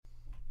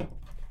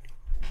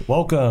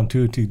Welcome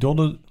to T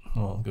Dolda.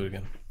 Oh, I'll do it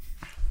again.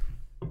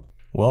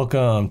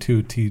 Welcome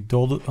to T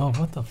Dolda. Oh,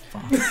 what the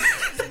fuck?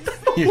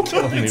 You're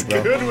killing me,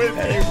 bro. Good with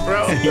you,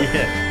 bro.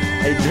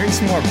 Yeah. Hey, drink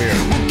some more beer.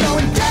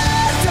 Going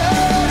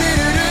down,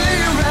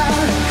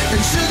 around,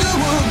 and sugar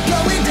will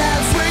going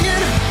down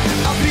swinging.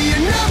 I'll be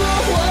your number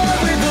one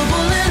with a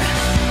bullet.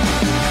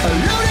 A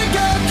loaded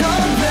gun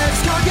complex,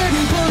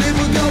 targeting bullet.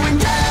 We're going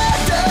down,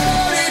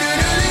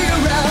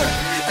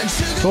 around, and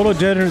sugar. Total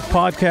Generous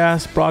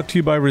Podcast brought to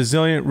you by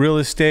Resilient Real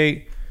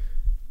Estate.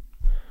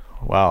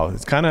 Wow,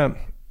 it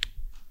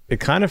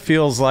kind of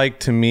feels like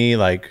to me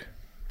like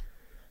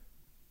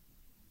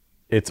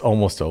it's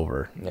almost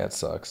over. Yeah, it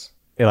sucks.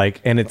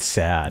 And it's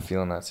sad.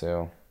 Feeling that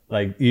too.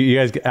 Like you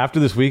guys, after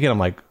this weekend, I'm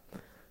like,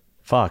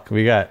 fuck,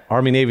 we got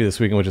Army Navy this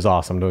weekend, which is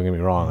awesome. Don't get me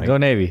wrong. Like, Go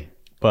Navy.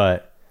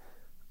 but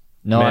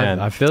No, Man.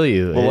 I feel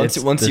you. Well, It's-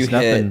 once you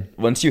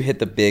there's hit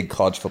the big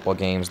college football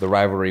games, the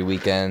rivalry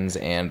weekends,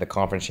 and the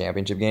conference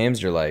championship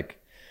games, you're like,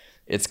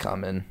 it's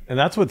coming. and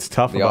that's what's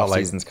tough The about off like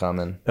season's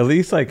coming. at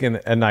least like and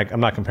like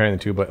I'm not comparing the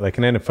two, but like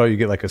in NFL you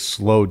get like a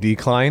slow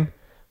decline.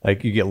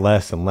 Like you get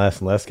less and less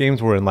and less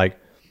games. Where in like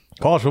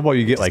college football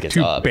you get like gets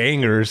two up.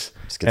 bangers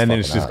Just gets and then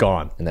it's fucking just up.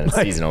 gone. And then it's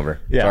Like, season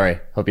over. yeah. Sorry.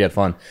 Hope you had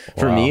fun.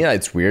 For Wow. me,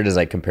 it's weird as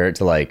I compare it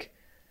to like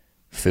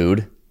food.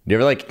 Do you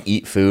ever like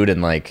eat food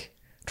and like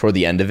toward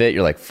the end of it,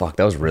 you're like, fuck,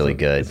 that was really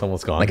good. It's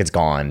almost gone. Like it's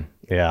gone.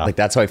 Yeah. Like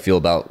that's how I feel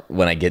about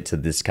when I get to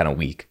this kind of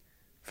week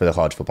for the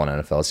college football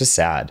and NFL. It's just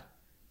sad.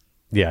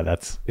 Yeah,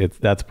 that's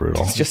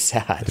brutal. It's just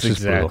sad. It's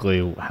just brutal.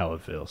 exactly how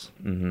it feels.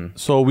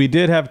 So we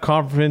did have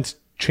conference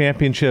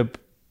championship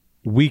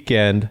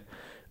weekend.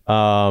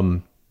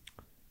 I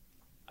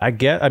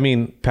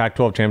mean,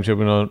 Pac-12 championship.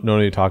 We don't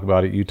need to talk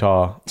about it.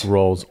 Utah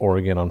rolls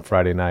Oregon on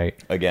Friday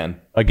night. Again.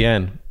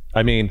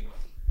 I mean,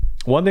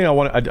 one thing I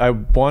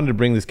wanted to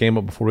bring this game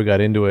up before we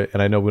got into it,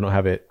 and I know we don't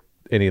have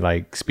any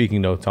like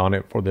speaking notes on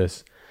it for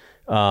this,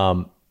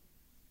 but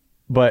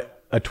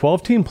a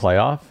 12-team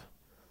playoff,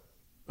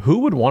 who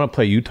would want to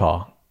play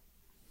Utah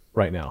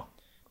right now?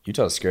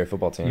 Utah's a scary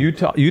football team.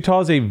 Utah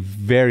is a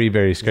very,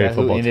 very scary Who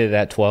football team. ended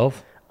at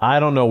 12? I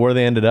don't know where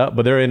they ended up,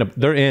 but they're in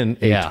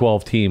a Yeah.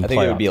 12-team I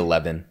think it playoff. would be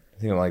 11.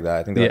 I think like that.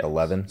 I think they're like Yeah.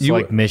 11. So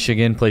like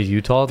Michigan plays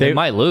Utah, they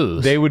might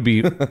lose. They would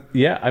be,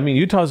 yeah. I mean,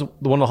 Utah's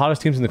one of the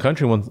hottest teams in the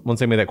country once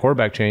they made that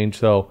quarterback change.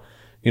 So,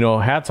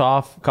 hats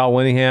off, Kyle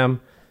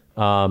Whittingham.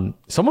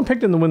 Someone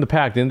picked him to win the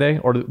Pac, didn't they?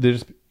 Or did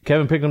just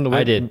Kevin pick him to win?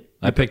 I did.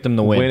 I picked them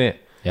to win. Win it.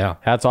 Yeah.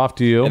 Hats off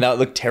to you. And that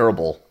looked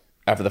terrible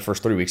after the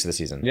first 3 weeks of the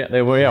season. Yeah,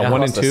 they were 1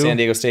 and Lost to 2, San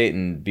Diego State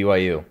and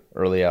BYU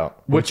early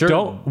out, which are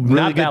don't really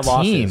not good bad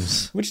losses.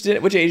 teams.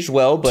 which aged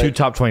well, but Two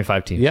top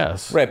 25 teams.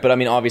 Yes, right. But I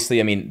mean,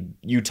 obviously,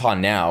 Utah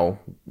now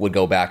would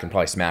go back and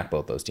probably smack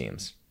both those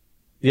teams.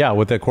 yeah,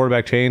 with that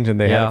quarterback change, and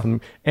they Yeah.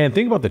 had, and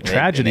think about the They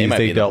tragedies might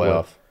be they in the dealt with.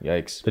 playoff.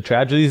 Yikes! The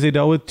tragedies they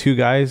dealt with. 2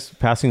 guys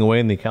passing away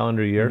in the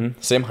calendar year.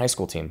 Same high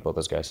school team, both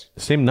those guys.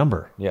 Same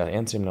number. Yeah,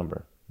 and same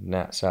number.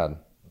 Sad.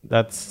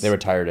 That's They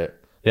retired it.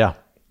 Yeah,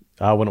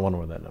 I wouldn't want to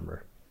win that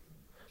number.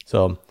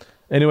 So,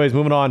 anyways,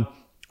 moving on.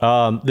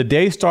 The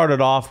day started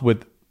off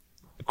with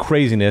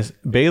craziness.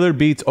 Baylor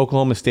beats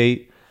Oklahoma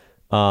State.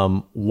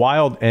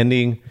 Wild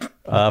ending.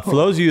 For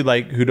those of you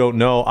who don't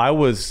know, I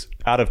was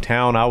out of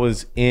town. I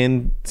was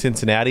in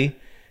Cincinnati.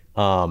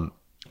 So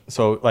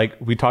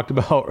we talked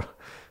about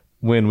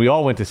when we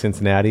all went to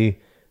Cincinnati,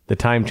 the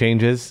time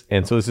changes,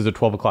 and so this is a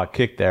 12 o'clock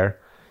kick there.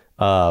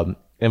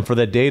 And for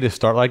that day to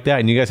start like that,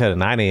 and you guys had a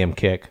 9 a.m.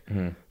 kick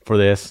for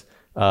this.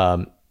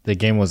 The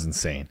game was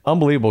insane.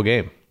 Unbelievable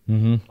game.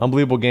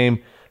 Unbelievable game.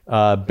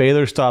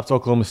 Baylor stops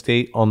Oklahoma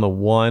State on the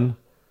 1.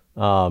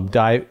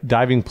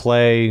 Diving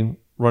play.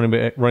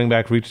 Running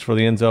back reaches for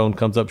the end zone,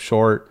 comes up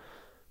short.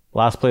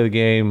 Last play of the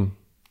game.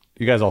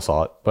 You guys all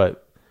saw it,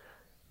 but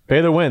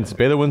Baylor wins.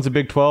 Baylor wins the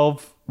Big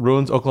 12.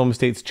 Ruins Oklahoma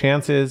State's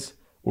chances.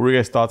 What were your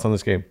guys' thoughts on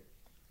this game?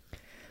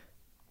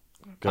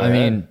 I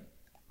mean,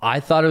 I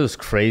thought it was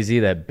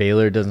crazy that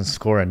Baylor doesn't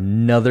score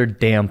another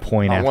damn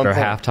point Not one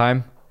after point.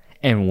 halftime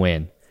and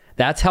win.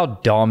 That's how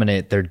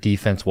dominant their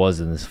defense was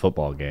in this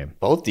football game.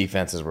 Both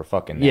defenses were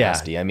fucking Yeah.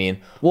 nasty. I mean,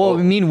 Well,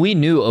 we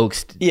knew Oak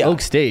Yeah.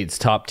 State's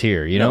top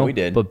tier, you No, know? we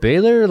did. But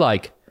Baylor,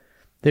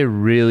 they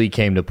really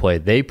came to play.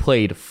 They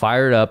played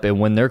fired up, and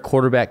when their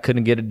quarterback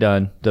couldn't get it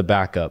done, the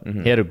backup,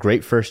 he had a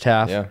great first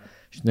half, Yeah.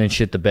 then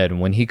shit the bed. And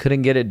when he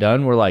couldn't get it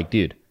done, we're like,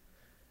 dude,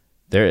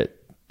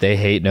 they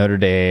hate Notre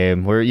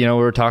Dame. We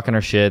were talking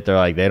our shit. They're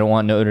like, they don't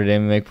want Notre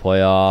Dame to make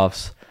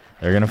playoffs.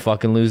 They're going to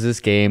fucking lose this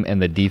game.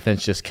 And the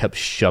defense just kept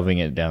shoving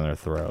it down their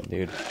throat.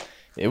 dude,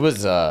 it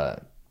was, I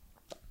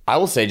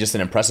will say, just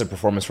an impressive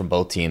performance from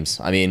both teams.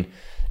 I mean,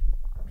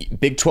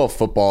 Big 12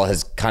 football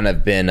has kind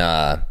of been,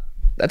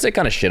 that's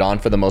kind of shit on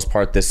for the most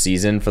part this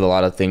season for a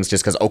lot of things,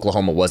 just because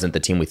Oklahoma wasn't the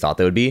team we thought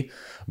they would be.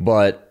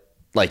 But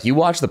you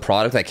watch the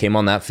product that came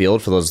on that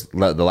field for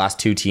the last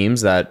 2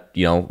 teams that,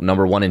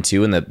 number 1 and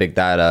 2 in the Big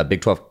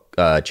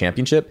 12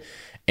 championship.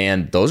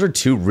 And those are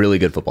 2 really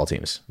good football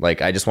teams.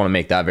 I just want to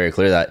make that very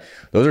clear that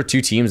those are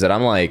 2 teams that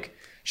I'm like,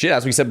 shit,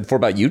 as we said before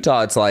about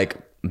Utah, it's like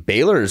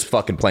Baylor is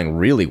fucking playing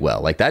really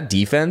well. Like that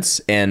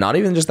defense, and not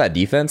even just that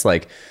defense,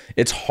 like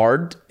it's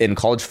hard in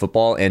college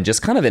football and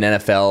just kind of in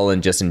NFL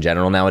and just in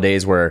general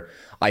nowadays where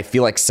I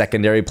feel like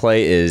secondary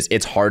play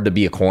it's hard to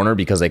be a corner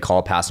because they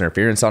call pass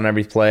interference on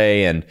every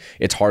play and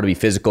it's hard to be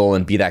physical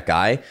and be that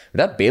guy. But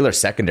that Baylor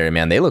secondary,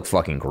 man, they look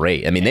fucking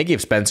great. I mean, they gave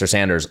Spencer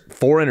Sanders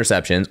 4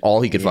 interceptions,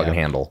 all he could fucking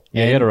handle.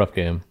 Yeah, he had a rough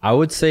game. I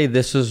would say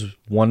this is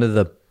one of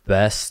the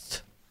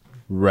best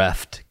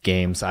reffed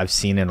games I've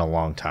seen in a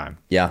long time.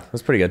 Yeah,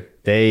 that's pretty good.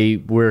 They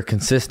were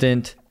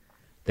consistent.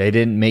 They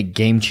didn't make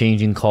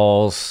game-changing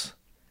calls.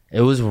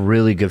 It was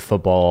really good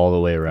football all the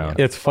way around.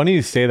 It's funny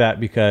you say that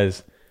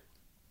because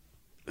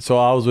so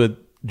I was with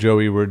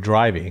Joey, we're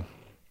driving,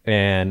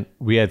 and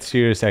we had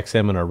Sirius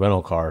XM in our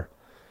rental car,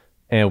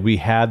 and we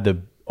had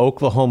the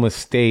Oklahoma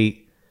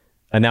State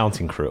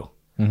announcing crew.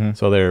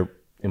 So they're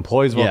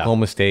employees of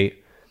Oklahoma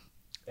State,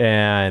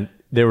 and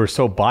they were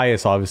so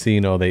biased, obviously,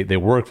 they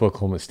worked for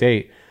Oklahoma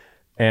State,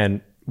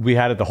 and we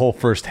had it the whole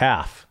first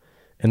half.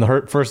 In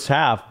the first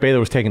half, Baylor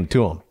was taking it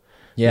to them.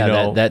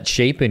 Yeah, that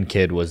Chapin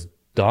kid was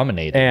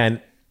dominating.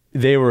 And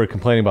they were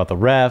complaining about the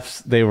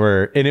refs.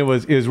 And it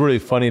was really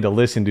funny to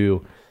listen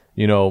to,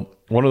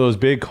 one of those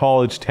big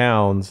college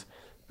towns,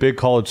 big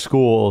college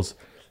schools,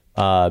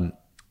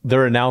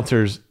 their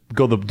announcers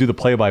do the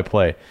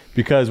play-by-play.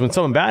 Because when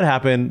something bad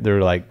happened,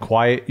 they're like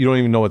quiet. You don't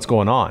even know what's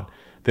going on.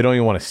 They don't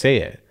even want to say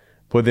it.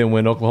 But then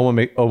when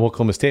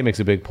Oklahoma State makes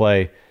a big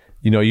play,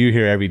 you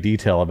hear every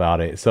detail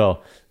about it.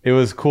 So it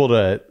was cool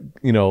to,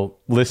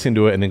 listen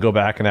to it and then go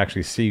back and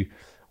actually see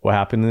what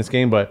happened in this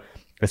game. But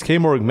as K.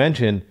 Morg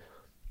mentioned,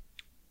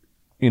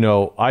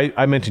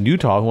 I mentioned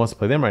Utah, who wants to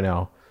play them right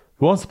now,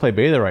 who wants to play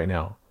Baylor right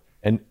now.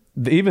 And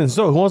even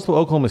so, who wants to play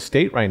Oklahoma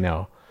State right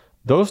now?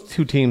 Those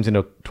two teams in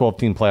a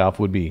 12-team playoff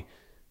would be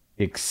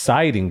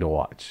exciting to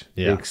watch.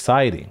 Yeah.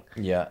 Exciting.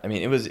 Yeah, I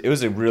mean, it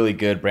was a really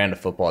good brand of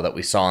football that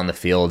we saw on the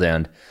field,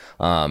 and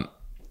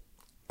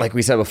like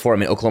we said before, I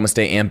mean, Oklahoma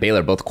State and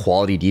Baylor, both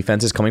quality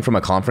defenses coming from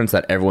a conference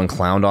that everyone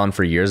clowned on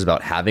for years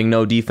about having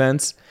no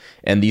defense,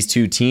 and these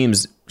two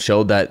teams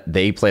showed that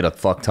they played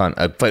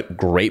a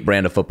great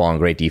brand of football and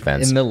great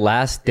defense. In the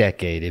last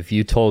decade, if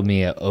you told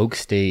me an Oak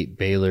State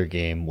Baylor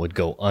game would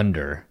go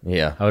under,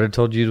 Yeah. I would have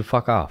told you to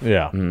fuck off.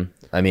 Yeah.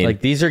 I mean,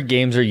 Like these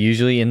games are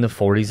usually in the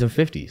 40s and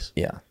 50s.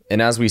 yeah.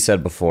 And as we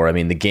said before, I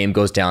mean, the game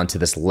goes down to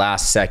this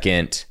last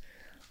inch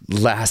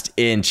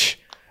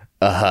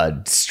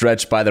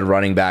stretch by the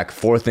running back,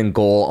 4th and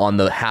goal on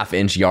the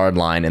half-inch yard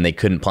line, and they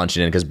couldn't punch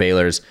it in because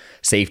Baylor's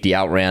safety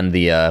outran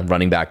the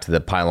running back to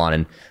the pylon,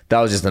 and that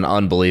was just an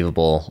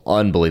unbelievable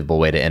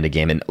way to end a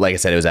game. And like I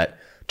said, it was at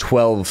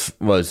 12,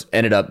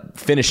 ended up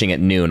finishing at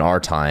noon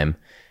our time,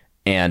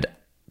 and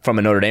from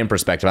a Notre Dame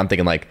perspective, I'm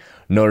thinking like,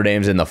 Notre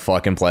Dame's in the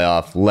fucking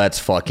playoff. Let's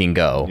fucking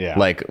go. Yeah.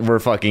 Like, we're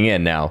fucking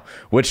in now,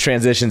 which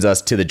transitions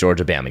us to the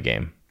Georgia-Bama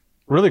game.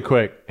 Really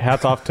quick,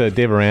 hats off to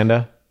Dave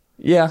Aranda.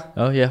 Yeah.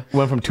 Oh, yeah.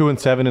 Went from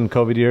 2-7 in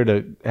COVID year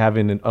to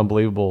having an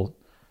unbelievable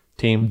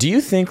team. Do you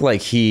think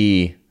like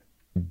he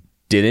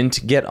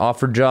didn't get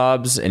offered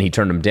jobs and he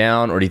turned them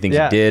down, or do you think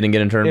he did and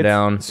turned them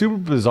down? Super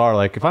bizarre.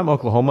 Like if I'm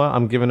Oklahoma,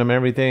 I'm giving him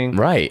everything.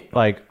 Right.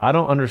 Like I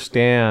don't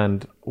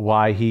understand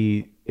why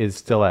he is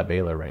still at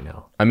Baylor right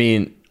now. I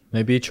mean,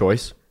 Maybe a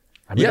choice.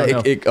 yeah,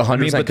 it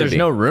 100% But could there's be.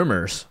 no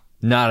rumors.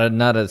 Not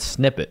a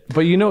snippet.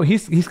 But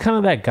he's kind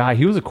of that guy.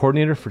 He was a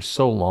coordinator for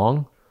so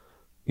long.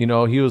 He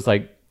was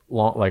like a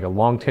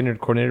long tenured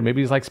coordinator.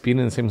 Maybe he's like being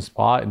in the same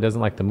spot and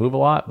doesn't like to move a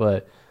lot.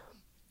 But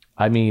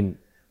I mean,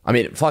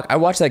 fuck, I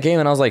watched that game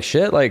and I was like,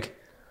 shit, like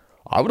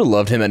I would have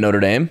loved him at Notre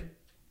Dame.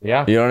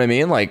 yeah, You know what I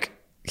mean? Like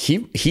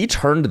he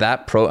turned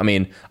that pro. I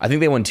mean, I think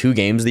they won 2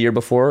 games the year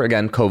before.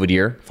 Again, COVID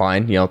year,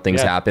 fine.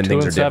 Things happen,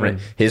 things are 2-7. different.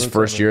 His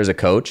first year as a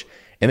coach,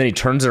 and then he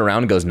turns it around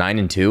and goes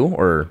 9-2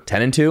 or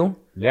 10-2.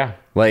 yeah.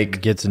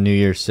 Like Gets a New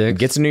Year's Six.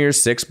 gets a New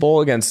Year's Six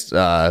bowl against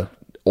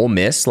Ole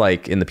Miss,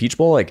 like in the Peach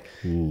Bowl. Like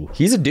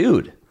he's a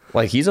dude.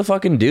 Like he's a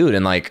fucking dude,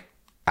 and like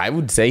I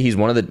would say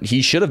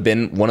he should have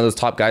been one of those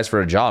top guys for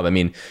a job. I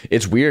mean,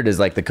 it's weird as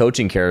like the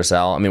coaching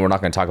carousel. I mean, we're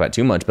not going to talk about it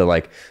too much, but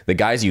like the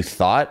guys you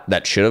thought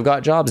that should have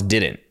got jobs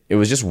didn't. It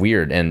was just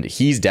weird, and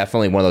he's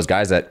definitely one of those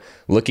guys that,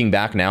 looking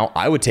back now,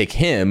 I would take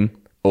him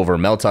over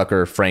Mel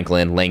Tucker,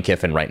 Franklin, Lane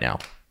Kiffin right now.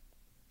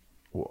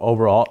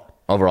 Overall,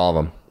 Over all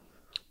of them.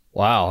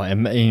 Wow.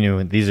 And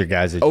these are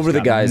guys that Over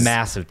just the got guys-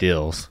 massive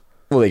deals.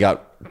 Well, they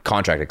got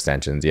contract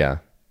extensions, yeah.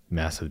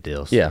 Massive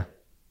deals. Yeah.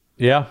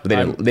 yeah. But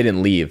they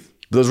didn't leave.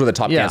 Those were the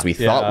top guys we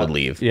thought would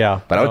leave.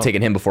 Yeah. But I would have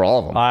taken him before all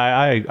of them.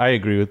 I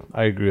agree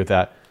with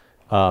that.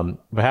 But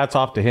hats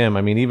off to him.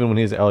 I mean, even when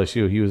he was at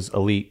LSU, he was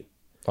elite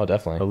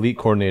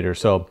coordinator.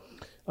 So,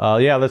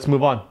 let's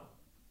move on.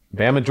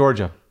 Bama,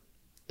 Georgia.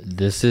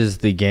 This is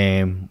the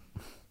game.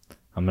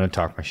 I'm going to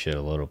talk my shit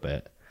a little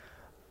bit.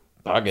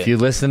 Okay. If you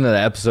listen to the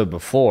episode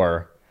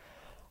before,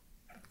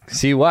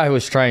 CY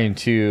was trying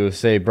to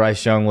say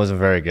Bryce Young wasn't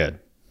very good.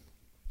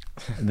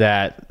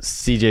 That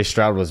CJ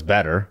Stroud was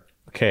better.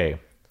 Okay.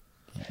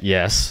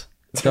 Yes.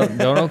 Don't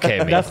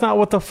okay me. That's not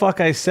what the fuck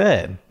I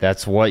said.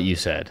 That's what you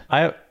said.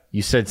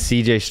 You said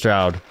CJ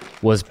Stroud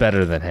was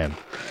better than him.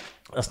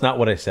 That's not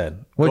what I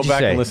said. What'd Go you back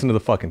say? and listen to the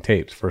fucking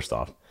tapes. First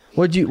off,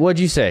 What'd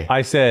you say?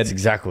 I said That's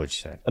exactly what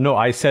you said. no.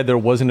 I said there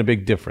wasn't a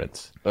big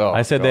difference. Oh,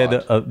 I said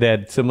they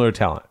had similar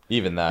talent.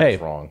 Even that Hey,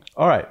 is wrong.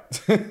 All right,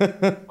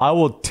 I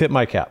will tip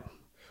my cap.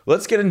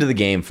 Let's get into the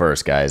game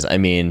first, guys. I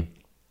mean,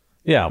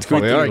 Yeah,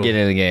 fuck We are you.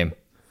 getting in the game.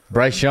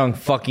 Bryce Young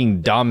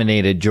fucking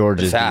dominated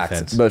Georgia's fact,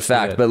 defense.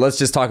 but let's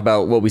just talk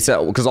about what we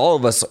said, because all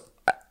of us,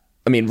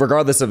 I mean,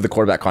 regardless of the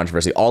quarterback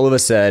controversy, all of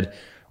us said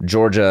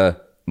Georgia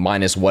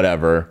minus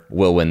whatever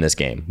will win this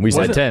game. We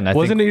said 10. I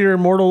Wasn't think it your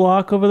mortal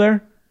lock over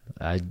there?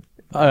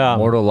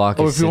 Mortal Lock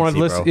Or is if you want Cincy,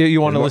 to listen, bro.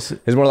 you want to listen.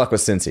 his more luck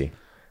with Cincy.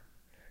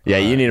 Yeah,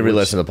 you need to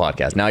re-listen to the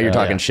podcast. Now you're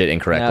talking shit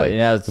incorrectly.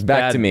 Yeah, it's back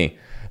bad. to me.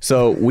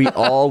 So we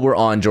all were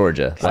on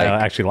Georgia. Like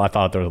Actually, I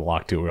thought there was a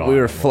lock too. we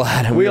were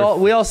flat. We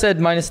all said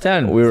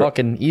 -10. were-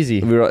 fucking easy.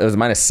 it was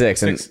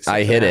 -6, and Six I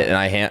and hit a it,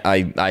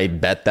 and I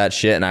bet that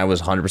shit, and I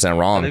was 100%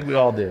 wrong. we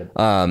all did.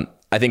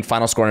 I think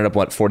final score ended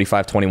up,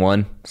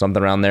 45-21,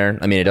 something around there.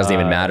 I mean, it doesn't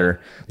even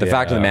matter. The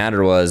fact of the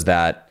matter was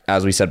that,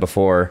 as we said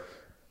before,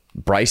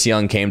 Bryce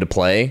Young came to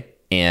play,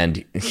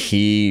 and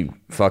he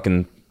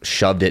fucking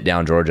shoved it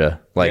down Georgia.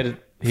 Like,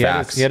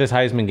 facts. He had his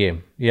Heisman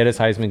game. He had his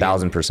Heisman game.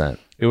 1,000%.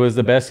 It was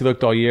the best he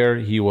looked all year.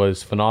 He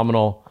was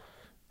phenomenal.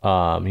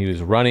 He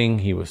was running.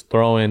 He was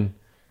throwing.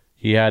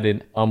 He had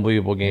an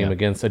unbelievable game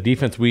against a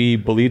defense we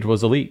believed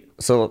was elite.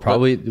 So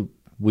Probably,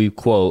 we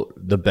quote,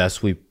 the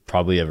best we've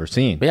probably ever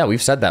seen. yeah,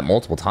 we've said that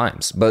multiple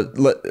times. But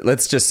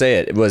let's just say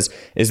it.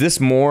 Is this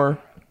more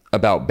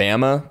about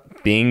Bama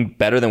being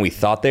better than we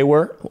thought they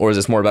were? Or is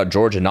this more about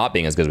Georgia not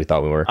being as good as we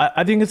thought we were?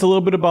 I think it's a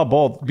little bit about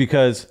both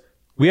because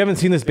we haven't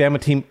seen this Bama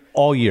team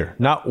all year.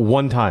 Not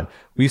one time.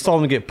 We saw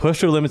them get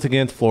pushed their limits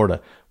against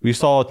Florida. We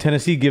saw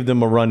Tennessee give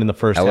them a run in the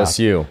first half.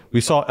 LSU.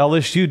 We saw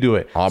LSU do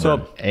it.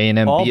 Auburn.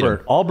 A&M beat 'em.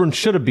 Auburn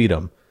should have beat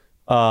them.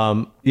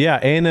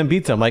 A&M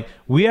beats them. Like,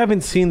 we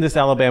haven't seen this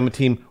Alabama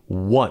team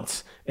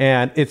once.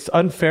 And it's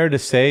unfair to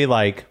say,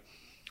 like,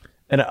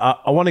 and I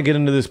want to get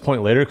into this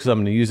point later because I'm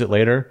going to use it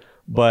later,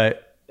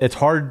 but it's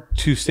hard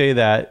to say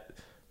that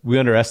we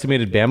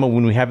underestimated Bama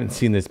when we haven't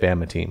seen this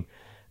Bama team.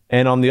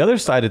 And on the other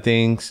side of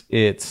things,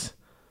 it's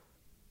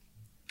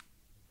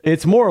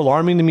more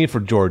alarming to me for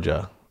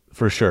Georgia,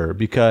 for sure,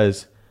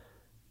 because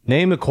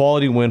name a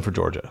quality win for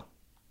Georgia.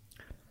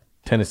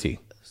 Tennessee.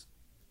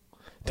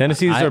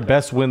 Tennessee's their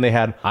best win they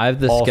had I have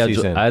the all schedule.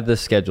 season. I have the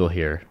schedule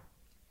here,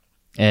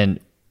 and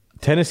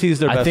Tennessee's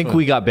their best I think win.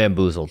 we got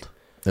bamboozled.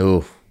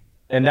 Ooh.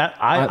 And that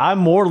I'm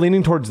more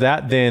leaning towards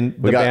that than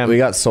the Bama. We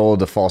got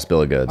sold a false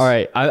bill of goods. All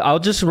right, I'll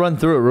just run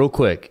through it real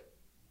quick.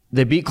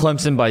 They beat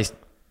Clemson by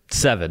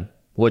 7,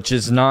 which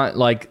is not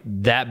like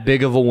that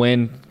big of a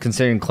win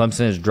considering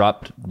Clemson has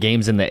dropped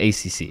games in the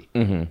ACC.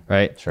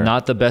 Right? Sure.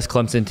 Not the best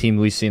Clemson team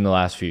we've seen the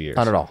last few years.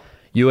 Not at all.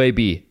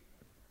 UAB,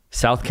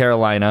 South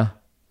Carolina,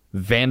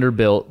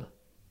 Vanderbilt,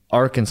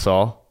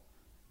 Arkansas,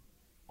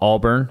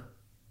 Auburn,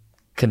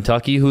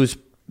 Kentucky, who's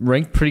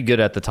ranked pretty good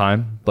at the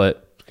time,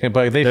 but Okay,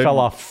 but they They're fell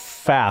off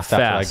fast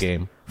after fast. that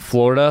game.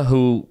 Florida,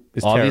 who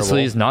Is obviously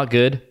terrible. is not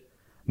good.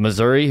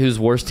 Missouri, who's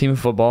worst team in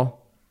football.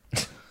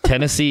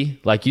 Tennessee,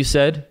 like you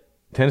said.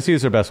 Tennessee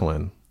is their best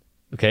win.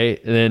 Okay.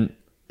 And then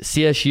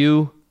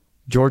CSU,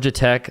 Georgia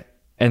Tech,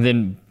 and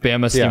then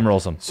Bama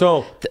steamrolls them.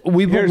 So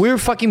We're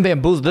fucking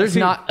bamboozled. There's See-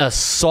 not a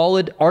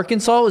solid.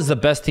 Arkansas is the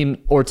best team,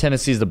 or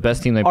Tennessee is the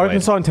best team they played.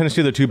 Arkansas and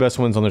Tennessee are the two best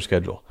wins on their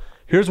schedule.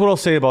 Here's what I'll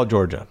say about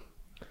Georgia.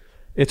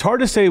 It's hard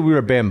to say we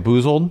were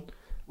bamboozled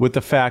with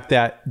the fact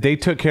that they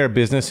took care of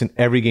business in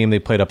every game they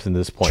played up to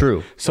this point.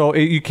 True. So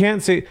you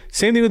can't say,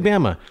 same thing with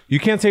Bama. You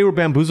can't say we're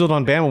bamboozled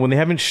on Bama when they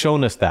haven't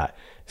shown us that.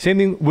 Same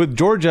thing with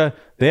Georgia.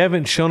 They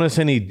haven't shown us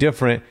any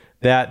different,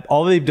 that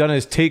all they've done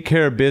is take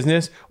care of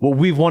business, what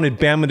we've wanted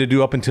Bama to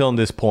do up until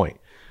this point.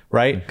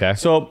 Right? Okay.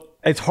 So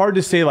it's hard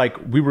to say like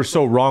we were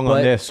so wrong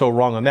on this, so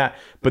wrong on that.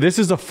 But this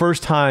is the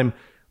first time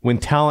when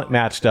talent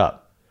matched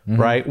up,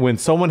 right? When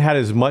someone had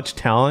as much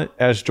talent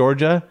as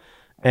Georgia,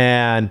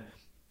 and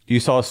you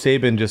saw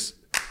Saban just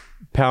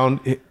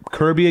pound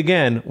Kirby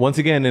once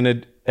again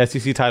in a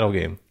SEC title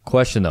game.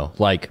 Question though,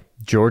 like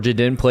Georgia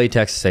didn't play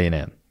Texas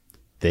A&M,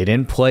 they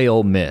didn't play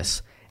Ole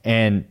Miss,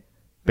 and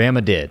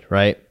Bama did,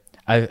 right?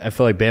 I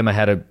feel like Bama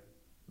had a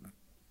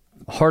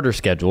harder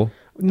schedule.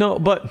 No,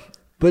 but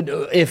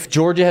If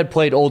Georgia had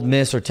played Ole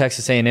Miss or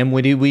Texas A&M,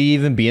 would we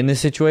even be in this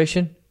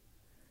situation?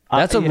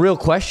 That's a real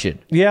question.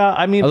 yeah,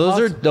 I mean,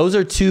 Those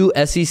are two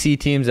SEC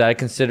teams that I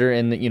consider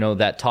in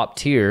that top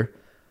tier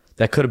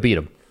that could have beat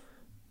them.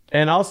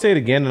 and I'll say it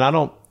again, and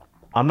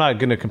I'm not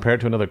going to compare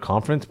it to another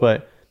conference,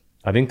 but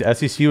I think the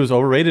SEC was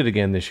overrated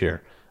again this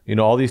year.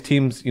 All these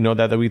teams,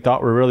 that we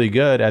thought were really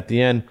good at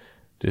the end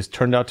just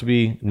turned out to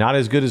be not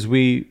as good as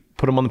we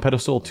put them on the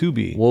pedestal to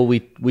be. Well,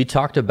 we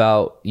talked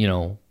about,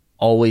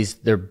 always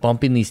they're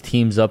bumping these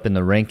teams up in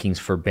the rankings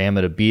for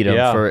Bama to beat them,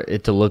 Yeah. for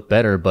it to look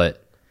better,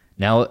 but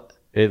now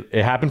It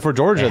happened for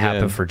Georgia. it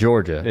happened for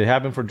Georgia. It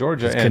happened for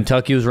Georgia. And,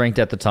 Kentucky was ranked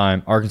at the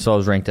time. Arkansas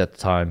was ranked at the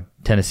time.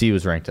 Tennessee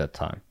was ranked at the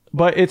time.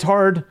 but it's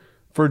hard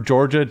for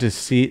Georgia to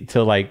see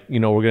we're going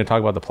to talk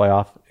about the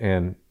playoff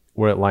and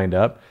where it lined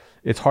up.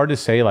 It's hard to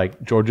say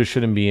like Georgia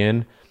shouldn't be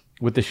in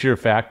with the sheer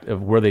fact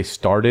of where they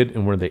started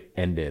and where they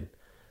ended.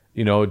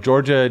 You know,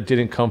 Georgia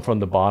didn't come from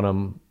the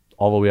bottom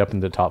all the way up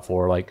into the top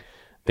 4. Like,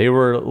 they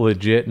were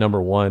legit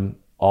number 1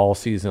 all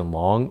season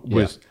long.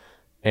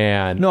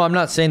 And No, I'm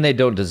not saying they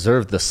don't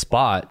deserve the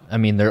spot. I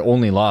mean, their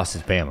only loss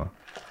is Bama,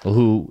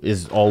 who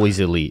is always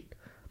elite.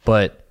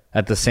 But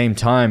at the same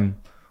time,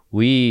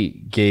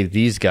 we gave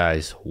these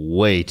guys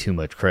way too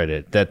much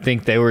credit that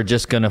think they were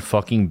just going to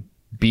fucking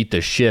beat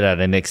the shit out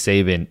of Nick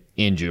Saban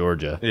in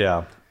Georgia.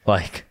 yeah,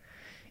 Like,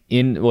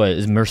 in what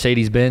is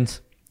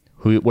Mercedes-Benz,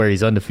 where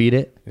he's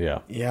undefeated? yeah.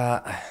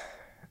 Yeah.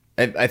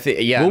 I think,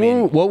 yeah. I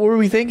mean, What were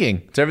we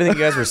thinking? it's everything you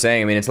guys were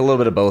saying. I mean, it's a little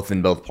bit of both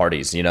in both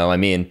parties, you know? I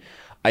mean,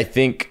 I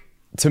think,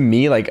 to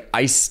me, like,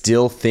 I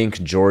still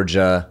think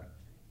Georgia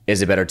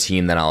is a better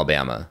team than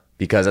Alabama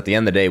because at the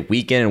end of the day,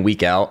 week in and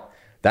week out,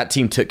 that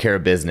team took care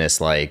of business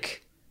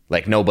like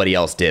nobody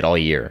else did all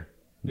year.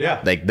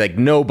 Yeah. Like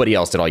nobody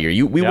else did all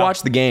year. We Yeah.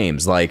 watched the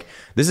games. Like,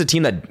 this is a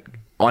team that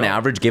on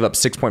average gave up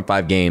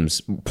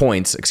 6.5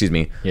 points,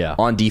 Yeah.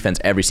 on defense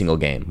every single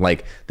game.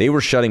 Like, they were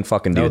shutting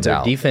fucking dudes Their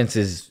out. defense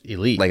is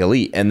elite. Like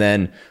elite. And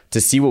then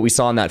to see what we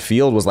saw in that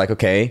field was like,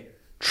 okay,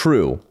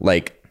 true.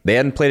 Like, they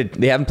haven't played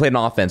an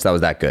offense that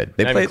was that good.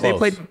 They Not even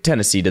played close.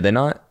 Tennessee, did they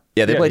not?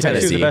 Yeah, they played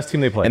Tennessee was Tennessee. the best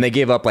team they played. And they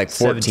gave up like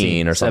 14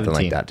 17, or something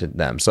 17. like that to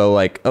them. So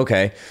like,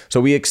 okay.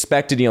 So we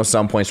expected,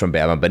 some points from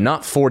Bama, but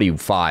not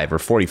 45 or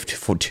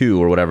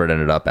 42 or whatever it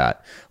ended up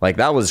at. Like,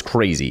 that was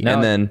crazy. Now,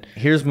 and then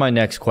here's my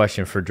next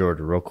question for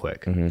Georgia, real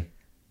quick.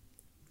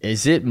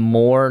 Is it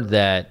more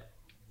that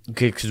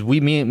because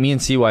me and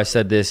CY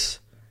said this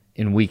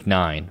in week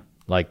 9,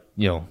 like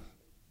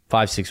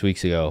 5-6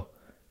 weeks ago,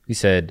 we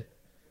said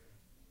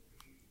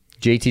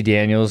JT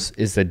Daniels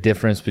is the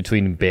difference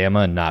between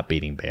Bama and not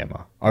beating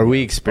Bama.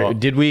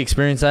 Did we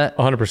experience that?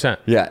 100%.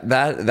 yeah,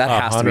 that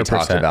has to be 100%.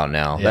 talked about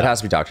now. Yeah. That has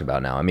to be talked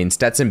about now. I mean,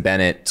 Stetson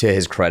Bennett, to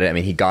his credit, I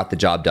mean, he got the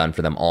job done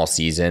for them all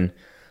season.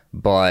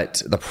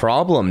 But the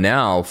problem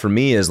now for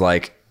me is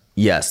like,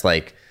 yes,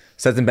 like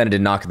Stetson Bennett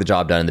did not get the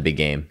job done in the big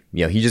game.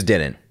 He just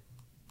didn't.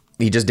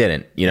 He just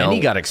didn't. And he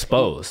got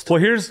exposed. Well,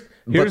 here's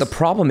But the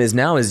problem is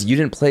now is you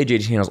didn't play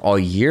JT Daniels all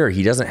year.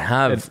 He doesn't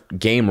have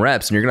game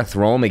reps, and you're going to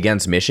throw him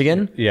against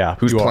Michigan. Yeah,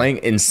 who's you are. playing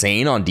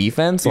insane on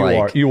defense.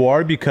 you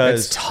are it's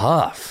because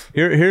tough.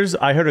 here's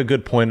I heard a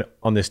good point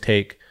on this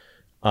take.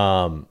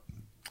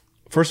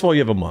 First of all,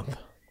 you have a month.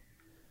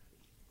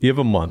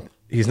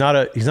 He's not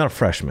a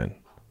freshman,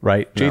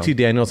 right? JT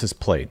Daniels has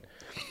played,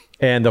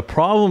 and the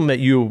problem that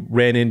you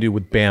ran into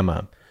with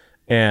Bama,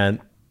 and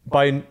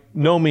by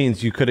no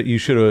means you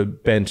should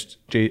have benched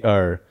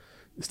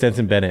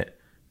Stetson Bennett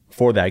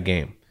for that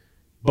game.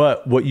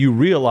 But what you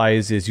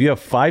realize is you have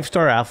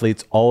 5-star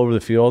athletes all over the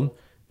field,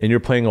 and you're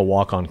playing a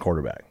walk-on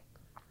quarterback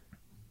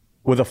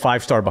with a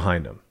 5-star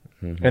behind him.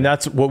 Mm-hmm. And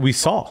that's what we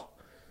saw.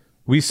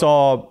 We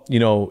saw,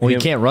 Well, he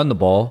him- can't run the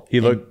ball. He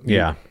looked,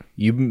 yeah.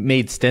 You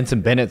made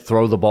Stenson Bennett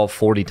throw the ball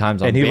 40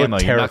 times on And he Bama.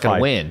 looked You're not going terrified.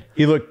 to win.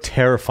 He looked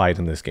terrified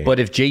in this game. But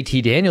if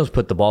JT Daniels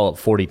put the ball up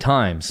 40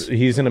 times,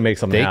 he's going to make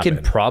something they happen.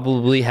 can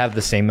probably have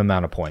the same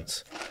amount of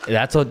points.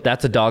 That's a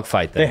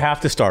dogfight They thing. have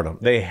to start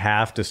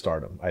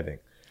him. I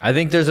think. I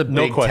think there's a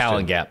No big question.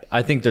 talent gap.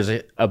 I think there's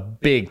a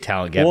big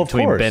talent gap Well, of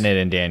between course. Bennett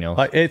and Daniels.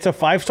 It's a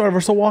 5-star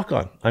versus a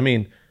walk-on. I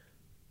mean,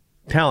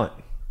 talent.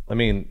 I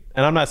mean,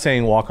 and I'm not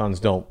saying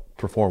walk-ons don't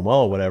perform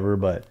well or whatever,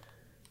 but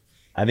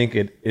I think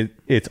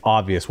it's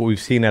obvious what we've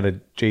seen out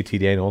of JT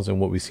Daniels and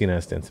what we've seen out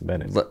of Stetson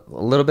Bennett. A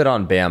little bit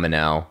on Bama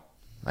now.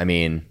 I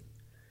mean,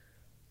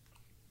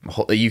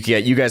 you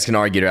guys can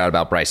argue it out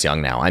about Bryce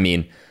Young now. I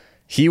mean,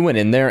 he went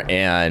in there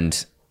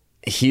and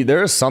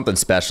there's something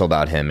special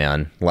about him,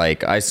 man.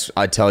 Like,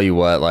 I tell you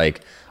what,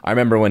 like, I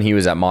remember when he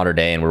was at Mater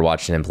Dei and we're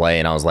watching him play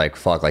and I was like,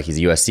 fuck, like, he's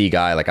a USC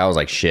guy. Like, I was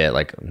like, shit,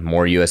 like,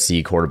 more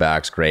USC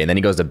quarterbacks, great. And then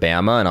he goes to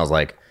Bama and I was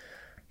like,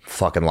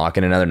 fucking lock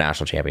in another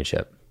national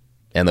championship.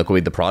 And look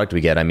what the product we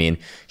get. I mean,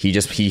 he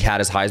had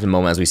his Heisman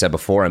moment, as we said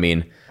before. I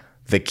mean,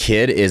 the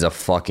kid is a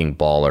fucking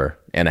baller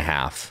and a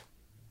half.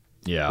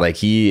 yeah. Like,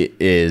 he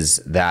is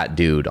that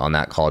dude on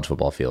that college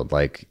football field.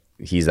 Like,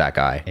 he's that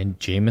guy. And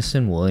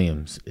Jamison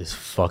Williams is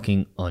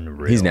fucking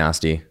unreal. He's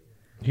nasty.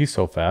 He's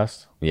so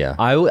fast. Yeah.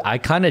 I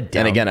kind of downplayed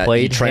And again,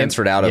 he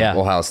transferred out of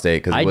Ohio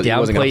State because he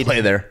wasn't going to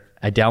play there.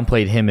 I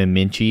downplayed him and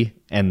Minchie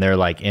and their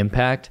like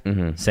impact,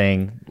 Mm-hmm.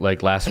 saying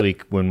like last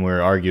week when we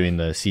were arguing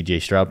the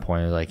CJ Stroud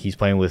point, like he's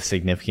playing with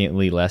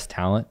significantly less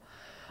talent.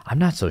 I'm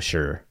not so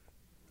sure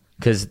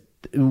because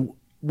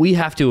we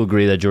have to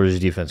agree that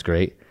Georgia's defense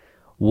great.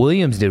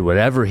 Williams did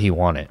whatever he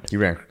wanted. He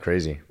ran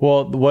crazy.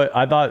 Well, what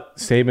I thought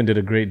Saban did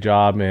a great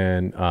job,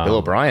 and Bill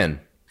O'Brien.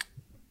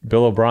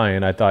 Bill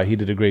O'Brien, I thought he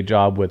did a great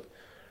job with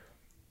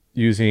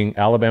using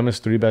Alabama's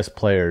 3 best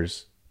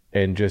players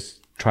and just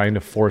trying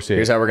to force it.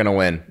 Here's how we're going to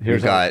win. We've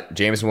Here's how- got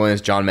Jameson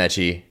Williams, John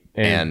Mechie,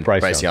 and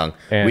Bryce Young.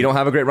 And- We don't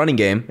have a great running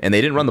game, and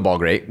they didn't run the ball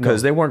great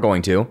because they weren't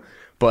going to,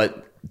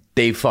 but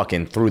they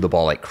fucking threw the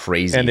ball like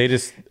crazy. And they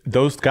just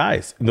those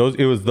guys.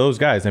 It was those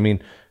guys. I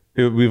mean,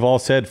 we've all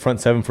said front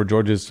 7 for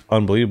Georgia's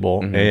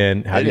unbelievable.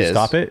 And how It do you is.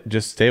 stop it?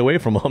 Just stay away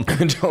from them.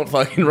 don't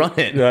fucking run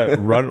it.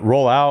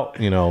 Roll out.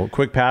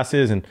 Quick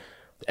passes, and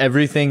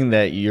everything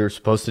that you're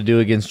supposed to do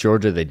against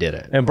Georgia, they did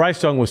it. And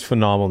Bryce Young was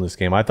phenomenal in this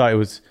game. I thought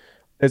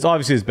it's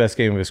obviously his best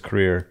game of his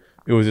career.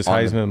 It was his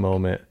Heisman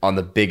moment. On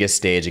the biggest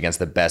stage against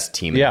the best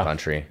team in the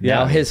country.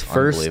 Now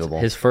Unbelievable.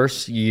 his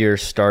first year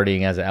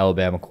starting as an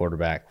Alabama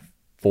quarterback,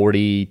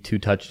 42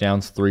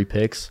 touchdowns, 3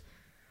 picks.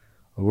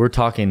 We're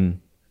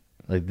talking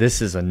like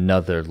this is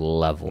another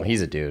level.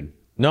 He's a dude.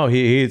 No,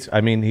 he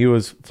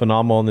was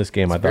phenomenal in this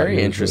game. I thought he Very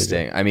was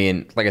interesting. really I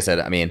mean, like I said,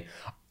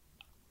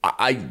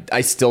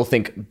 I still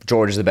think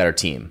Georgia's the better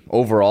team.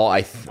 Overall,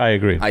 I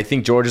agree. I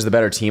think Georgia's the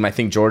better team. I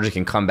think Georgia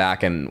can come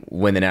back and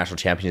win the national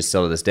championship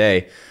still to this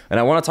day. And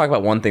I want to talk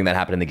about one thing that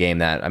happened in the game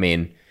that, I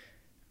mean,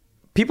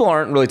 people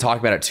aren't really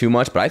talking about it too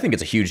much, but I think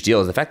it's a huge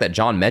deal, is the fact that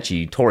John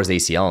Mechie tore his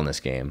ACL in this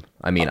game.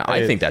 I mean,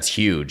 I think that's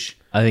huge.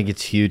 I think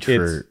it's huge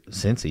for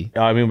Cincy.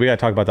 I mean, we got to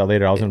talk about that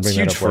later. I was going to bring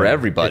that up. It's huge for later.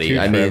 everybody. It's huge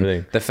I for mean,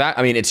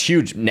 everything. it's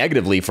huge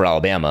negatively for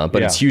Alabama,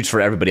 but it's huge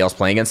for everybody else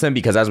playing against them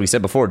because, as we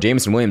said before,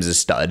 Jameson Williams is a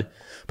stud,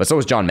 but so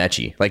was John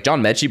Mechie. Like,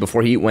 John Mechie,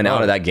 before he went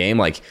out of that game,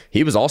 like,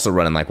 he was also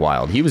running like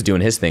wild. He was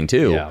doing his thing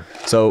too. Yeah.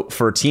 So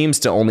for teams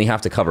to only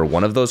have to cover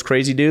one of those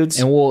crazy dudes,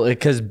 And well,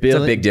 because a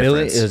big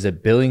difference. is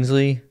it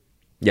Billingsley?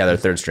 yeah, they're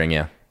third string.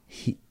 Yeah.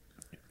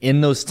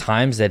 In those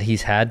times that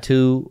he's had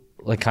to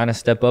like kind of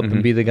step up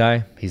and be the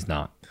guy, he's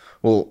not.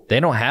 Well, They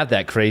don't have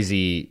that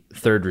crazy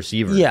third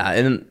receiver. yeah,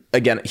 and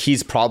again,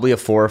 he's probably a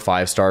 4 or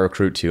 5 star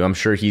recruit too. I'm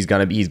sure he's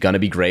gonna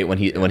be great when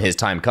his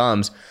time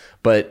comes,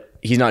 but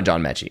he's not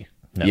John Mechie.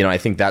 No. You know, I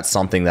think that's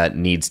something that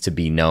needs to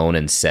be known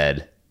and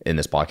said in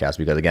this podcast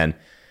because again,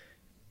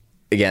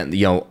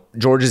 you know,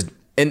 Georgia's,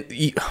 and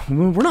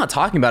we're not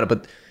talking about it,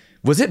 but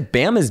was it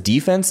Bama's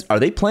defense? Are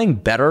they playing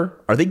better?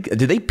 Did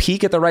they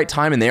peak at the right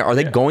time? And are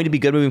they going to be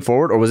good moving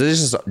forward, or was it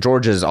just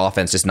Georgia's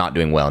offense just not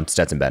doing well and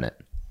Stetson Bennett?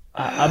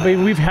 I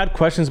mean, we've had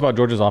questions about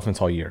Georgia's offense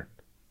all year.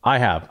 I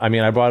have. I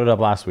mean, I brought it up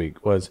last week.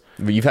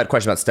 You've had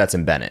questions about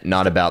Stetson Bennett,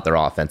 not about their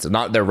offense,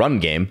 not their run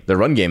game. Their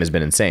run game has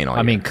been insane all year.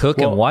 I mean, Cook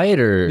and White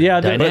are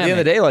yeah, but at the dynamic, end of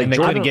the day, like, and they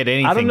Jordan- couldn't get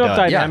anything I don't know if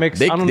done. dynamics.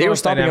 Yeah, I don't they know were if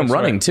stopping him dynamics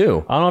running, right.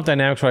 too. I don't know if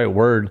dynamics right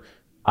word.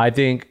 I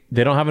think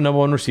they don't have a number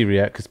one receiver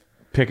yet because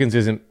Pickens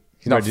isn't.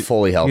 He's not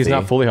fully healthy. He's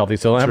not fully healthy,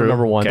 so they don't have a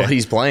number one. But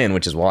he's playing,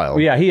 which is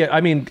wild. Yeah,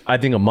 I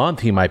think a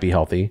month he might be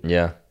healthy.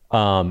 Yeah.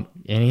 And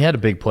he had a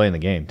big play in the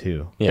game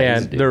too. Yeah,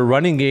 And their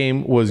running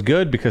game was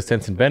good because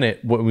Stetson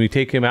Bennett, when we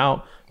take him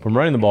out from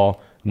running the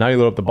ball, now you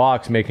load up the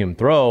box, make him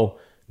throw.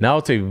 Now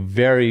it's a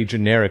very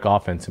generic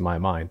offense in my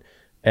mind.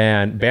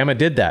 And Bama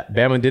did that.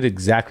 Bama did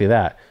exactly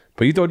that.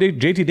 But you throw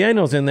JT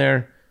Daniels in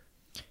there,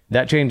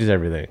 that changes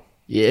everything.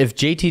 If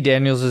JT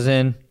Daniels is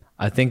in,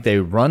 I think they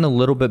run a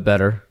little bit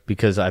better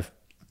because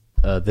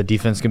the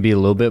defense can be a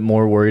little bit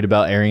more worried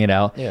about airing it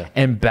out. Yeah.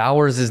 And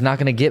Bowers is not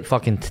going to get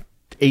fucking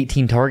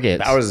 18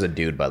 targets. Bowers is a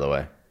dude, by the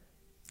way.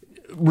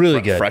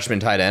 really good. Freshman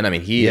tight end. I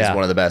mean, he Yeah. is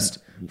one of the best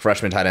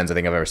freshman tight ends I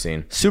think I've ever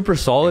seen. Super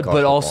solid, college but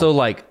football. also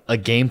like a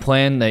game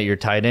plan that your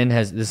tight end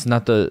has. This is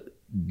not the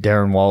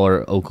Darren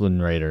Waller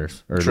Oakland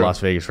Raiders or the Las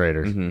Vegas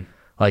Raiders.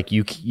 Like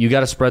you got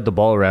to spread the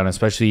ball around,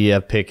 especially you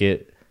have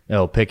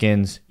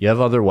Pickens, you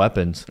have other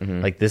weapons.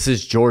 Like this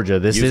is Georgia.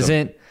 This Use 'em.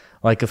 isn't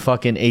like a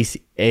fucking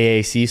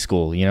AAC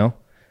school, you know?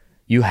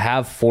 You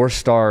have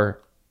 4-star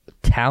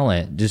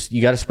talent. Just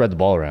you got to spread the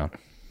ball around.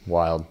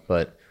 Wild.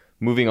 But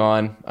moving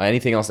on,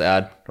 anything else to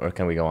add, or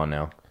can we go on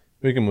now?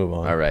 We can move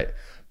on. All right.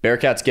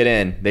 Bearcats get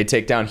in. They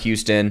take down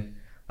Houston.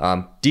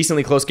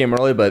 Decently close game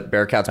early, but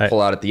Bearcats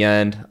pull out at the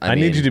end. I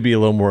need you to be a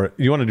little more.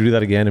 You want to do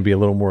that again and be a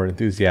little more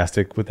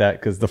enthusiastic with that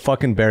because the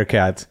fucking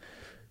Bearcats.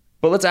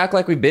 But let's act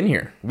like we've been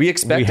here. We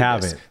expect. We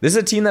haven't. This is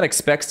a team that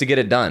expects to get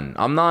it done.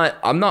 I'm not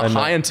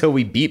high until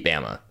we beat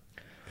Bama.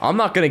 I'm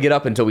not going to get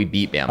up until we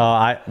beat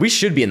Bama. We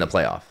should be in the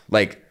playoff.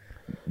 Like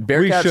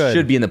Bearcats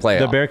should be in the playoff.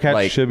 The Bearcats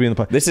Like, should be in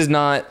the playoff. This is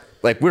not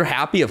like we're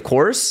happy, of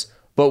course,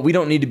 but we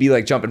don't need to be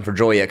like jumping for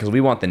joy yet because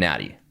we want the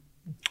natty.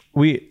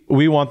 We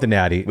want the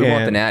natty. We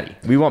want the natty.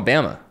 We want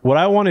Bama. What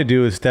I want to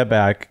do is step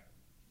back,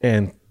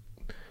 and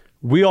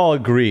we all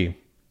agree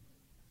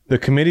the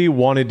committee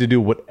wanted to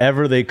do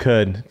whatever they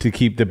could to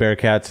keep the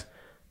Bearcats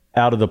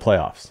out of the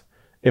playoffs.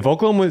 If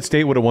Oklahoma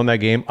State would have won that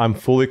game, I'm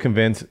fully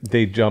convinced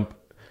they jump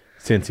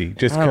Cincy.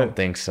 Just I don't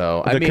think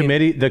so.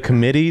 The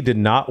committee did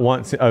not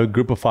want a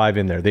group of 5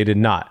 in there. They did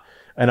not,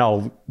 and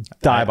I'll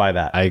die by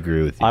that. I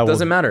agree with you. I will-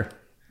 Doesn't matter.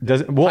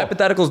 Doesn't well,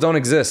 Hypotheticals don't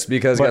exist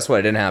because guess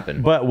what? It didn't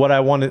happen. But what I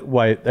wanted,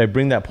 why I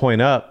bring that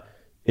point up,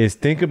 is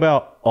think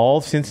about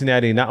all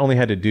Cincinnati not only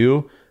had to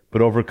do,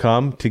 but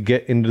overcome to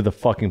get into the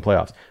fucking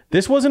playoffs.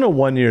 This wasn't a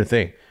 1-year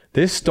thing.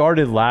 This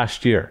started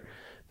last year.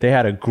 They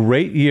had a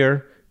great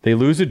year. They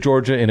lose to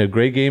Georgia in a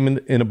great game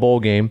in a bowl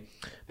game.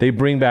 They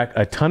bring back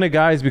a ton of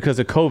guys because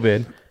of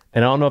COVID,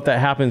 and I don't know if that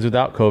happens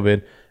without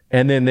COVID.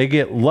 And then they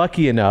get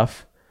lucky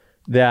enough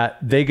that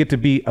they get to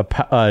be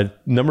a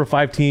number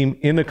 5 team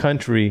in the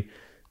country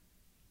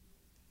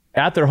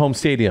at their home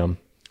stadium,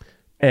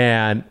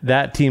 and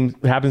that team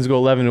happens to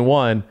go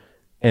 11-1,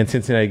 and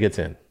Cincinnati gets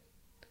in.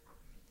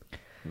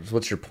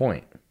 What's your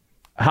point?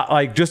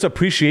 Like just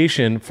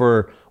appreciation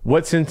for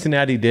what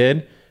Cincinnati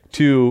did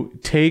to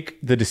take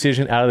the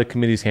decision out of the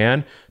committee's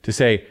hand to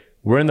say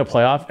We're in the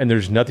playoff, and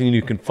there's nothing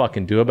you can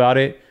fucking do about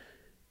it.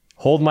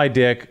 Hold my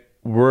dick.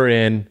 We're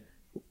in.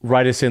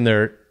 Write us in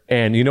there.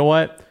 And you know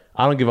what?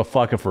 I don't give a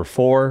fuck if we're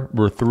 4,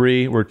 we're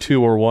 3, we're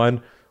 2, or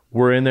 1.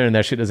 We're in there, and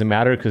that shit doesn't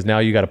matter because now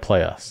you got to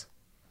play us.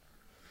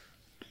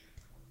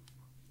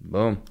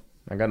 Boom.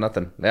 I got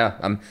nothing. Yeah,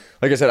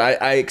 like I said,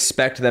 I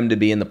expect them to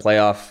be in the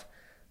playoff.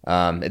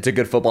 It's a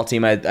good football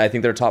team. I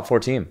think they're a top 4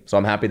 team, so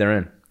I'm happy they're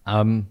in.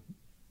 I'm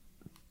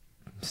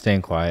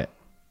staying quiet.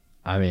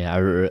 I mean,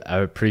 I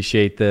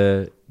appreciate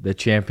the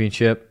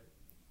championship.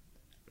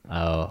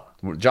 Oh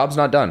Job's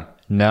not done.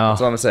 no,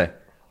 That's all I'm gonna say.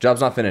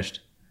 Job's not finished.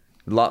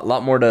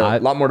 Lot more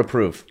to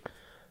prove.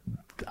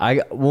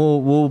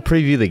 we'll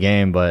preview the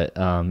game, but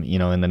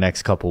in the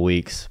next couple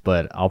weeks.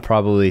 But I'll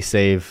probably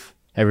save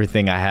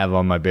everything I have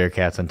on my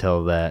Bearcats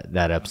until that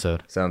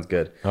episode. Sounds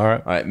good. All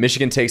right. All right.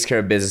 Michigan takes care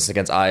of business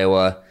against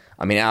Iowa.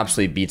 I mean,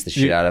 absolutely beats the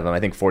shit out of them. I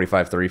think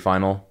 45-3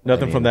 final.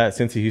 Nothing from that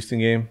Cincy Houston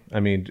game. I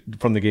mean,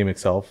 from the game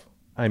itself.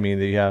 I mean,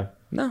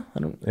 No, I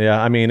don't.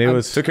 yeah. I mean, it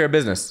was. Took care of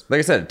business. Like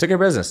I said, took care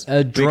of business. We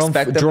expect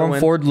them to Jerome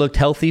win. Ford looked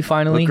healthy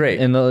finally. Looked great.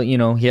 And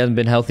he hasn't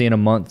been healthy in a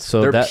month.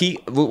 So What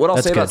I'll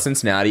that's say about good.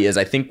 Cincinnati is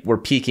I think we're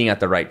peaking at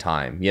the right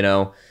time. We had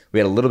a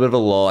little bit of a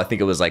lull. I think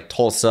it was like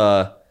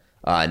Tulsa,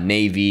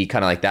 Navy,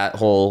 kind of like that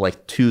whole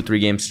like 2-3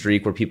 game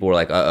streak where people were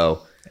like,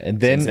 uh-oh. And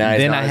then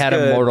Cincinnati's not I as had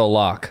good. a mortal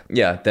lock.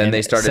 Yeah, then And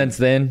they started. Since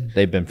then,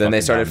 they've been. Then they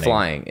fucking started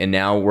dominating. flying, and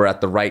now we're at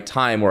the right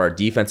time where our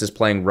defense is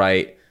playing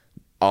right,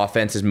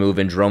 offense is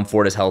moving, Jerome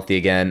Ford is healthy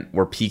again.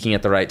 We're peaking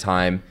at the right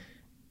time,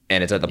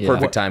 and it's at the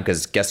perfect time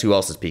because guess who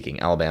else is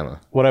peaking?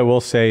 Alabama. What I will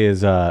say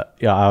is, I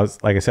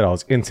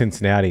was in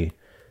Cincinnati,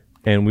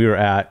 and we were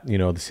at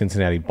the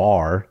Cincinnati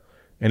bar,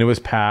 and it was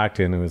packed,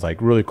 and it was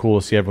like really cool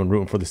to see everyone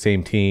rooting for the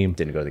same team.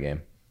 Didn't go to the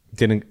game.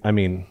 Didn't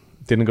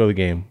go to the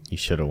game. You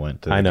should have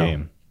went to the I know.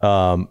 game.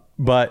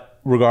 But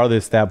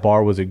regardless, that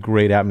bar was a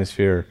great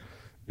atmosphere.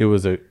 It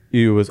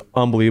was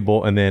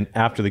unbelievable. And then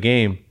after the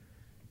game,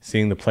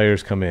 seeing the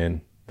players come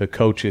in, the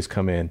coaches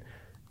come in,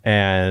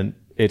 and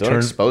it Don't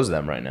turns. expose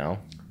them right now.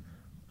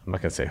 I'm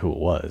not gonna say who it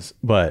was,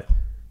 but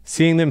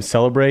seeing them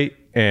celebrate,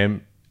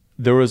 and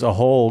there was a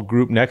whole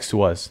group next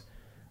to us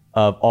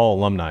of all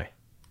alumni,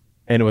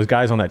 and it was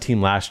guys on that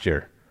team last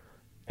year,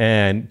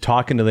 and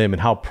talking to them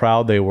and how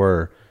proud they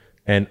were,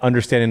 and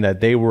understanding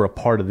that they were a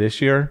part of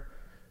this year,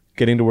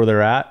 getting to where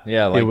they're at.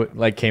 Yeah,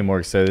 like K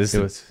Morg said, this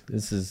was-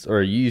 is,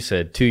 or you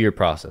said 2-year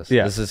process.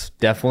 Yeah. This is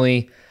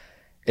definitely.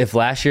 If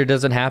last year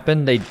doesn't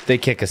happen, they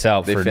kick us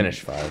out. They for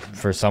finished 5.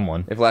 for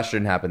someone. If last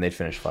year didn't happen, they'd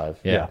finish 5.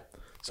 Yeah.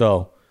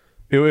 So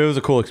it was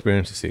a cool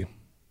experience to see.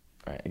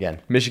 All right, again,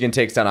 Michigan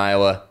takes down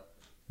Iowa.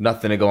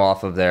 Nothing to go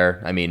off of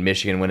there. I mean,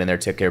 Michigan went in there,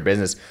 took care of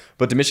business.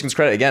 But to Michigan's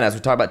credit, again, as we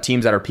talk about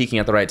teams that are peaking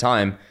at the right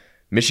time,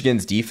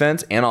 Michigan's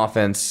defense and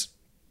offense,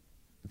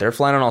 they're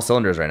flying on all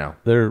cylinders right now.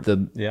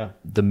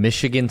 The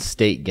Michigan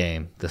State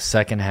game, the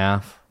second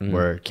half,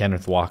 where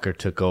Kenneth Walker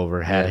took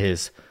over, had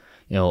his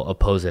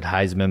opposed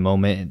Heisman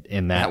moment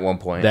in that At one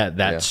point, that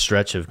yeah.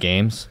 stretch of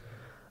games,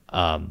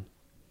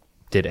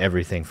 did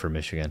everything for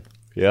Michigan.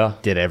 Yeah.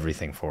 Did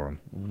everything for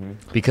them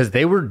because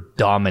they were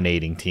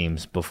dominating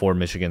teams before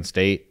Michigan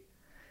State.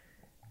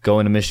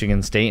 Going to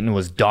Michigan State and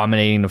was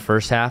dominating the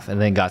first half,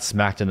 and then got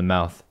smacked in the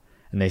mouth,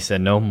 and they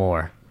said no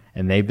more.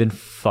 And they've been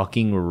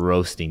fucking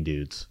roasting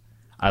dudes.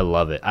 I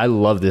love it. I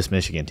love this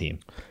Michigan team.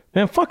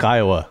 Man, fuck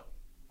Iowa.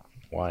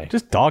 Why?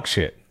 Just dog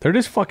shit. They're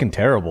just fucking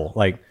terrible.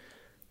 Like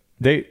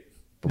they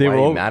Why were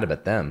are you mad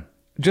about them?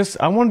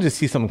 I wanted to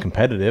see something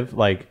competitive.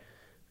 Like,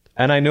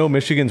 and I know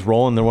Michigan's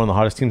rolling. They're one of the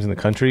hottest teams in the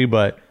country,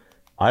 but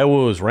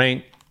Iowa was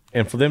ranked,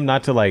 and for them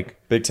not to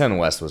Big Ten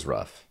West was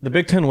rough. the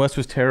Big Ten West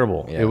was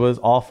terrible. Yeah. It was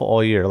awful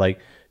all year. Like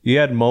you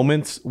had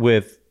moments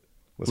with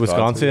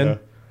Wisconsin. yeah.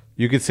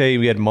 You could say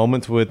we had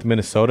moments with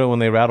Minnesota when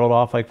they rattled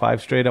off like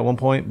 5 straight at one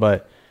point,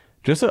 but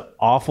just an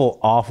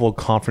awful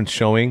conference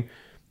showing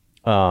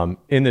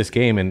in this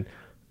game. And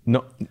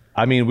no,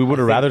 I mean, we would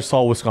have rather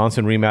saw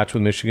Wisconsin rematch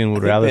with Michigan.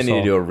 Would I rather think they need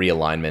to saw do a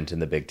realignment in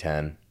the Big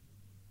Ten.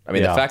 I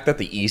mean, Yeah. the fact that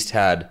the East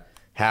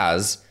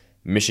has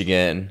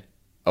Michigan,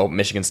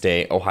 Michigan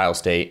State, Ohio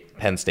State,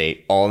 Penn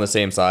State, all on the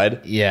same side.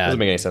 Yeah, Doesn't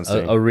make any sense to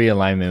a me.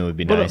 realignment would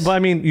be nice. But I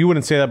mean, you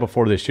wouldn't say that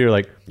before this year.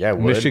 Like, Yeah, I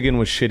would. Michigan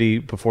was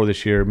shitty before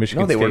this year.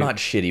 Michigan No, they were State- not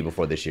shitty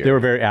before this year. They were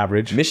very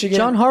average. Michigan.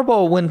 John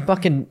Harbaugh win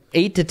fucking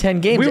 8 to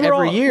 10 games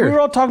every year We were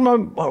all talking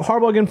about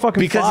Harbaugh getting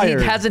fucking because fired.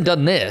 he hasn't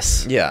done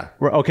this, Yeah.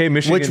 Okay,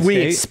 Michigan which we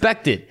State.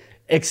 expected.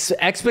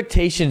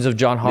 Expectations of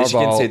John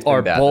Michigan Harbaugh State's been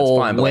are bad. That's bowl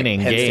fine, but winning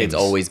like, Penn games. State's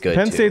always good.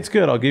 Penn too. State's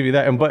good. I'll give you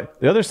that. And but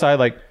the other side,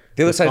 like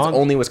The other side's Wisconsin-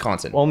 only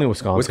Wisconsin. Only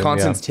Wisconsin.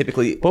 Wisconsin's yeah.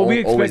 typically. But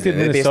we always, expected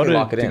they basically Minnesota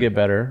lock it to in. get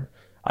better.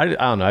 I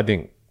don't know. I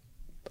think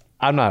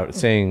I'm not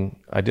saying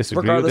I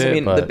disagree Regardless, with it. I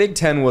mean, but the Big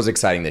Ten was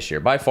exciting this year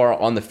by far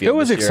on the field. It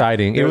was this year.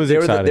 exciting. It was They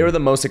exciting. were the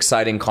most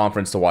exciting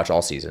conference to watch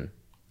all season.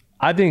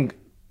 I think.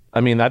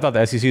 I mean, I thought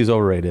the SEC was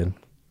overrated.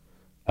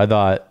 I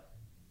thought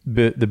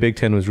the Big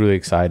Ten was really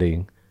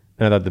exciting,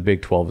 and I thought the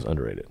Big 12 was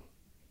underrated.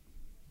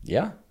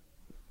 Yeah,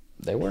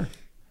 they were.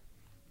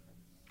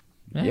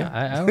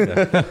 I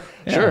would.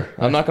 Sure,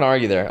 I'm not going to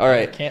argue there. All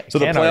right, Can't- so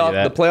the can't argue playoff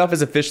that. the playoff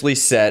is officially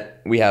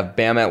set. We have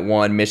Bama at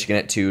 1, Michigan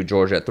at 2,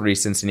 Georgia at 3,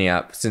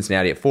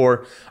 Cincinnati at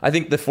 4. I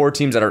think the 4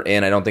 teams that are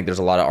in, I don't think there's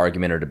a lot of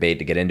argument or debate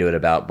to get into it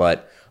about,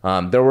 but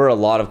there were a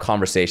lot of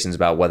conversations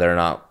about whether or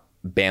not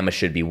Bama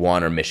should be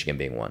 1 or Michigan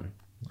being 1.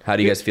 How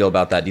do you guys feel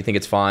about that? Do you think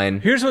it's fine?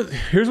 Here's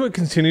what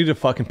continued to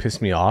fucking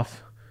piss me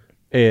off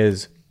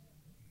is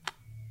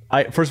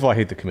first of all, I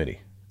hate the committee.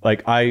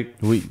 Like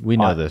We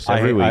know this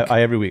every week.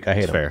 Every week I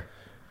hate them. Fair.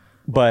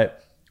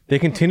 But they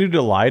continue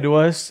to lie to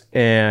us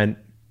and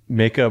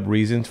make up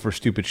reasons for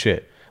stupid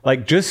shit.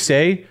 Like, just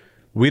say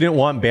we didn't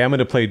want Bama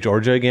to play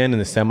Georgia again in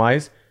the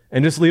semis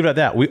and just leave it at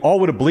that. We all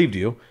would have believed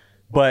you.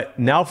 But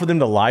now for them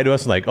to lie to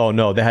us, like, oh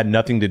no, that had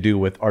nothing to do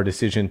with our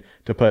decision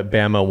to put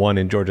Bama 1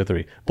 and Georgia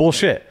 3.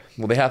 Bullshit.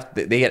 Well, they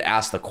get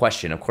asked the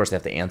question. Of course, they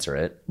have to answer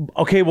it.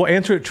 Okay, well,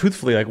 answer it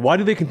truthfully. Like, why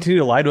do they continue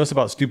to lie to us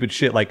about stupid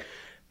shit? Like,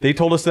 they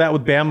told us that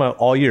with Bama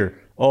all year.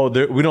 Oh,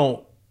 we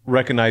don't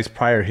recognize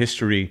prior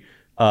history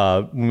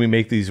when we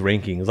make these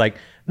rankings. Like,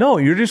 no,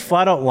 you're just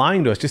flat out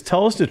lying to us. Just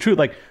tell us the truth.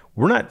 Like,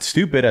 we're not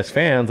stupid as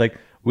fans. Like,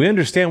 we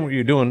understand what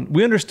you're doing.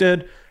 We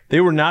understood they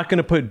were not going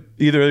to put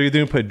either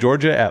going to put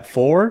Georgia at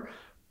 4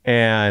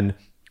 and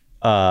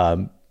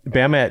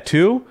Bama at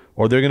 2,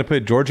 or they're going to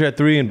put Georgia at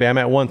 3 and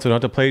Bama at 1, so they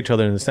don't have to play each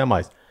other in the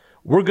semis.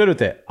 We're good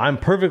with it. I'm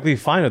perfectly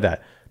fine with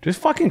that. Just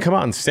fucking come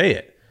out and say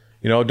it.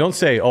 You know, don't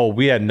say, "Oh,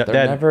 we had They're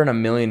that." never in a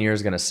million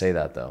years going to say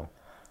that, though.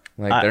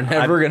 Like, they're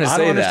never going to I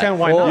say don't that. understand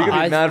why Well, not. You're going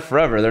to be mad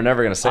forever. They're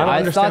never going to say I don't that.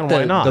 understand thought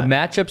why not. the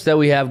matchups that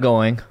we have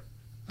going,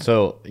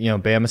 so,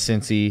 Bama,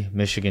 Cincy,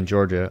 Michigan,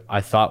 Georgia,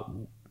 I thought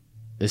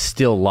is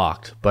still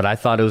locked, but I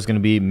thought it was going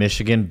to be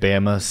Michigan,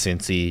 Bama,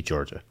 Cincy,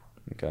 Georgia,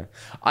 Okay.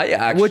 I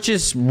actually, which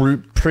is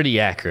pretty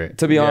accurate.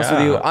 to be honest with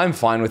Yeah. you, I'm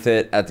fine with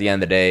it at the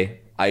end of the day.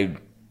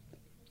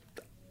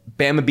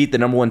 Bama beat the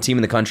number 1 team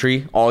in the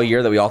country all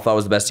year that we all thought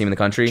was the best team in the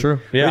country. True.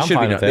 Yeah, they I'm should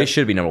fine be. with They it.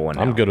 should be number 1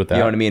 now. I'm good with that. You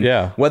know what I mean?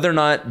 Yeah. Whether or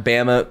not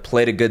Bama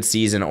played a good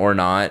season or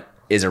not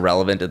is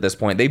irrelevant at this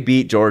point. They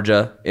beat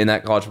Georgia in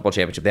that college football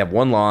championship. They have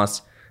 1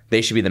 loss.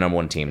 They should be the number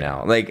 1 team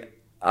now. Like,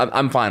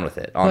 I'm fine with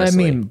it,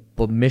 honestly.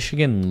 But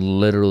Michigan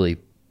literally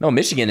No,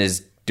 Michigan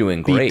is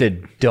doing beat great. the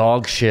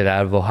dog shit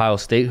out of Ohio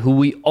State, who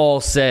we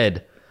all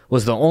said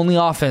was the only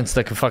offense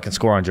that could fucking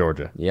score on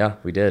Georgia. Yeah,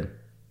 we did.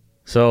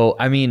 So,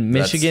 Michigan,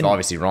 That's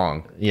obviously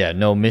wrong. yeah,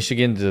 no,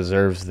 Michigan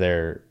deserves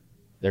their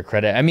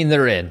credit.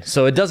 They're in,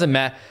 so it doesn't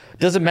matter.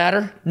 Does it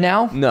matter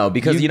now? No,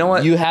 because you know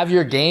what? You have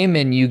your game,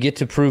 and you get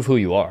to prove who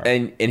you are.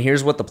 And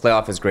here's what the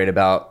playoff is great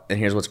about. And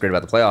here's what's great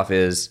about the playoff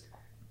is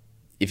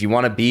if you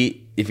want to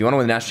win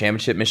the national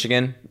championship,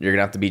 Michigan, you're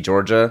gonna have to beat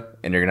Georgia,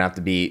 and you're gonna have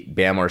to beat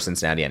Bama or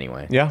Cincinnati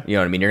anyway. Yeah. You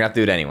know what I mean? You're gonna have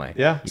to do it anyway.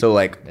 Yeah. So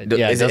like, Yeah, it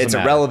doesn't it's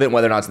matter. irrelevant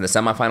whether or not it's in the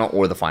semifinal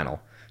or the final.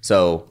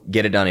 So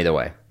get it done either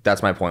way.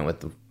 That's my point with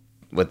the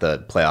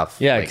playoff.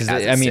 Yeah, like, because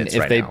as it sits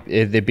right now.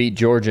 if they beat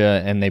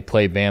Georgia and they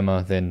play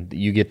Bama, then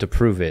you get to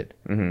prove it.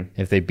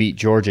 Mm-hmm. If they beat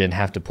Georgia and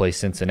have to play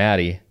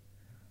Cincinnati,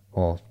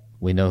 well,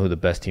 we know who the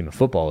best team of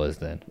football is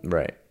then.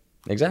 Right.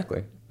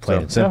 Exactly.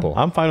 Plain and simple.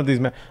 Yeah, I'm fine with these.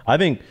 I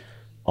think,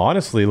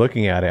 honestly,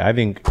 looking at it, I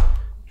think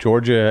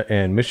Georgia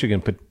and Michigan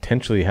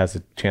potentially has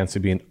a chance to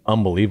be an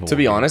unbelievable. To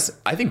be honest,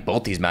 I think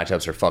both these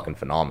matchups are fucking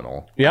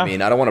phenomenal. Yeah. I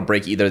mean, I don't want to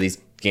break either of these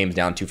games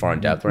down too far in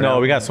depth right now. No,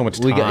 we got so much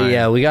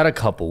time. we got a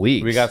couple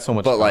weeks. We got so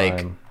much But time.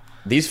 like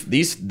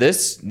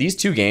these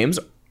 2 games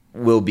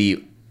will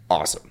be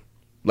awesome.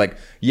 Like,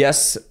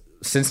 yes,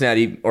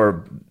 Cincinnati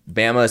or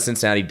Bama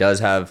Cincinnati does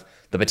have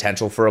the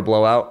potential for a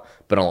blowout,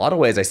 but in a lot of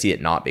ways I see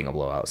it not being a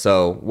blowout.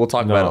 So we'll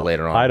talk about it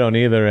later on. I don't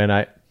either.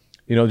 And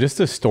just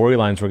the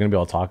storylines we're going to be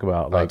able to talk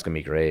about. It's gonna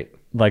be great.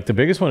 Like the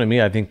biggest one to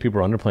me, I think people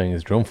are underplaying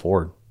is Jerome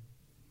Ford.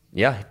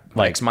 Yeah,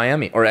 ex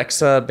Miami or ex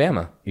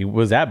Bama. He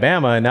was at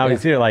Bama and now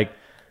he's here. Like,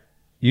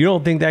 you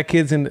don't think that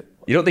kid's in?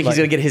 You don't think he's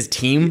gonna get his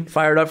team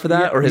fired up for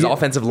that or his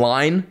offensive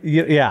line?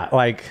 Yeah,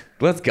 like,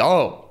 Let's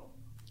go.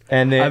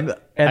 and then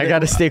I got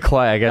to stay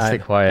quiet. I got to stay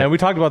quiet. And we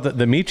talked about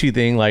the Michi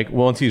thing. Like,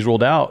 once he's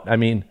ruled out, I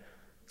mean,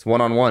 It's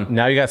 1-on-1.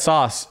 now you got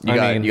Sauce. You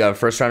got a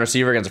first round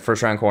receiver against a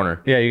first round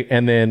corner. Yeah,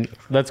 and then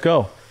let's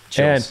go.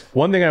 Chills. And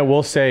one thing I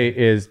will say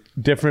is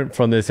different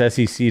from this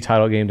SEC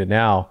title game to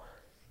now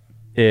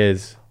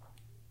is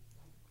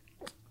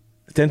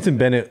Stetson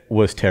Bennett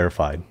was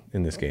terrified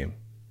in this game.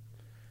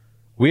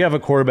 We have a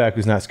quarterback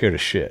who's not scared of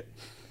shit.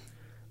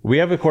 We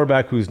have a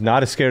quarterback who's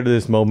not as scared of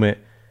this moment.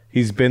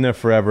 He's been there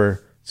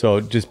forever. So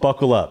just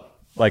buckle up.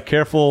 Like,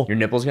 careful. Your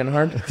nipples getting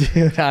hard?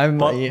 Dude, I'm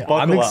buckle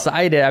up.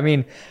 excited.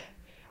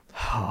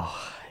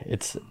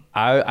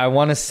 I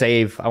want to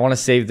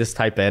save this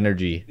type of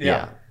energy.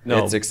 Yeah.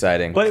 No. It's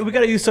exciting. But we got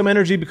to use some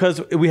energy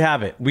because we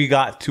have it. We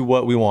got to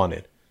what we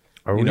wanted.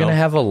 Are we gonna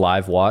have a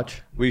live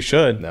watch? We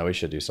should. no, we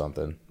should do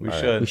something. We All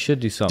right. should. We should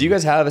do something. Do you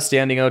guys have a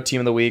standing O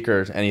team of the week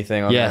or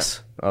anything on Yes.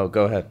 that? Oh,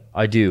 go ahead.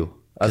 I do.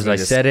 Because gonna I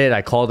just- said it.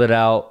 I called it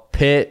out.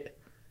 Pitt.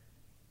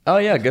 Oh,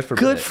 yeah. Good for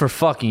Good Pitt. for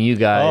fucking you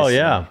guys. Oh,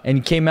 yeah. And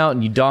you came out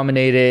and you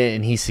dominated,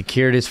 and he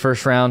secured his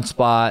first round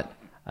spot.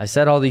 I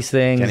said all these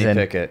things, Kenny and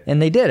Pickett.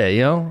 and they did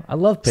it. I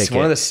love Pickett. It's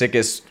one of the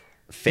sickest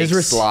fake His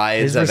rec-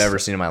 slides his I've rec- ever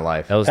seen in my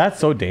life. That was, That's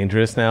so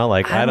dangerous now.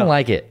 Like I don't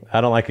like it.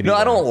 I don't like it. No, I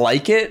either. don't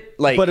like it.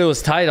 Like, But it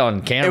was tight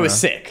on camera. it was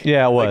sick.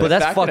 Yeah, it was. But the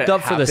that's fact that fucked it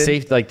up for the happened-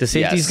 safety. Like the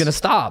safety's Yes. gonna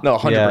stop. No,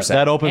 100%. Yeah,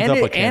 that opens and up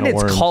a it, can and of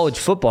it's worms. college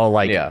football.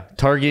 Like Yeah.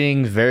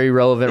 targeting very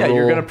relevant. Yeah, rule.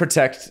 you're gonna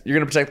protect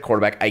the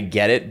quarterback. I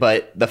get it,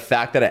 but the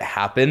fact that it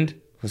happened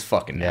was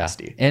fucking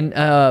nasty. And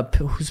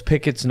who's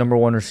Pickett's number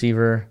one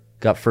receiver?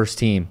 Got first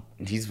team.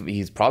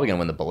 He's probably gonna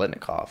win the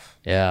Bolitnikov.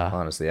 Yeah.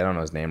 Honestly, I don't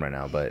know his name right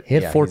now, but He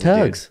had 4 he's a dude.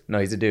 tugs. No,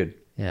 he's a dude.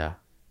 Yeah.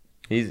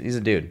 He's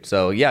a dude.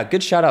 So yeah,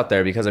 good shout out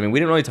there because I mean we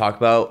didn't really talk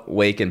about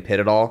Wake and Pitt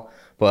at all,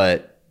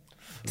 but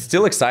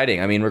still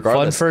exciting. I mean, Fun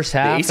regardless, first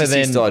half, the ACC and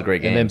then still had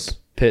great and then games.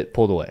 Pitt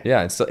pulled away.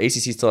 Yeah, and still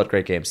ACC still had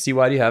great games.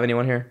 CY, do you have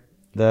anyone here?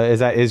 Is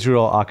that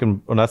Israel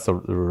Akin? Well, that's the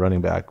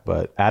running back,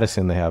 but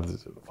Addison they have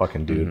this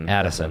fucking dude.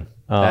 Addison.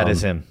 That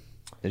is him.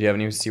 Did you have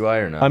any CY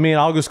or no? I mean,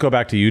 I'll just go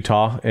back to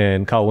Utah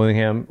and Kyle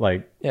Willingham.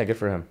 Like, yeah, good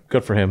for him.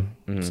 good for him.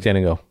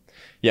 Standing O.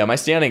 Yeah, my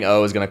standing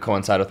O is going to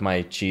coincide with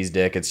my cheese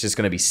dick. It's just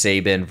going to be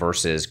Saban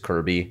versus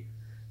Kirby.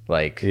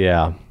 Like,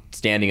 Yeah.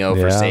 standing O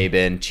for Yeah.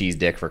 Saban, cheese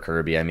dick for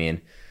Kirby. I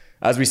mean,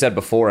 as we said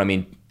before, I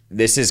mean,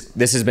 this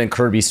has been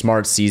Kirby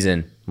Smart's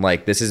season.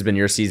 Like, this has been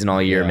your season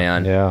all year,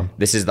 man. yeah.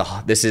 This is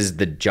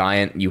the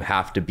giant you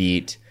have to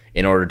beat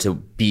in order to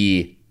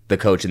be the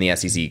coach in the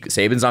SEC.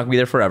 Saban's not going to be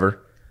there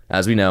forever,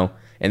 as we know.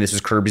 And this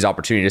was Kirby's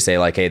opportunity to say,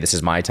 like, hey, this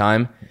is my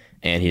time.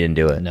 And he didn't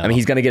do it. No. I mean,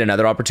 he's going to get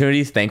another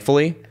opportunity,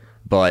 thankfully.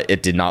 But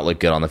it did not look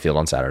good on the field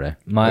on Saturday.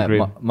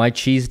 My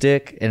cheese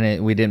dick,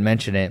 and we didn't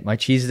mention it. My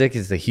cheese dick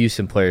is the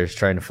Houston players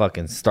trying to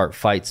fucking start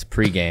fights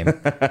pregame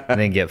and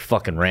then get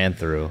fucking ran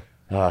through.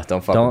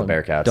 Don't fuck with the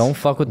Bearcats. Don't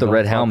fuck with the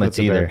red fuck helmets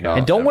with the either. Bearcats.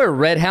 And don't wear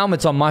red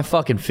helmets on my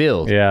fucking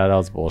field. Yeah, that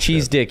was bullshit.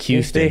 Cheese dick If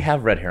Houston. they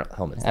have red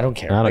helmets. I don't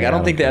care. I Like, I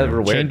don't think they care.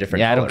 ever wear a Change-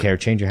 different yeah, I color. don't care.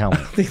 Change your helmet.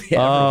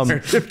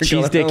 Cheese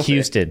Cheese dick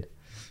Houston.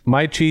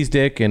 My cheese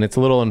dick, and it's a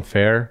little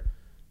unfair,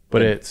 but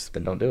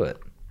Then don't do it.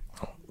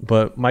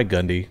 but Mike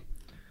Gundy.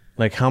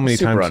 Like, how many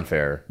Super times?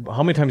 unfair.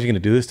 How many times are you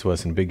going to do this to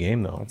us in a big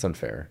game, though? That's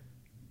unfair.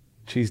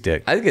 Cheese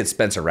dick. I think it's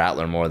Spencer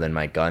Rattler more than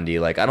Mike Gundy.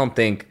 Like, I don't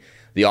think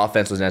the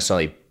offense was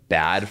necessarily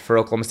bad for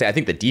Oklahoma State. I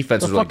think the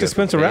defense was really fuck good. does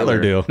Spencer for Rattler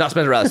Baylor. do? Not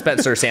Spencer Rattler.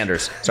 Spencer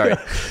Sanders. Sorry.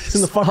 He's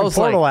in the fucking was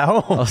portal like- at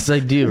home. I was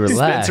like, dude,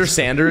 relax. Spencer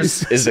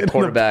Sanders is the in the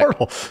quarterback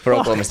portal. for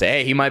Oklahoma State.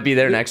 Hey, he might be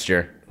there next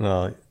year.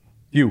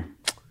 You.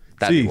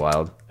 That'd See. be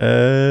wild.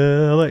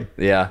 LA.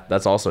 Yeah,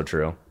 that's also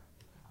true.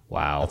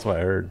 Wow. That's what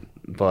I heard.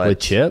 But With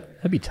Chip?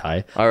 That'd be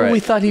tight. All right. Well, we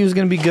thought he was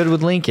going to be good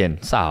with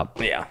Lincoln.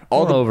 Stop. yeah,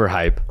 Don't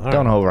overhype.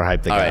 Don't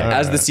overhype the All guy. right.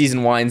 As the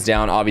season winds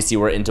down, obviously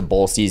we're into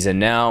bowl season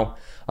now.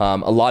 A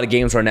lot of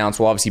games were announced.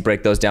 We'll obviously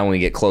break those down when we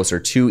get closer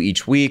to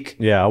each week.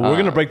 Yeah, we're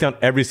going to break down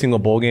every single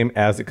bowl game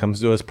as it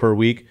comes to us per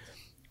week.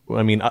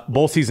 I mean,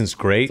 bowl season's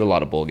great. A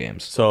lot of bowl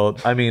games. So,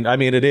 I mean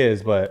it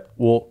is, but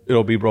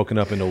it'll be broken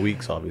up into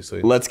weeks,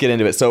 obviously. Let's get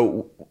into it.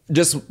 So,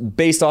 just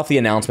based off the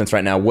announcements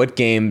right now, what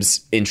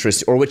games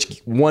interest, or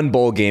which one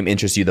bowl game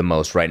interests you the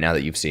most right now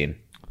that you've seen?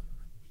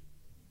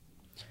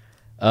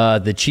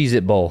 The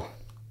Cheez-It Bowl.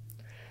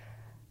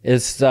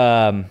 It's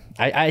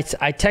I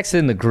texted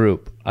in the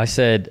group. I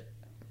said,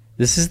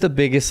 "This is the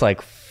biggest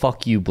like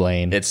fuck you,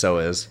 Blaine." It so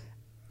is.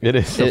 It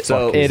is.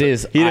 So It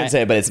is. He didn't I-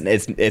 say it, but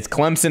it's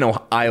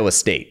Clemson, Iowa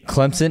State.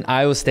 Clemson,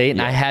 Iowa State,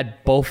 and I had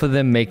both of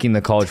them making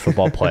the college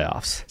football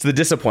playoffs. It's the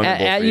disappointment.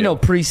 bowl for You know,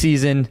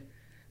 preseason,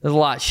 there's a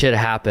lot of shit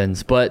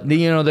happens, but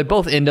they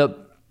both end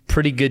up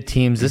pretty good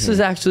teams. This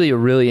is actually a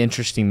really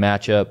interesting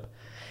matchup,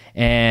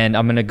 and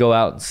I'm gonna go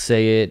out and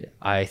say it.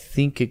 I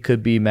think it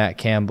could be Matt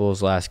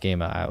Campbell's last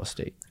game at Iowa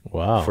State,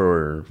 Wow.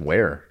 for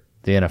where?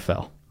 the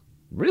NFL.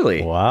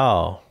 Really?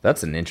 Wow.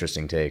 That's an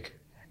interesting take.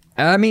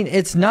 I mean,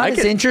 it's not I as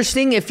could-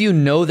 interesting if you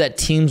know that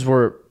teams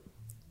were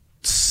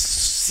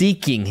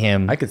seeking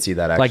him. I could see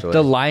that like actually.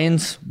 the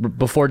Lions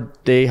before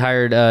they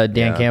hired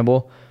Dan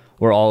Campbell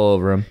were all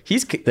over him.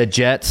 He's The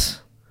Jets,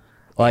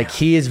 like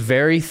he is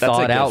very that's a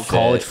thought good out fit.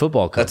 college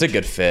football coach. That's a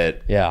good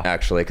fit. Yeah.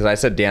 actually, because I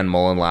said Dan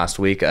Mullen last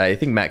week. I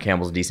think Matt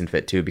Campbell's a decent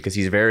fit too because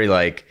he's very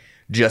like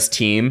just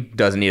team.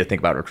 Doesn't need to think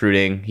about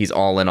recruiting. He's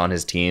all in on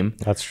his team.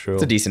 That's true.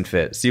 It's a decent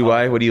fit.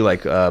 CY, what do you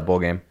like bowl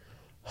game?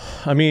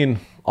 I mean,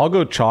 I'll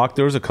go chalk.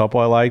 There was a couple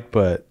I liked,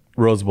 but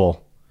Rose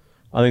Bowl.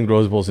 I think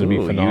Rose Bowl's going to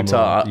be Ooh,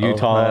 phenomenal.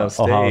 Utah,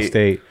 Ohio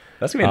State.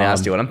 That's gonna be a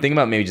nasty one. I'm thinking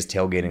about maybe just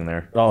tailgating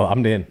there. Oh,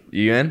 I'm in.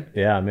 You in?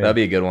 Yeah, I'm in. That'd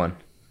be a good one.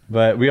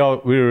 But we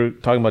were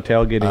talking about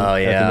tailgating Oh,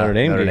 at yeah. the Notre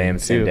Dame Notre game Dame,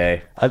 same too.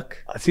 day. I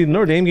see the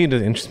Notre Dame game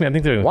doesn't interest me. I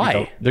think they're gonna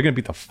Why? they're going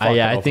to beat the fuck.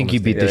 yeah, out I of think Oklahoma you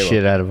beat State. the they will.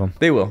 shit out of them.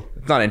 They will.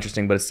 It's not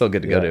interesting, but it's still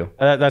good to go to.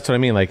 That's what I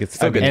mean. Like it's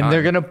Still good. And time.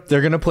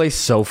 they're gonna play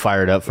so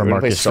fired up for We're gonna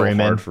play Marcus so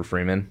Freeman. hard for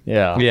Freeman.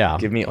 Yeah, Yeah.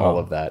 Give me all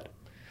of that.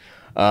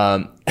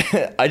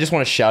 I just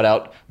want to shout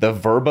out the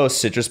Verbo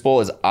Citrus Bowl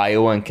is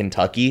Iowa and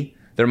Kentucky.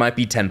 There might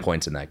be 10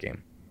 points in that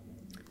game.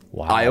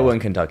 Wow. Iowa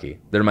and Kentucky.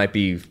 There might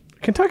be,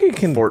 Kentucky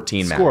can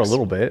 14 score max. a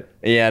little bit.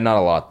 yeah, not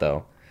a lot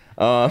though.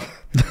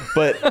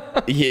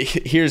 But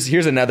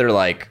here's another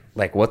like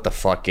what the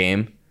fuck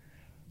game.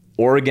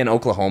 Oregon,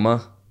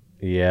 Oklahoma.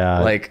 Yeah.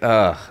 Like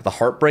the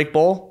Heartbreak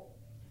Bowl.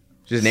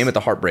 Just name it the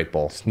Heartbreak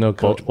Bowl. no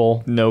coach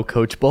bowl. no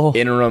coach bowl.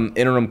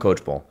 Interim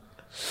Coach Bowl.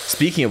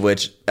 Speaking of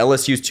which,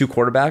 LSU's 2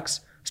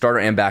 quarterbacks, starter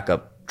and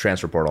backup,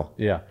 transfer portal.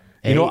 Yeah.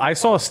 You know, I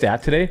saw a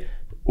stat today.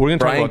 We're going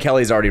to talk Brian about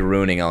Kelly's already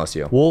ruining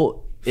LSU.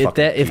 Well, if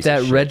Fucking that piece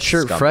of shit,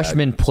 redshirt scumbag.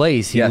 freshman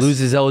plays, he Yes. loses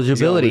He's gonna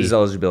eligibility. lose his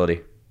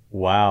eligibility.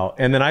 Wow.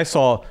 And then I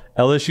saw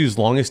LSU's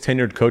longest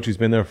tenured coach who's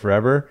been there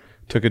forever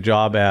took a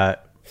job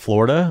at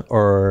Florida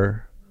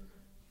or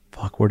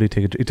where did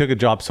he take it? He took a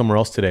job somewhere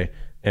else today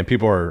and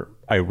people are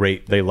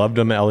irate. They loved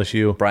him at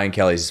LSU. Brian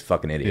Kelly's a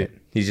fucking idiot.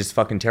 He's just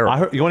fucking terrible. I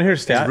heard, you want to hear a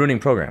He's stat? ruining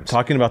programs.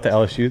 Talking about the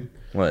LSU,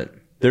 What?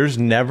 there's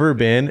never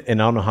been, in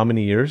I don't know how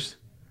many years,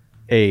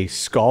 a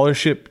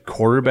scholarship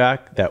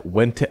quarterback that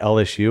went to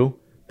LSU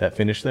that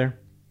finished there.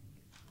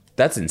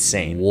 That's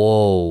insane.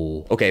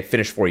 Whoa. Okay,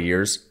 finished 4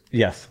 years.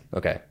 Yes.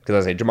 Okay, because I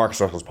was saying Jamarcus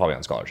Russell's probably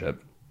on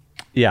scholarship.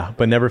 Yeah,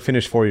 but never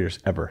finished 4 years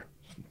ever.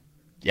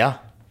 Yeah.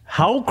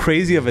 How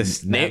crazy of a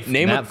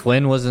Name Matt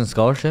Flynn was in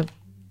scholarship?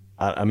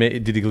 I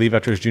mean, did he leave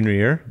after his junior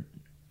year?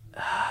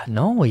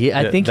 No,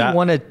 I think he that-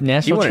 won a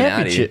national won a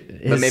natty, championship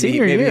but his maybe-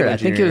 senior maybe he year. went I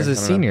think it junior was year. his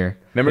I don't know. senior.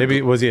 Remember,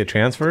 Maybe was he a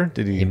transfer?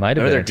 Did he? He might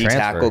have remember been their a D transfer.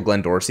 tackle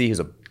Glenn Dorsey? He was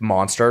a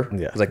monster. Yeah.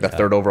 He was like the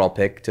 3rd overall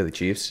pick to the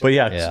Chiefs. But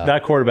yeah, Yeah.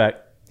 that quarterback.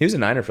 He was a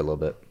Niner for a little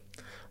bit.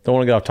 Don't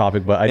want to get off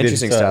topic, but I did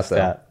Interesting stat,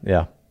 though.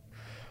 Yeah.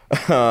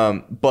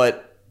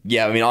 But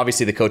yeah, I mean,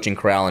 obviously the coaching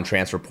corral and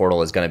transfer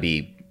portal is going to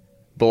be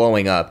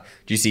blowing up.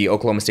 Do you see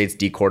Oklahoma State's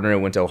D coordinator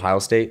went to Ohio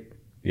State?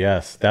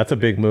 Yes, that's a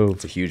big move.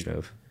 It's a huge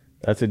move.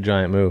 That's a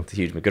giant move. It's a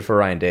huge move. Good for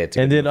Ryan Day. It's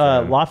a And good then move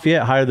for him.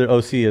 Lafayette hired their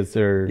OC as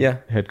their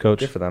head coach.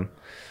 Good for them.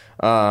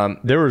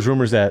 There was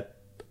rumors that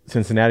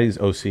Cincinnati's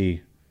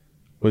OC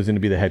was going to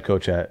be the head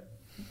coach at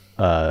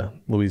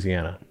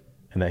Louisiana,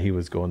 and that he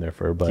was going there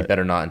for. But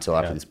Better not until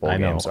after these bowl I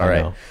know, games. I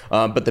All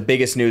right. But the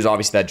biggest news,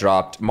 obviously, that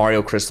dropped: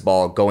 Mario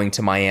Cristobal going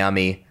to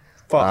Miami.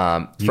 You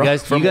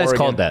guys Oregon.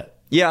 called that.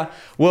 Yeah.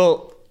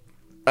 Well,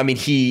 I mean,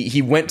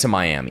 he went to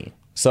Miami,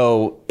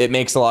 so it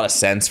makes a lot of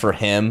sense for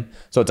him.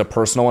 So it's a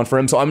personal one for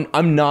him. So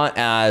I'm not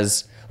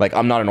as like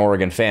I'm not an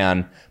Oregon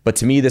fan, but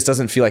to me, this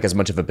doesn't feel like as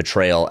much of a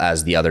betrayal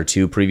as the other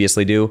two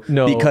previously do.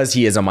 No. Because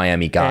he is a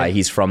Miami guy. And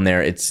He's from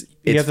there. It's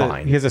he has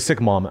fine. he has a sick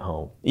mom at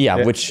home.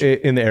 Yeah, which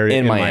in the area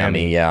in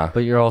Miami, yeah. But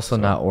you're also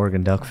not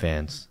Oregon Duck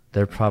fans.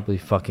 They're probably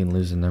fucking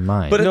losing their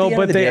mind. But at No, the end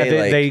but of the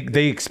they day,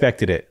 they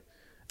expected it.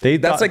 They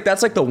that's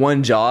like the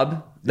one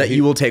job that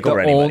you will take the,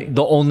 over anybody.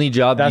 the only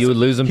job you would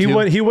lose him he to.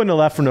 wouldn't have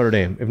left for Notre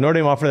Dame. If Notre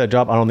Dame offered that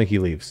job, I don't think he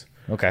leaves.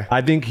 Okay.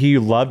 I think he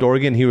loved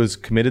Oregon. He was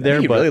committed there.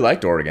 He but really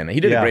liked Oregon. He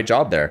did a yeah. great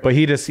job there. But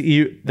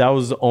that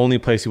was the only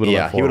place he would have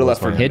Yeah, left for. he would've was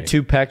left for Miami. Hit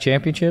 2 Pac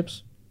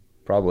championships.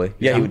 Probably.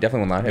 Yeah, he would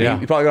definitely win that. Yeah.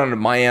 He probably gone to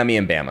Miami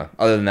and Bama.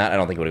 Other than that, I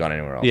don't think he would have gone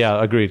anywhere else.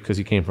 Yeah, agreed, because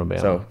he came from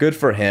Bama. So good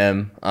for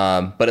him.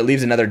 But it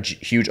leaves another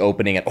huge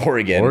opening at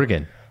Oregon.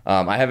 Oregon.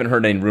 I haven't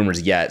heard any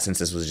rumors yet since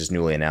this was just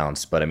newly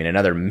announced. But I mean,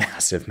 another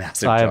massive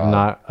I have job.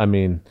 not. I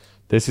mean,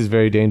 this is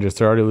very dangerous.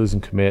 They're already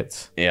losing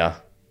commits. Yeah.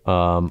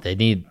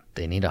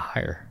 They need a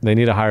hire. They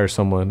need to hire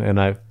someone, and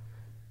I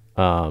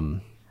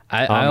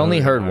only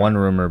heard one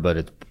rumor, but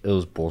it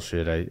was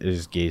bullshit. I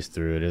just gazed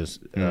through it. It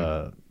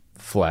was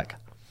Fleck.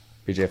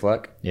 PJ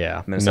Fleck.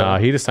 Yeah. Minnesota. no,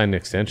 he just signed an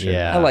extension.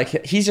 Yeah. I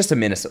like. He's just a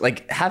Minnesota.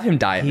 Like, have him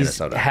die at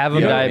Minnesota. Have him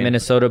You know what die I at mean?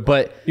 Minnesota,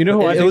 but You know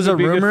who I it think was a would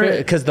be a good rumor fit?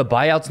 because the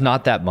buyout's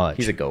not that much.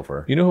 He's a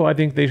gopher. You know who I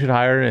think they should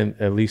hire, and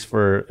at least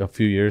for a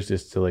few years,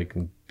 just to like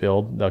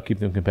build. That'll keep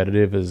them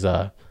competitive. Is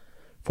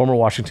former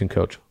Washington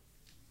coach.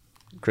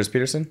 Chris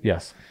Peterson.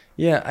 Yes,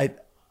 Yeah,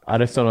 I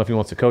just don't know if he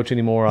wants to coach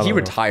anymore. I he don't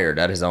know. retired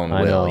at his own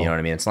I will. know. You know what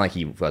I mean? It's not like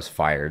he was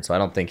fired, so I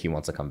don't think he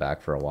wants to come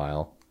back for a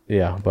while.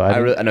 Yeah,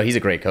 but I know he's a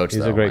great coach.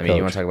 He's though. a great I mean, you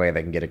coach. want to talk about a guy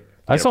that can get a.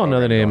 I saw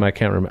another program name. going. I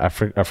can't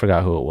remember. I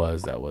forgot who it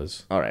was. That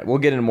was. All right, we'll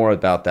get into more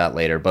about that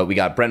later. But we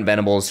got Brent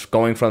Venables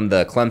going from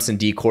the Clemson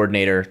D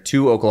coordinator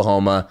to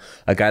Oklahoma,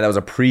 a guy that was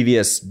a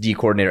previous D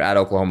coordinator at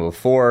Oklahoma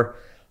before.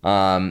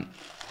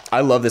 I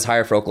love this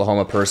hire for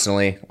Oklahoma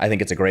personally. I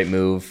think it's a great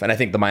move, and I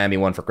think the Miami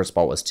one for Chris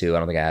Paul was too. I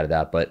don't think I added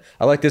that, but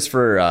I like this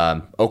for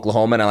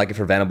Oklahoma, and I like it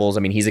for Venables.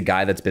 I mean, he's a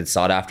guy that's been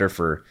sought after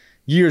for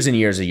years and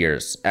years and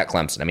years at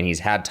Clemson. I mean, he's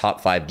had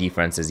top 5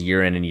 defenses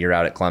year in and year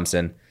out at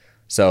Clemson.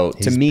 So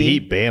He's to me,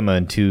 beat Bama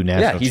in 2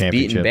 national he's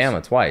championships. beaten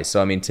Bama twice. So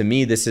I mean, to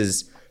me, this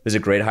is a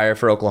great hire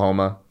for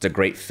Oklahoma. It's a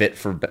great fit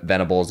for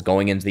Venables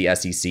going into the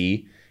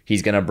SEC.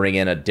 He's going to bring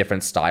in a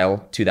different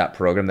style to that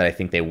program that I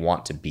think they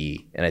want to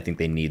be, and I think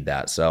they need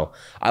that. So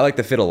I like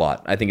the fit a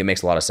lot. I think it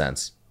makes a lot of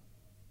sense.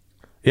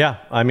 Yeah,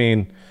 I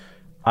mean,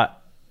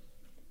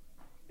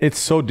 it's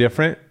so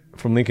different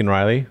from Lincoln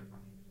Riley.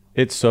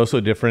 It's so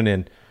different,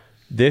 and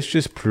this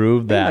just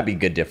proved That that. might be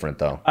good different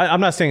though.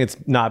 I'm not saying it's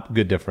not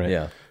good different.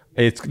 Yeah.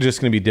 It's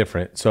just going to be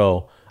different.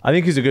 So I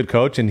think he's a good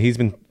coach, and he's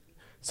been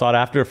sought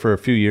after for a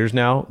few years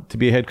now to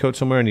be a head coach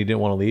somewhere, and he didn't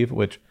want to leave,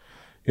 which,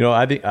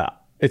 I think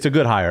it's a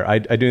good hire. I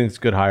do think it's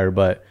a good hire,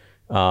 but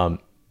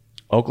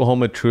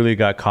Oklahoma truly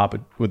got caught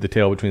with the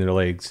tail between their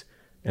legs,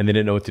 and they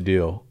didn't know what to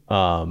do.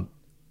 And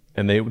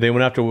they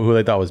went after who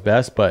they thought was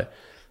best, but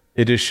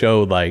it just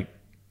showed like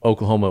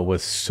Oklahoma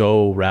was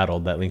so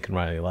rattled that Lincoln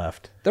Riley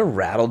left. They're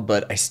rattled,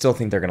 but I still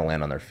think they're going to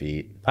land on their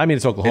feet. I mean,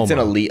 it's Oklahoma. It's an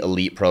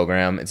elite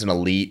program. It's an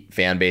elite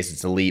fan base.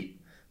 It's an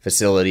elite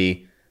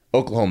facility.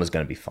 Oklahoma's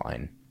going to be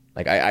fine.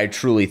 Like I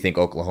truly think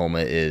Oklahoma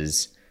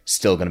is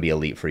still going to be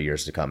elite for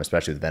years to come,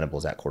 especially with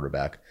Venables at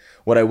quarterback.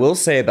 What I will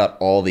say about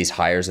all these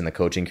hires in the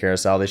coaching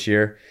carousel this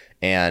year,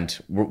 and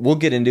we'll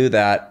get into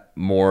that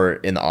more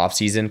in the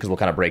offseason because we'll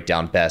kind of break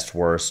down best,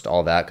 worst,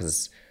 all that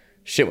because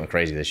shit went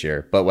crazy this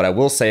year. But what I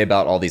will say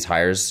about all these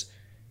hires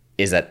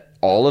is that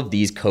all of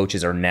these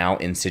coaches are now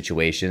in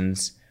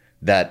situations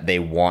that they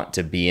want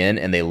to be in,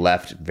 and they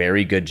left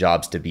very good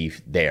jobs to be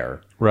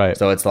there. Right.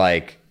 So it's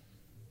like,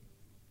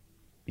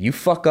 you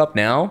fuck up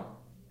now,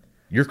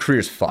 your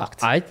career's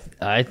fucked. I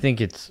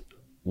think it's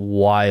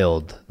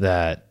wild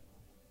that,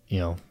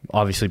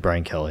 obviously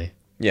Brian Kelly.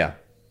 Yeah.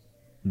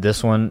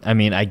 This one, I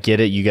mean, I get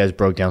it. You guys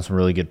broke down some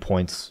really good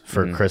points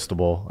for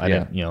Cristobal. I Yeah.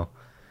 didn't,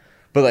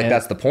 But like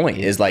that's the point.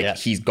 Is like yeah.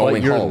 he's But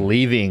going you're home.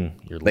 leaving.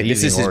 You're Like this leaving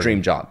is his Oregon.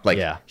 dream job. Like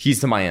Yeah. he's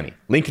to Miami.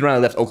 Lincoln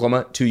Riley left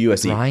Oklahoma to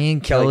USC. Ryan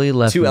Kelly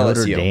left to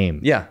Notre LSU. Dame.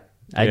 Yeah.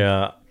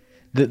 Yeah.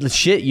 The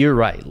shit, you're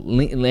right.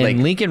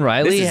 Lincoln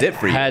Riley this is it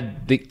for you.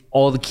 had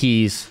all the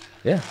keys.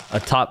 Yeah. A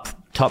top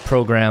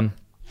program,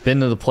 been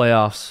to the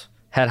playoffs,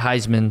 had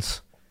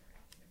Heisman's.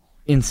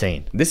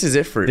 Insane. This is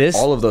it for This-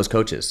 all of those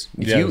coaches.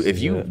 If Yeah, you this if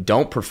is you it.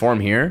 don't perform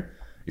here,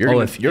 you're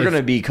gonna, if- you're if- going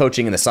to be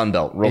coaching in the Sun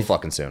Belt real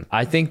fucking soon.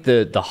 I think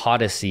the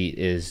hottest seat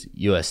is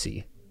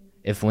USC.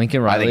 If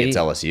Lincoln I Riley, think it's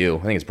LSU.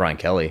 I think it's Brian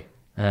Kelly.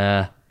 if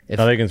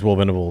I think it's Will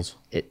Venables.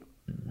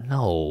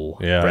 no,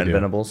 Yeah. I Brent do.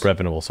 Venables? Brett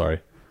Venables, sorry.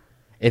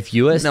 if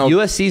No.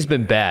 USC's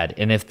been bad,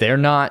 and if they're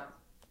not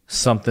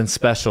something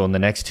special in the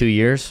next 2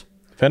 years,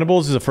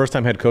 Venables is a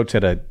first-time head coach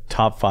at a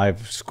top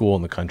 5 school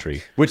in the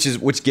country.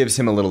 Which gives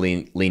him a little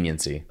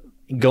leniency.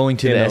 going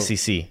to You the know,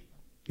 SEC,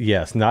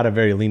 Yes, not a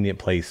very lenient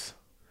place.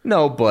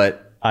 No,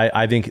 but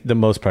I think the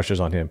most pressure's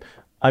on him.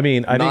 I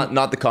mean, I think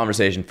not the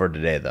conversation for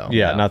today though.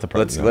 Yeah, not the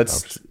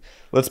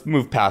Let's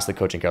move past the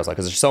coaching carousel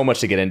because there's so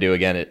much to get into.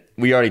 Again,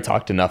 we already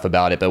talked enough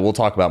about it, but we'll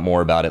talk about more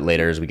about it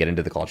later as we get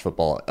into the college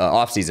football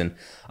offseason.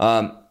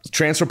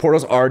 Transfer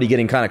portal's already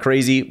getting kind of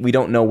crazy. We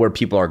don't know where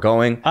people are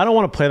going. I don't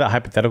want to play that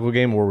hypothetical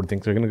game where we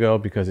think they're going to go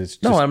because it's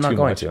just I'm not too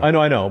going much. to. I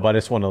know, but I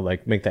just want to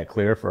like make that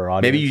clear for our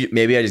audience.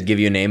 Maybe I just give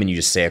you a name and you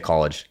just say a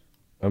college.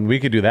 We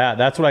could do that.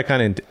 That's what I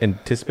kind of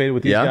anticipated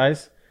with these Yeah?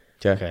 guys.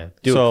 okay.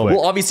 So- quick.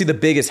 Well, obviously the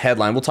biggest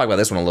headline, we'll talk about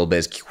this one a little bit,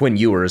 is Quinn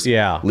Ewers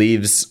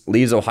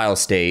leaves Ohio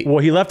State. Well,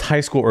 he left high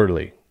school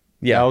early.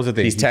 Yeah, that was the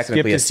thing. He's He skipped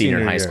technically a his senior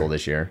in high year. school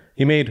this year.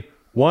 He made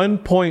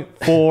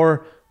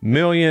 $1.4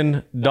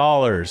 million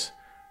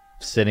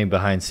Sitting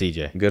behind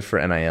CJ. Good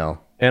for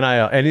NIL.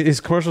 and his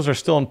commercials are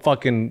still in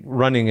fucking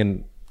running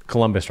in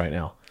Columbus right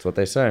now. That's what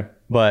they say.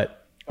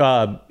 But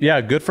yeah,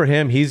 good for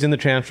him. He's in the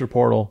transfer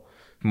portal.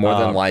 More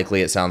than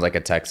likely, it sounds like a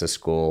Texas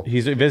school,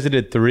 He's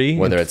visited 3,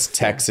 whether it's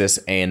Texas,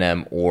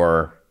 A&M,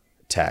 or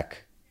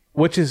Tech,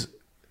 which is.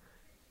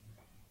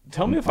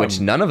 Tell me if which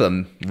none of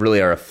them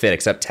really are a fit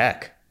except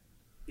Tech.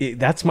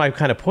 that's my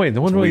kind of point.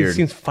 No one really weird.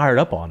 seems fired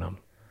up on him.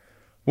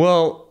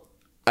 Well,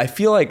 I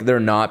feel like they're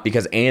not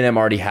because A&M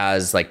already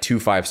has like 2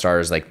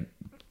 5-stars. Like,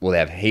 well, they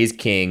have Hayes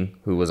King,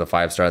 who was a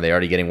 5-star. They're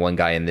already getting one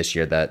guy in this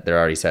year that they're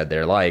already said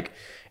they're like.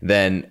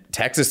 Then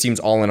Texas seems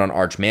all in on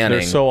Arch Manning.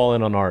 They're so all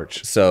in on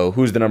Arch. So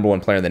who's the number 1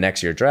 player in the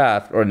next year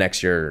draft or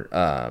next year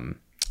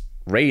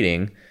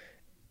rating?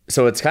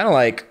 So it's kind of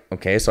like,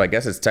 okay, so I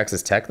guess it's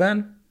Texas Tech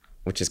then,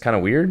 which is kind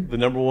of weird. The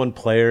number 1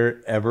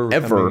 player ever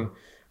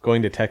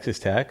going to Texas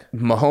Tech.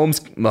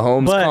 Mahomes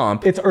But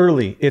comp. it's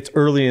early. It's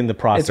early in the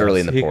process. It's early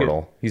in the He could-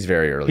 portal. He's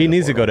very early. He in the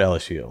needs to go portal.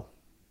 to LSU.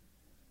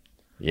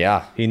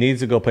 Yeah. He needs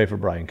to go play for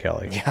Brian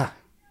Kelly. Yeah.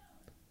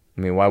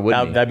 I mean, why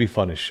wouldn't he? That'd be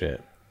fun as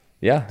shit.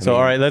 Yeah. So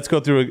all right, let's go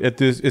through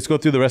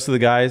the rest of the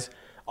guys.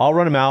 I'll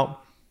run them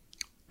out,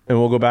 and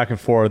we'll go back and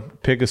forth.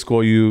 Pick a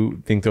school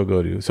you think they'll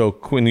go to. So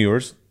Quinn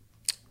Ewers,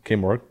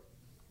 Kmart,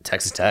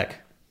 Texas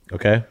Tech.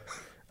 okay.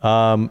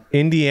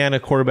 Indiana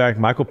quarterback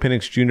Michael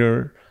Penix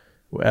Jr.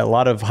 A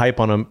lot of hype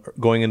on him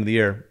going into the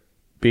year.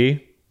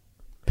 B.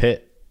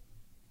 Pitt.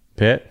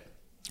 Pitt.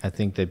 I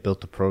think they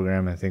built the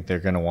program. I think they're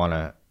going to want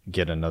to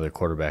get another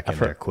quarterback in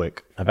there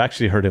quick. I've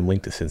actually heard him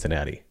linked to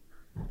Cincinnati.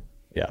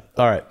 Yeah.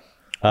 All right.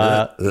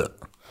 I was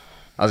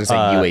gonna say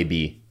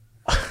UAB.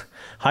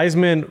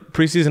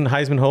 Preseason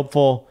Heisman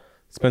hopeful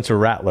Spencer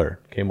Rattler.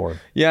 Kmart.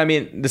 Yeah, I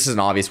mean, this is an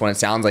obvious one. It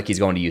sounds like he's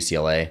going to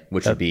UCLA,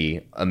 which would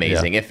be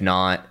amazing. Yeah. If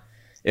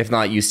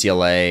not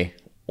UCLA,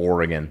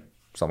 Oregon,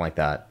 something like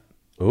that.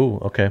 Ooh.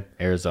 Okay.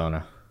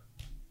 Arizona.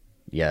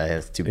 Yeah,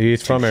 it's too.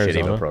 He's from shitty of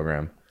Arizona. a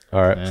program.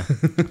 All right.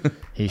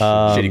 He should.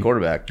 Shitty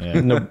quarterback.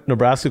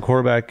 Nebraska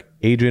quarterback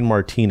Adrian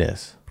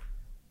Martinez.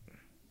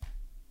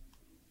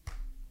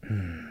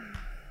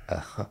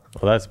 Well,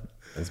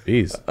 that's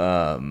bees.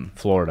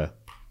 Florida.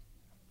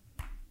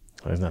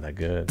 Oh, he's not that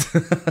good,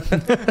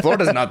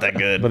 Florida's not that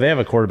good. but they have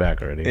a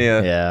quarterback already.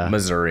 Yeah.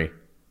 Missouri.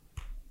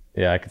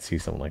 Yeah, I could see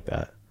something like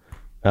that.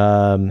 They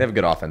have a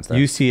good offense there.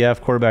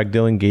 UCF quarterback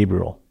Dylan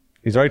Gabriel.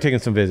 He's already taken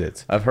some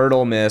visits. I've heard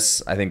Ole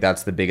Miss. I think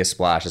that's the biggest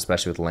splash,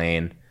 especially with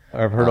Lane.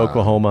 I've heard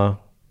Oklahoma.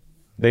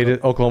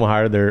 Oklahoma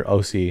hired their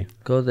OC.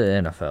 Go to the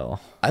NFL.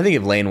 I think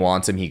if Lane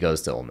wants him, he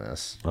goes to Ole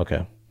Miss.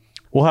 Okay,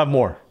 we'll have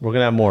more. We're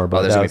gonna have more. Oh,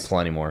 But there's gonna be that's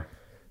plenty more.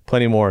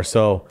 plenty more.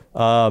 So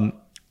I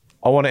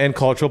want to end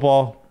college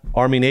football.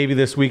 Army Navy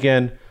this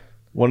weekend.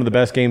 One of the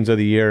best games of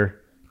the year.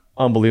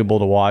 Unbelievable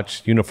to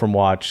watch. Uniform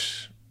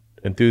watch.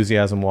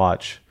 Enthusiasm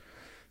watch.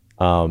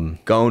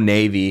 Go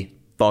Navy.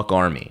 Fuck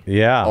Army.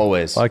 Yeah.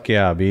 Always. Fuck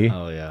yeah, B.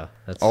 Oh yeah,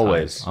 that's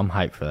Always. hype. I'm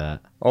hyped for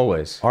that.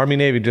 Always. Army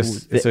Navy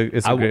just it's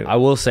a great. I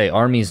will say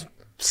Army's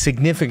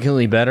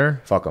significantly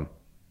better. Fuck them.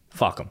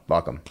 Fuck them.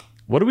 Fuck them.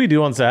 What do we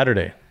do on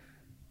Saturday?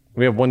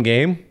 We have one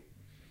game.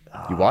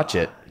 You watch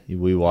it.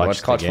 We Watch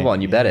watched college the game. football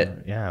and you bet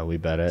it. Yeah, we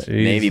bet it.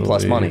 Jeez Navy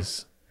plus money.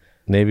 Louise.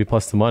 Navy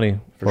plus the money.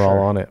 We're all sure.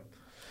 on it.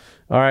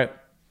 All right.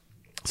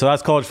 So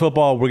that's college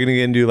football. We're going to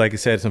get into, like I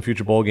said, some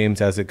future bowl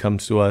games as it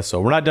comes to us.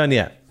 So we're not done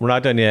yet. We're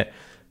not done yet.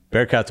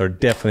 Bearcats are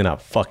definitely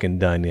not fucking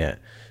done yet.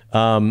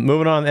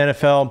 Moving on,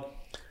 NFL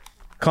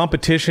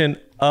competition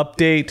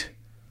update.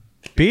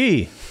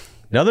 B.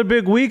 Another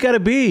big week out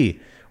of B.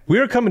 We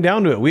are coming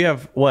down to it. We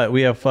have what?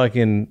 We have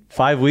fucking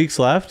 5 weeks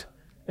left,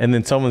 and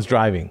then someone's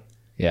driving.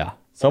 Yeah.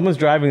 Someone's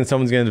driving and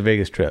someone's getting a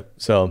Vegas trip.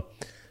 So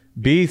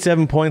B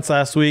 7 points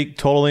last week,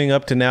 totaling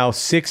up to now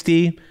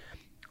 60.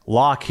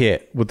 Lock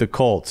hit with the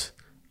Colts.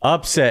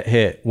 Upset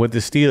hit with the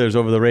Steelers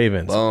over the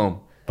Ravens.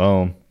 Boom.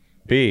 Boom.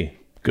 B,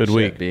 good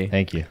week. B.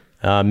 Thank you.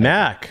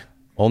 Mac,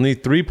 only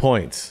 3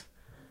 points.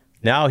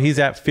 Now he's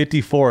at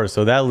 54.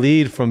 So that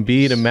lead from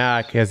B to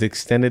Mac has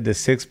extended to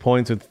 6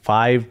 points with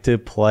 5 to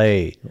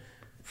play.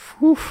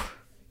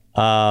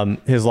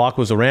 His lock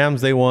was the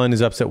Rams. They won.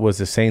 His upset was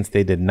the Saints.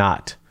 They did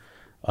not.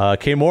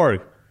 K.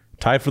 Morg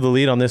tied for the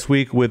lead on this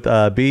week with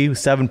B,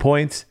 7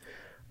 points,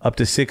 up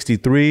to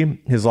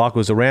 63. His lock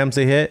was the Rams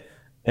they hit.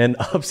 And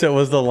upset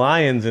was the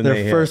Lions. And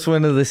Their first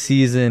win of the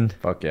season.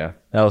 Fuck yeah.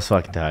 That was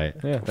fucking tight.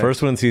 Yeah.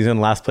 First win of the season,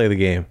 last play of the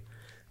game.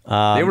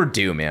 They were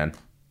due, man.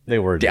 They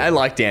were. I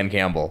like Dan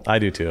Campbell. I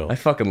do too. I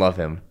fucking love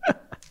him.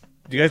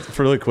 Do you guys,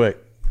 for really quick,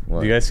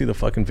 do you guys see the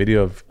fucking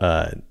video of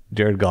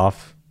Jared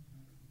Goff,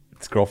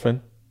 his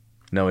girlfriend?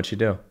 Know what you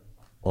do.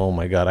 Oh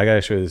my God. I got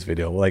to show you this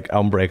video. Like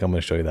on break, I'm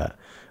going to show you that.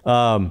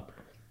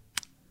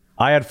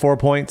 I had 4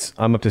 points.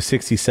 I'm up to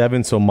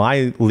 67. So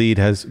my lead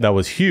that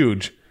was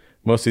huge.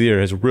 Most of the year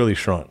has really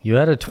shrunk. You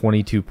had a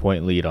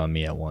 22-point lead on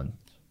me at one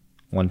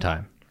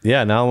time.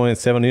 Yeah. Now I'm only at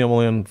 70. I'm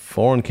only on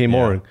 4 and K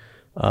Morgan.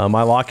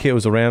 My lock hit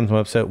was the Rams. My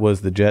upset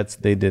was the Jets.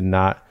 They did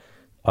not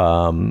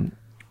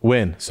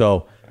win.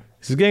 So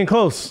this is getting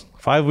close.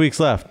 5 weeks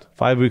left.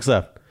 5 weeks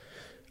left.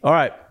 All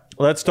right.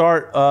 Let's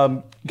start.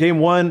 Game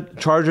 1,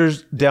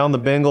 Chargers down the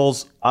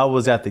Bengals. I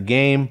was at the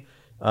game.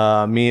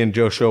 Me and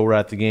Joe Show were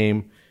at the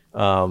game.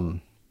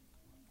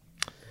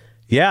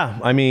 Yeah,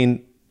 I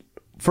mean,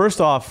 first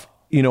off,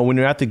 when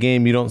you're at the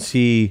game, you don't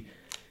see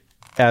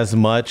as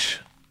much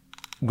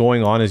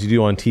going on as you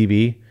do on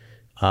TV.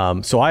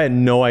 So I had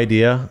no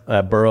idea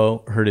that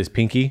Burrow hurt his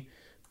pinky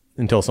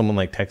until someone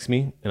texted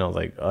me, and I was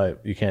like,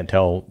 you can't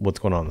tell what's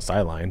going on the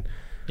sideline.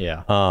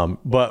 Yeah.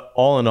 But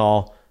all in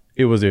all,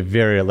 it was a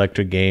very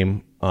electric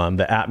game.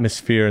 The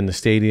atmosphere in the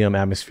stadium,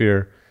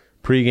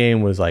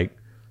 pregame was like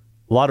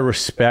a lot of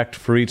respect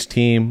for each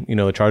team.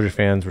 The Chargers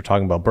fans were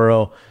talking about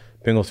Burrow.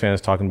 Bengals fans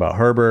talking about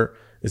Herbert.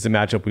 It's the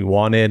matchup we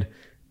wanted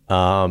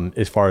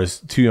as far as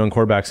two young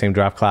quarterbacks, same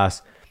draft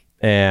class.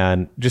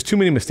 And just too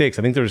many mistakes.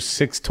 I think there's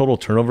 6 total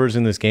turnovers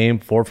in this game,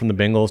 4 from the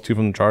Bengals, 2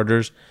 from the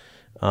Chargers.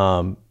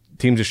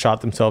 Teams just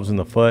shot themselves in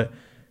the foot.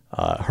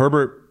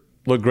 Herbert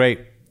looked great.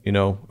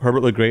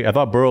 Herbert looked great. I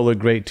thought Burrow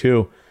looked great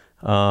too.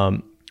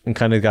 And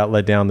kind of got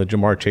let down. The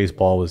Jamar Chase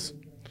ball was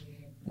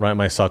right in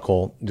my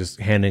suckle, just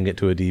handing it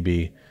to a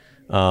DB.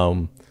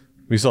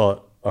 We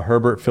saw a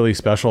Herbert Philly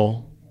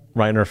special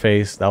right in our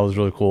face. That was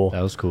really cool.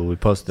 That was cool. We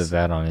posted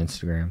that on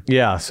Instagram.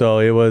 Yeah, so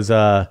it was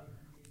all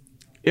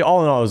in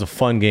all, it was a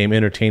fun game,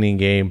 entertaining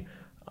game.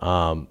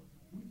 I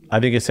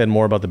think it said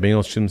more about the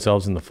Bengals shooting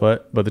themselves in the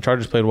foot, but the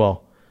Chargers played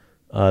well.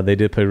 They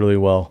did play really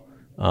well,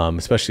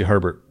 especially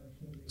Herbert.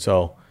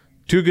 So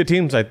 2 good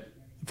teams. I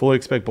fully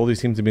expect both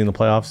these teams to be in the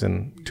playoffs,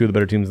 and 2 of the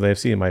better teams in the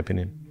AFC, in my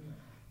opinion.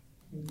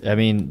 I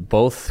mean,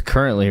 both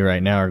currently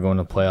right now are going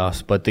to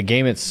playoffs, but the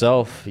game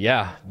itself,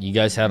 yeah, you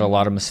guys had a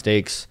lot of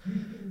mistakes.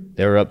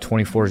 They were up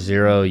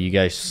 24-0. You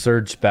guys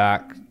surged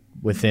back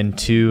within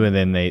 2, and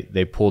then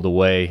they pulled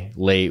away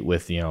late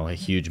with, a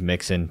huge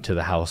mix-in to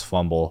the house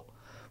fumble,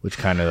 which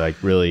kind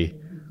of really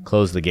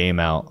closed the game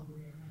out.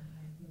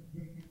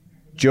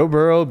 Joe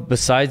Burrow,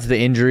 besides the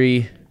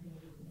injury,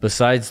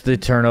 besides the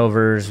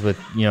turnovers with,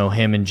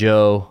 him and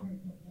Joe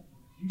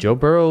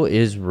Burrow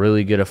is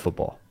really good at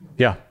football.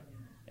 Yeah.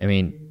 I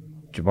mean,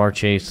 Jamar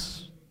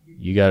Chase,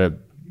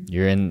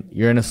 you're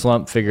in a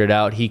slump, figure it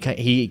out.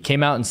 He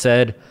came out and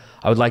said,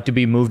 I would like to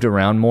be moved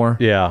around more.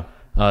 Yeah.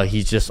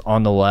 He's just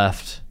on the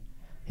left.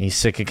 He's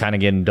sick of kind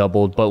of getting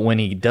doubled, but when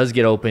he does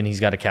get open, he's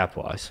got to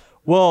capitalize.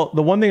 Well,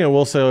 the one thing I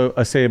will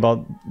say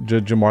about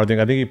Jamar thing,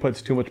 I think he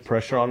puts too much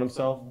pressure on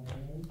himself.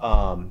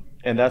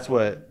 And that's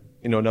what,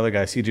 another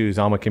guy, CJ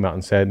Uzomah, came out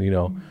and said,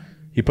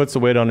 he puts the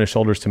weight on his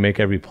shoulders to make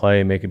every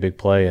play, make a big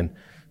play. And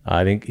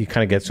I think he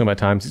kind of gets to him at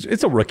times.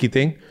 It's a rookie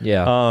thing.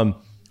 Yeah.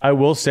 I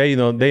will say,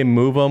 they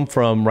move him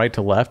from right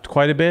to left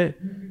quite a bit,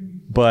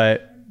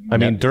 but I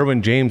mean,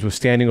 Derwin James was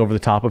standing over the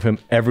top of him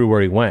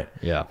everywhere he went.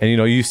 Yeah. And,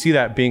 you see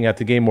that being at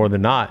the game more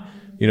than not.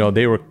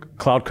 They were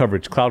cloud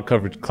coverage.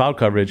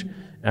 And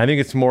I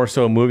think it's more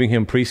so moving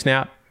him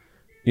pre-snap,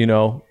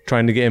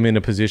 trying to get him in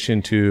a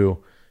position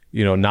to,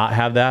 not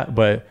have that.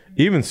 But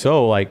even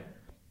so, like,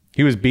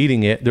 he was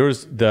beating it. There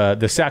was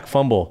the sack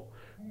fumble,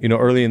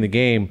 early in the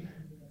game.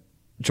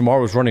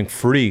 Jamar was running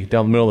free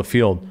down the middle of the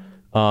field.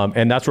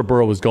 And that's where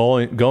Burrow was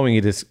going.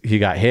 He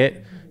got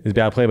hit. It was a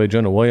bad play by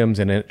Jonah Williams,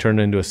 and it turned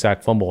into a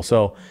sack fumble.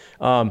 So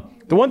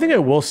the one thing I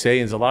will say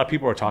is a lot of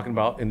people are talking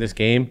about in this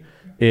game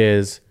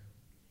is,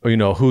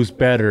 who's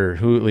better,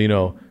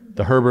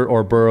 the Herbert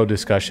or Burrow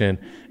discussion.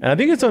 And I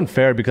think it's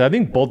unfair because I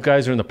think both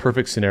guys are in the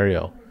perfect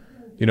scenario.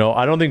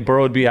 I don't think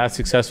Burrow would be as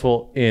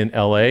successful in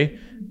LA,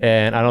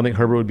 and I don't think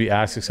Herbert would be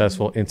as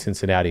successful in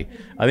Cincinnati.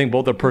 I think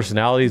both their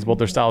personalities, both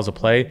their styles of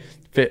play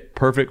fit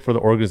perfect for the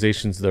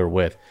organizations they're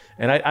with.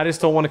 And I just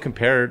don't want to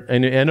compare.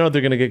 And I know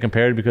they're going to get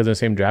compared because of the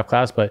same draft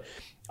class, but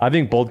I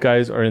think both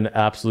guys are in the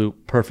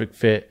absolute perfect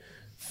fit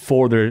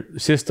for their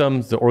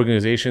systems, their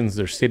organizations,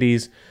 their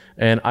cities.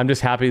 And I'm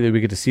just happy that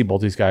we get to see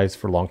both these guys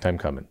for a long time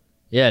coming.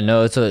 Yeah,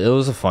 no, it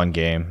was a fun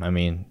game. I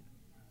mean,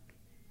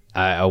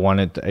 I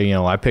wanted,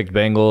 I picked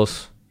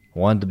Bengals. I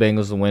wanted the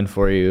Bengals to win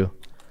for you.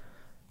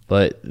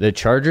 But the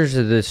Chargers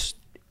are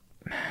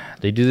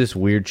they do this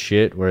weird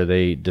shit where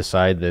they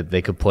decide that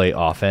they could play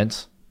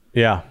offense.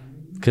 Yeah.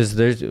 Because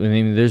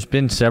there's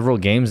been several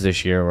games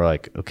this year where,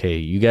 like, okay,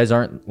 you guys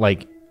aren't,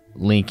 like,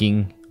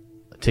 linking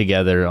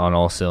together on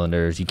all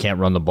cylinders. You can't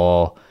run the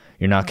ball.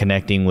 You're not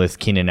connecting with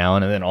Keenan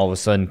Allen. And then all of a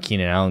sudden,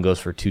 Keenan Allen goes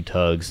for 2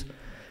 tugs,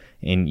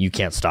 and you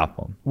can't stop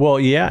him. Well,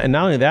 yeah, and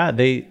not only that,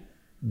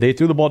 they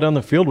threw the ball down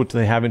the field, which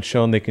they haven't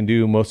shown they can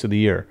do most of the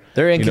year.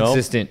 They're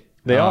inconsistent.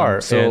 They are.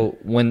 So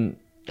when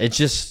it's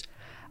just,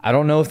 I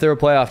don't know if they're a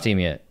playoff team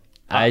yet.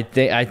 I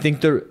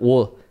think they're,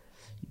 well,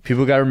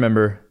 people got to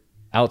remember,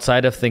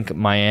 outside of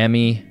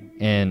Miami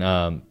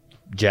and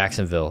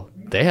Jacksonville,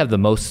 they have the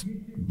most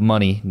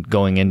money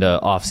going into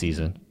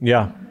offseason.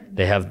 Yeah.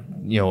 They have,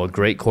 a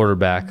great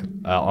quarterback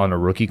on a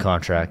rookie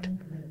contract.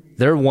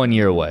 They're 1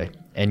 year away,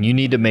 and you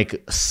need to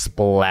make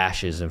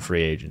splashes in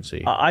free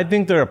agency. I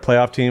think they're a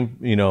playoff team.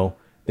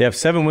 They have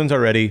 7 wins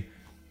already.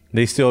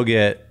 They still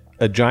get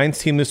a Giants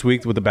team this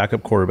week with a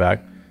backup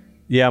quarterback.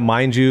 Yeah,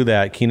 mind you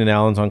that Keenan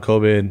Allen's on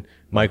COVID,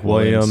 Mike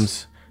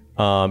Williams,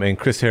 and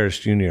Chris Harris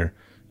Jr.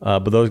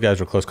 But those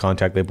guys are close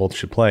contact. They both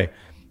should play.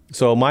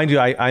 So mind you,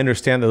 I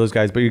understand that those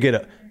guys, but you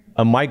get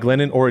a Mike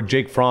Glennon or a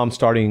Jake Fromm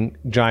starting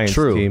Giants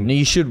team.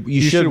 You should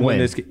win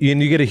this,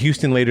 and you get a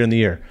Houston later in the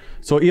year.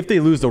 So if they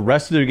lose the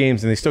rest of their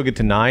games and they still get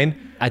to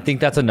 9, I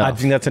think that's enough. I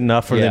think that's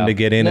enough for them to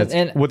get in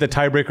with a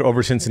tiebreaker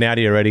over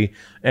Cincinnati already,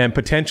 and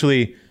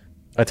potentially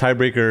a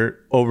tiebreaker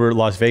over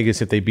Las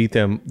Vegas if they beat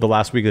them the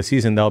last week of the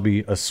season. That'll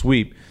be a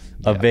sweep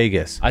of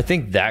Vegas. I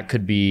think that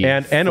could be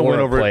and a win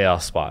over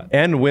playoff spot,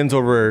 and wins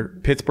over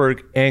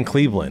Pittsburgh and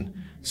Cleveland.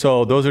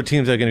 So those are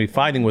teams that are going to be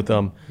fighting with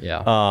them.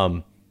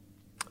 Yeah.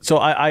 So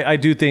I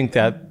do think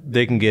that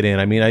they can get in.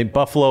 I mean,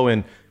 Buffalo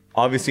and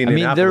obviously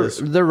Indianapolis.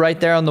 They're right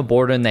there on the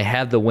border and they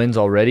have the wins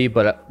already.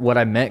 But what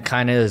I meant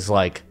kind of is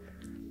like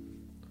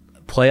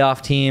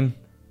playoff team.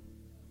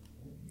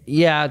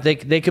 Yeah, they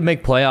could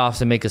make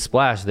playoffs and make a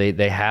splash.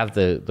 They have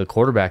the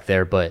quarterback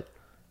there, but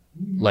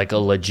like a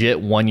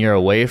legit 1 year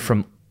away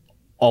from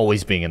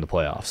always being in the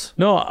playoffs.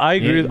 No, I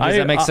agree. Does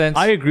that make sense?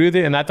 I agree with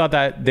it, and I thought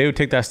that they would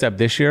take that step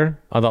this year.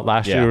 I thought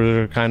last year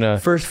was kind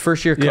of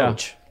first year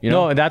coach.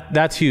 No,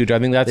 that's huge. I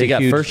think that's they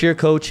got huge first year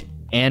coach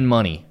and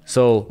money.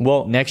 So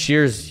next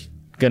year's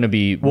going to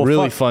be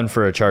really fun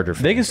for a Charger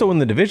fan. They can still win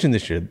the division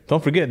this year.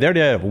 Don't forget, they already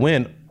have a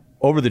win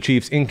over the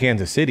Chiefs in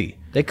Kansas City.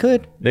 They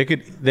could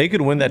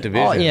win that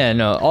division. Oh yeah,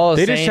 no. All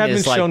they just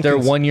haven't shown they're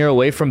 1 year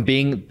away from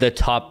being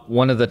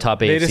one of the top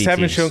AFC teams. They just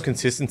haven't shown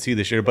consistency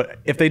this year. But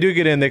if they do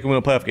get in, they can win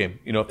a playoff game.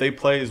 If they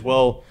play as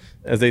well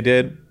as they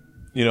did,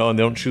 and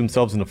they don't shoot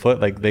themselves in the foot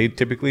like they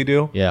typically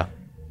do. Yeah,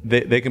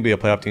 they can be a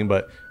playoff team.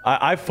 But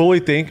I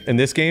fully think in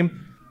this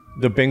game,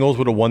 the Bengals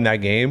would have won that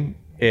game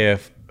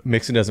if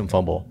Mixon doesn't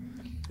fumble.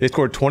 They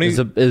scored 20. It's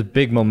a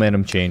big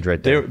momentum change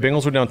right there.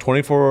 Bengals were down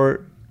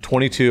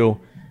 24-22.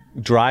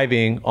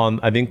 Driving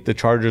on, I think the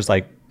Chargers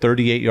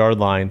 38-yard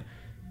line.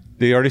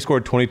 They already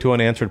scored 22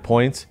 unanswered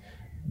points.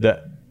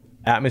 The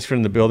atmosphere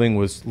in the building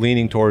was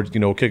leaning towards,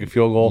 kick a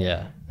field goal.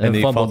 Yeah. And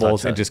the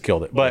fumbles and just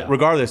killed it. But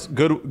regardless,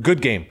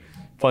 good game.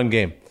 Fun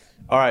game.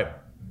 All right.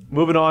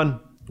 Moving on.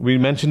 We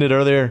mentioned it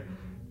earlier.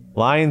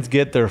 Lions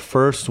get their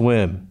first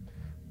win.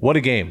 What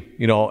a game.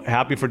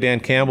 Happy for Dan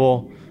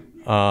Campbell.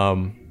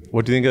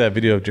 What do you think of that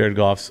video of Jared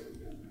Goff's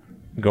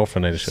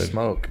girlfriend I just showed?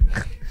 Smoke.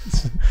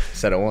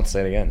 Said it once,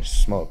 say it again.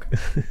 Smoke.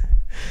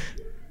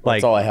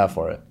 That's all I have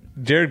for it.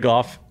 Jared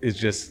Goff is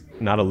just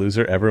not a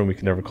loser ever, and we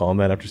can never call him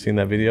that after seeing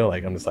that video.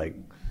 I'm just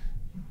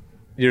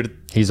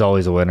he's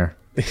always a winner.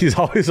 He's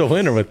always a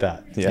winner with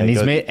that. Yeah, and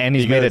he's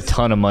made a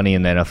ton of money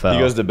in the NFL. He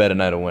goes to bed at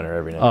night a winner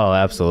every night. Oh,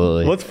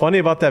 absolutely. What's funny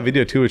about that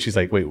video too is she's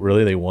like, "Wait,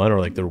 really? They won,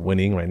 or they're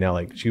winning right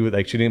now?" She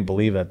didn't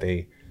believe that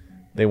they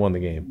won the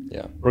game.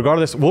 Yeah.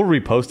 Regardless, we'll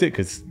repost it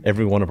because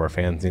every one of our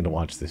fans need to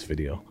watch this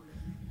video.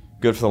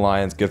 Good for the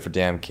Lions. Good for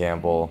Dan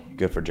Campbell.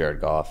 Good for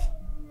Jared Goff.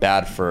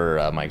 Bad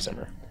for Mike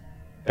Zimmer.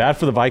 Bad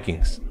for the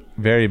Vikings.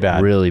 Very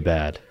bad. Really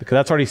bad. Because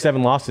that's already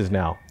 7 losses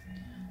now.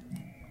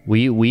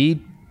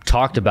 We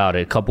talked about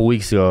it a couple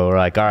weeks ago. We're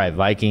like, all right,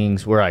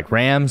 Vikings. We're like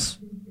Rams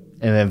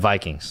and then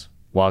Vikings.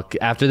 Well,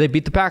 after they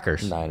beat the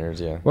Packers.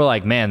 Niners, yeah. We're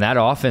like, man, that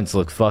offense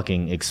looked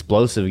fucking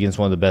explosive against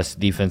one of the best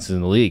defenses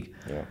in the league.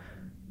 Yeah.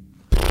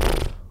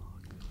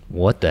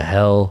 What the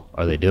hell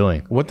are they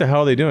doing? What the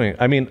hell are they doing?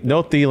 I mean,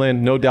 no Thielen,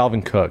 no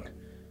Dalvin Cook.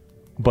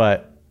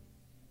 But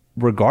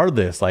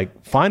regardless,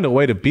 like, find a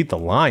way to beat the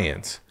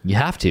Lions. You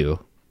have to.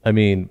 I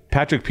mean,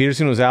 Patrick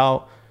Peterson was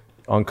out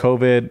on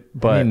COVID,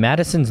 but I mean,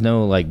 Madison's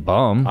no like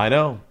bum. I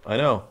know. I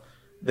don't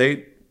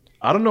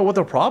know what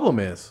their problem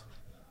is.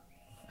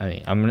 I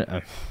mean, I'm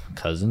gonna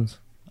Cousins.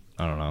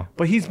 I don't know.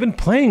 But he's been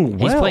playing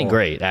well. He's playing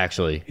great,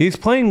 actually. He's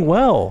playing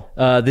well.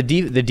 The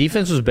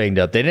defense was banged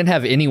up. They didn't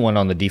have anyone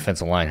on the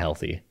defensive line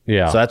healthy.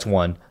 Yeah. So that's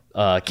one.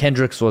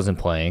 Kendricks wasn't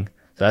playing.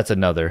 So that's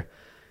another.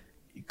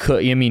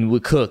 Cook,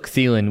 Cook,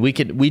 Thielen.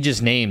 We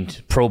just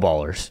named Pro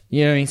Ballers.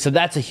 You know what I mean? So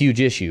that's a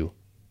huge issue.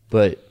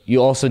 But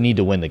you also need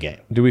to win the game.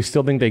 Do we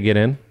still think they get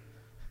in?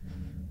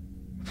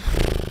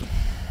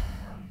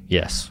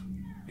 Yes.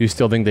 You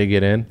still think they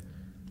get in?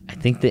 I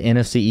think the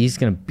NFC East is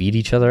going to beat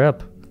each other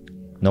up.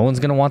 No one's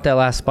going to want that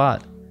last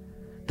spot.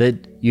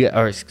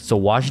 So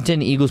Washington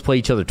and Eagles play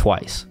each other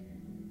twice.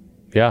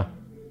 Yeah.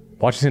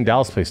 Washington,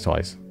 Dallas plays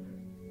twice.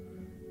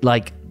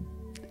 Like,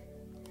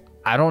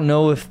 I don't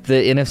know if the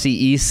NFC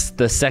East,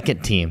 the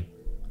second team,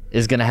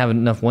 is going to have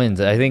enough wins.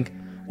 I think.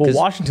 Well,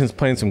 Washington's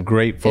playing some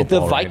great football. If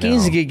the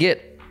Vikings right now. could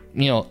get,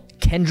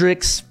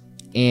 Kendricks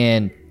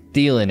and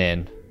Thielen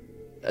in,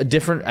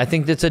 I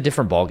think that's a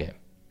different ballgame.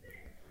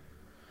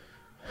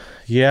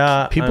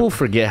 Yeah. People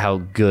forget how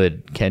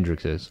good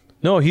Kendricks is.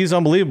 No, he's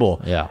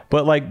unbelievable. Yeah.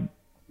 But, like,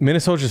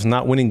 Minnesota's just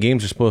not winning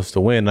games they're supposed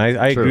to win.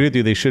 I agree with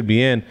you. They should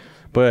be in.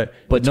 But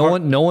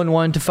no one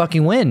wanted to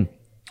fucking win.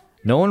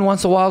 No one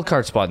wants a wild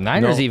card spot.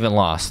 Niners No. even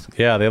lost.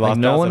 Yeah, they lost. Like,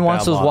 no That was one a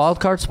wants bad those loss. wild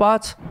card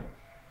spots.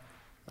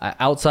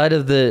 Outside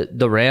of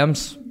the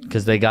Rams,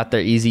 because they got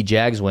their easy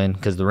Jags win,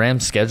 because the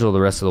Rams' schedule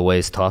the rest of the way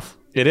is tough.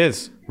 It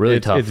is.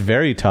 Really tough. It's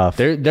very tough.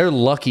 They're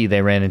lucky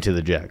they ran into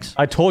the Jags.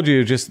 I told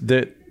you just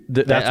that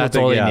that's what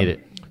all they they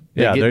needed.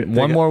 They Yeah, get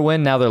one more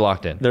win, now they're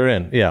locked in. They're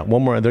in. Yeah,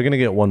 one more. They're going to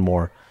get one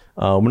more.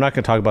 We're not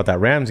going to talk about that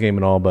Rams game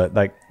and all, but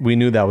like we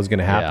knew that was going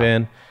to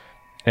happen,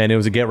 and it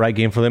was a get right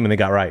game for them, and they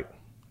got right.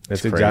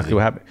 That's It's exactly crazy.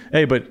 what happened.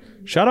 Hey, but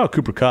shout out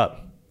Cooper Kupp.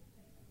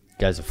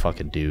 Guy's a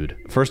fucking dude.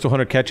 First to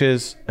 100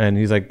 catches, and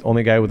he's like the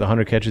only guy with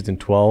 100 catches in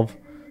 12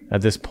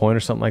 at this point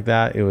or something like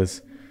that. It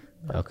was.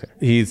 Okay.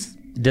 He's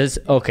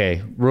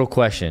Real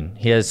question.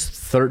 He has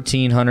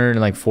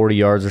 1,340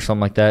 yards or something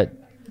like that.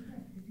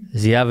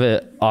 Does he have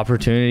an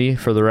opportunity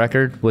for the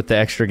record with the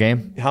extra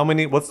game? how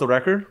many? What's the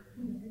record?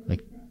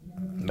 Like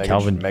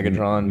Megatron,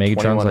 Megatron's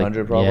 2100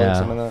 like, probably, yeah.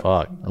 something like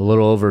that. Fuck. a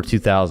little over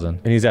 2,000.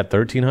 And he's at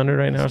 1,300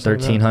 right now. or something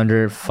like that?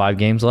 1,300, 5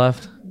 games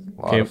left.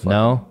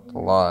 No, A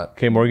lot.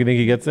 Okay, Morgan, think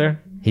he gets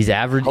there? he's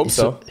average. Hope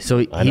so. So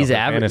I know, he's for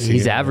average. fantasy,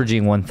 He's yeah.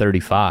 averaging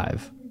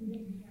 135.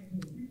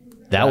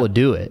 That would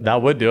do it.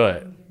 That would do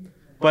it.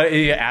 But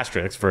yeah,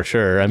 asterisks for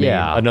sure. I mean,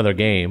 Yeah. another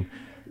game.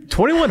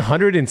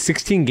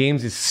 2,116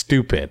 games is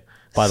stupid,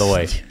 by the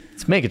way.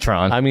 It's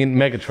Megatron. I mean,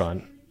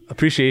 Megatron.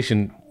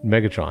 Appreciation,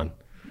 Megatron.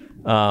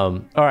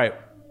 All right.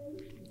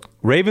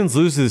 Ravens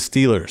lose to the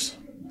Steelers.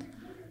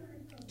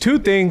 2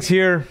 things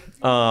here.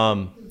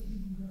 One,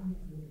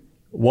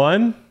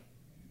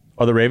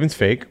 are the Ravens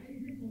fake?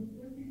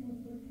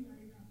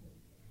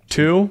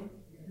 2,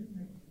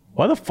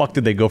 why the fuck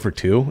did they go for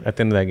 2 at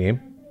the end of that game?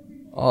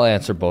 I'll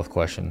answer both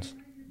questions.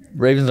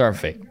 Ravens aren't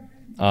fake.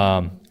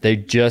 They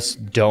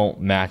just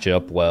don't match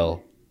up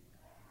well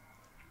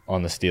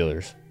on the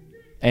Steelers.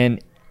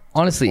 And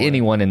honestly,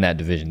 anyone in that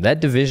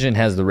division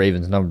has the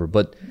Ravens number,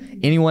 but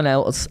anyone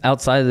else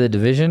outside of the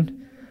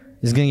division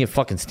is going to get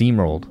fucking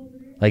steamrolled.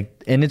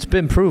 Like, and it's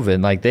been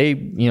proven. Like, they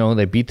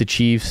beat the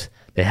Chiefs.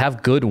 They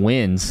have good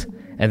wins,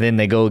 and then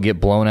they go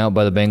get blown out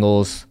by the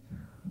Bengals,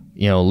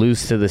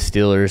 lose to the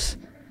Steelers.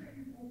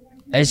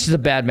 It's just a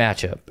bad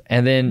matchup.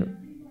 And then,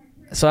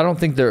 so I don't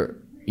think they're,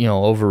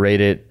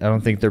 overrated. I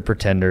don't think they're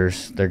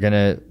pretenders. They're going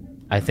to,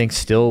 I think they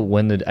still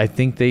win the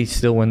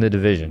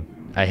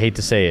division. I hate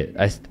to say it.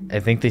 I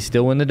think they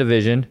still win the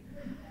division.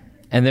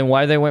 And then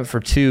why they went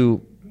for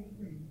 2,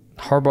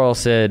 Harbaugh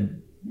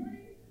said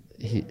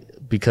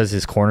because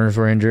his corners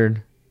were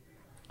injured.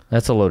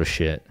 That's a load of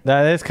shit.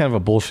 That is kind of a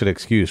bullshit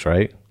excuse,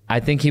 right? I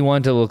think he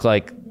wanted to look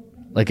like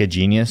a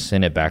genius,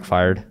 and it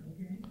backfired.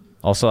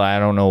 Also, I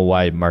don't know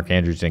why Mark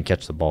Andrews didn't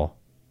catch the ball.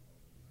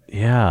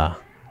 Yeah.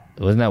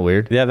 Wasn't that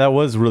weird? Yeah, that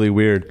was really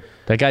weird.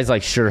 That guy's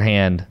like sure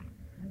hand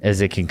as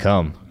it can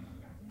come.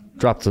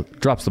 Drops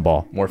the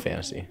ball. More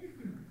fantasy.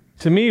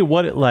 To me,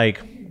 the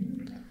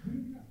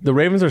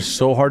Ravens are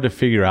so hard to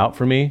figure out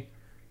for me.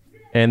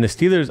 And the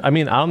Steelers, I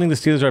don't think the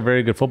Steelers are a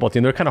very good football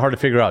team. They're kind of hard to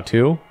figure out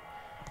too.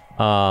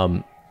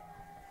 I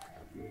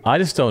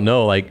just don't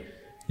know. Like,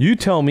 you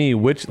tell me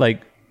which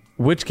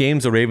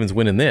games the Ravens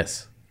win in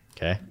this.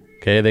 Okay.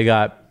 Okay, they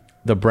got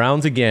the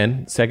Browns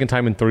again, second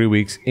time in 3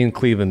 weeks in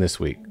Cleveland this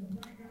week.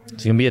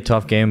 It's gonna be a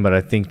tough game, but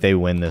I think they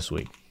win this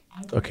week.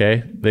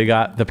 Okay, they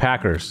got the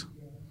Packers.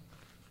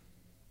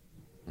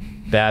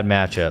 Bad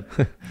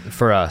matchup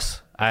for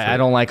us. I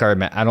don't like our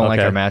like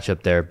Okay. our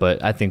matchup there,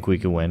 but I think we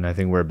could win. I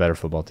think we're a better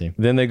football team.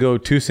 Then they go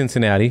to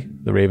Cincinnati.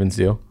 The Ravens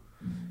do.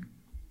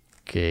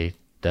 Okay,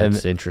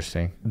 that's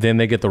interesting. Then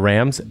they get the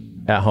Rams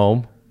at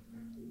home.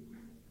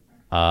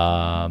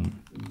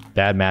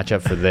 Bad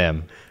matchup for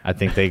them. I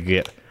think they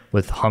get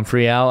with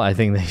Humphrey out. I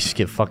think they just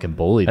get fucking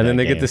bullied. And then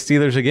that they get the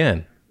game. Steelers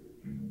again.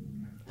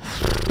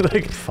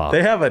 Like, Fuck.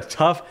 they have a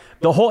tough.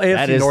 The whole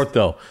AFC is- North,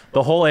 though.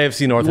 The whole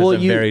AFC North has a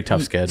very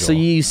tough schedule. So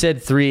you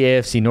said 3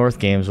 AFC North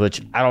games,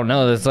 which I don't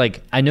know. That's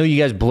like I know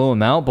you guys blew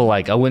them out, but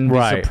like I wouldn't be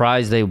Right.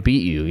 surprised they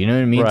beat you. You know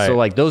what I mean? Right. So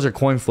like those are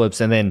coin flips,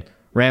 and then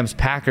Rams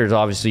Packers.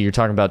 Obviously, you're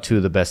talking about two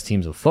of the best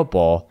teams of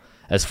football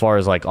as far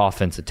as like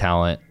offensive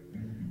talent,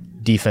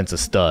 defensive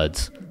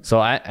studs. So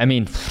I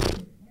mean,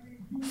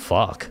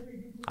 fuck,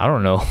 I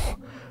don't know,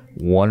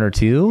 1 or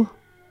 2,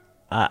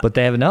 but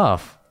they have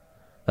enough.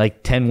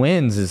 Like 10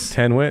 wins is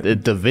 10 win. the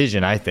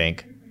division, I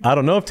think. I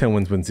don't know if 10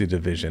 wins the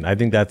division. I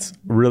think that's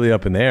really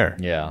up in the air.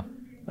 Yeah.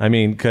 I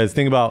mean, because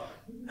think about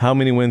how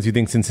many wins you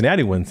think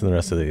Cincinnati wins in the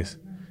rest of these.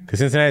 Because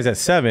Cincinnati's at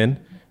 7,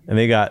 and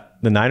they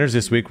got the Niners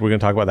this week. We're going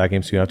to talk about that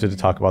game, so you have to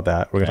talk about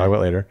that. We're going to talk about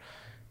it later.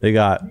 They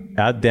got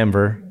at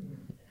Denver.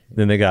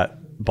 Then they got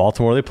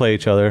Baltimore. They play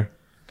each other.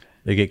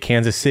 They get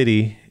Kansas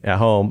City at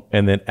home,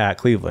 and then at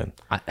Cleveland.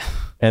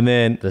 And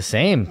then, The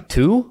same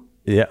 2.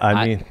 yeah,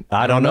 I mean,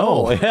 I don't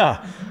know.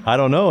 Yeah, I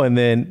don't know. And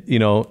then,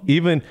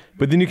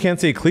 but then you can't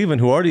say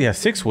Cleveland, who already has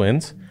 6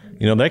 wins.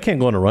 They can't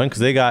go on a run because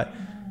they got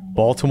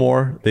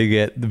Baltimore. They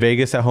get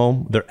Vegas at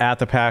home. They're at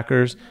the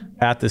Packers,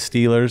 at the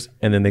Steelers,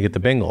 and then they get the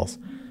Bengals.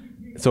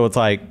 So it's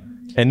like,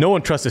 and no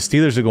one trusts the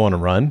Steelers to go on a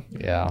run.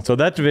 Yeah. So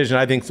that division,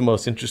 I think, is the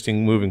most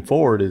interesting moving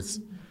forward is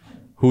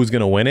who's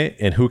going to win it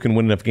and who can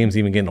win enough games to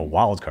even get in a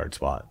wild card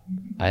spot.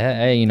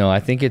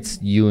 I think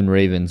it's you and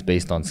Ravens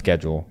based on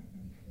schedule,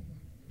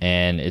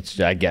 and it's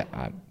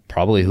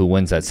probably who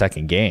wins that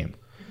second game.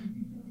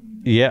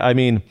 Yeah, I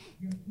mean,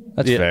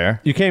 That's yeah,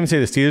 fair. You can't even say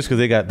the Steelers because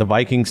they got the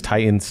Vikings,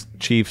 Titans,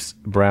 Chiefs,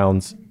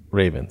 Browns,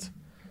 Ravens.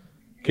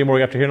 Okay, more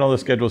after hearing all the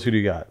schedules, who do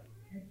you got?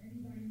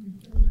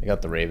 I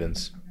got the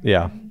Ravens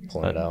Yeah.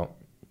 pulling it out.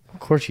 Of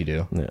course you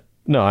do. Yeah.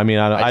 No, I mean,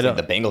 I I don't.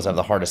 think the Bengals have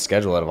the hardest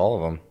schedule out of all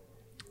of them.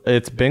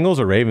 It's Bengals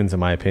or Ravens, in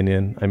my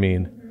opinion. I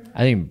mean, I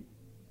think.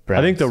 I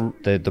think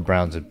the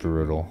Browns are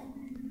brutal.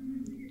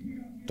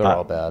 They're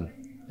all bad.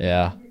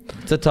 Yeah,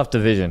 it's a tough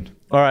division.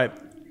 all right.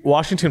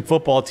 Washington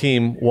football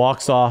team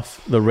walks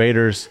off the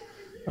Raiders.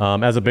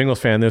 As a Bengals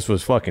fan, this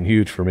was fucking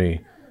huge for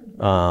me.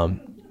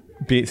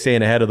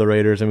 Staying ahead of the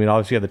Raiders. I mean,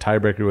 obviously you had the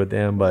tiebreaker with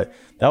them, but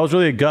that was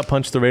really a gut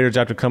punch to the Raiders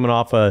after coming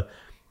off a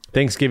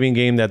Thanksgiving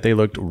game that they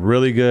looked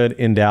really good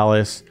in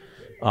Dallas.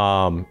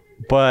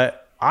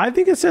 But I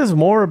think it says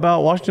more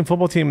about Washington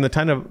football team and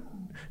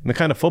the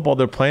kind of football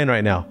they're playing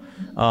right now.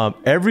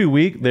 Every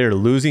week they're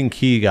losing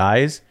key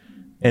guys,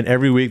 and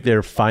every week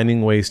they're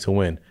finding ways to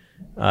win.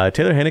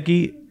 Taylor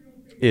Heineke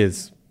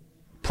is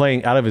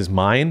playing out of his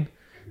mind.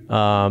 They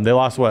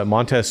lost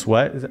Montez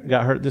Sweat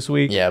got hurt this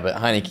week. Yeah, but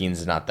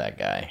Heineken's not that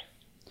guy.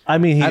 I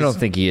mean, I don't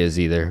think he is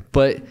either.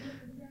 But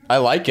I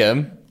like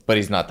him, but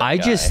he's not that I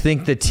guy. just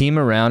think the team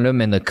around him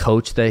and the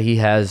coach that he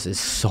has is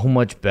so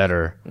much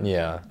better.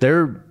 Yeah.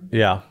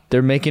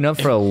 They're making up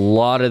for a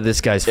lot of this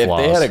guy's If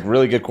flaws. they had a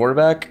really good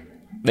quarterback,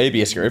 they'd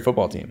be a scary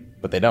football team,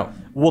 but they don't.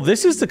 Well,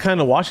 this is the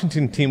kind of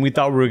Washington team we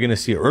thought we were going to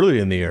see early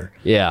in the year.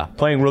 yeah,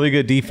 Playing really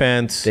good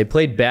defense. they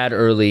played bad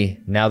early.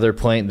 Now they're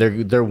playing.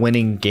 They're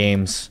winning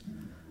games.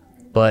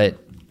 But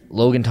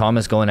Logan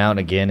Thomas going out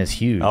again is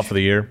huge out for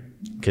the year.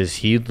 because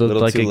he looked A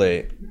little like too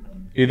late.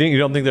 You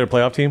don't think they're a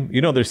playoff team?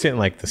 They're sitting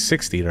like the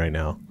 60 right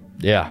now.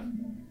 Yeah,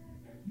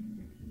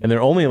 And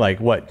they're only like,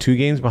 2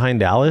 games behind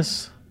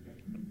Dallas?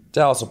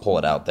 Dallas will pull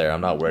it out there.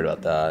 I'm not worried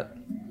about that.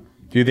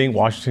 Do you think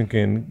Washington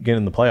can get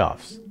in the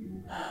playoffs?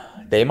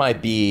 They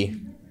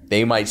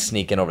might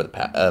sneak in over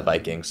the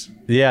Vikings.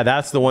 Yeah,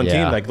 that's the one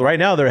Yeah. team. Like right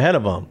now, they're ahead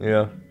of them.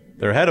 Yeah.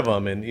 They're ahead of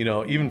them. And,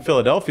 even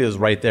Philadelphia is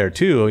right there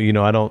too.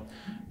 I don't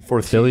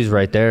fourth. Philly's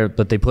right there,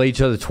 but they play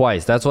each other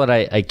twice. That's what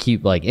I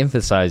keep like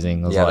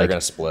emphasizing. Yeah, they're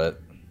gonna split.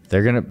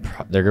 they're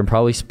gonna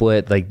probably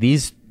split. Like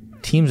these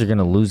teams are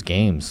gonna lose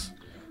games.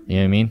 You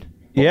know what I mean?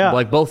 Yeah.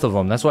 Like both of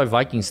them. That's why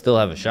Vikings still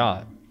have a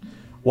shot.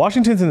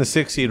 Washington's in the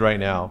 6th seed right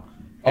now.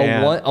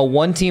 A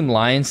one team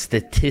Lions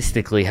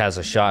statistically has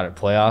a shot at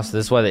playoffs.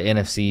 That's why the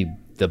NFC,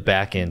 the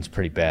back end's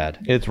pretty bad.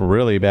 It's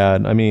really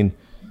bad. I mean,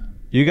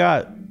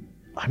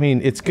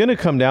 it's going to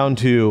come down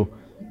to,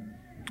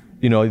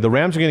 the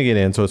Rams are going to get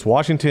in. So it's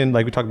Washington,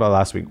 like we talked about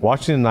last week,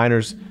 Washington,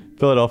 Niners,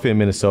 Philadelphia,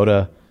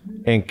 Minnesota,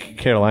 and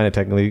Carolina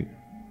technically.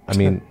 I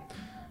mean,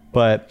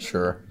 but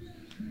Sure.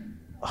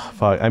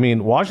 fuck. I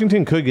mean,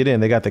 Washington could get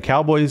in. They got the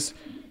Cowboys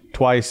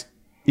twice,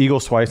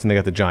 Eagles twice, and they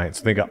got the Giants.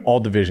 So they got all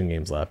division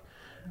games left.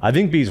 I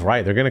think B's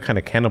right. They're going to kind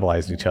of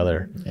cannibalize each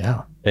other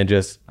Yeah. and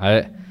just.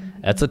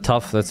 That's a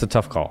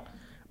tough call.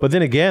 But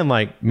then again,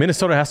 like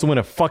Minnesota has to win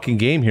a fucking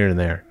game here and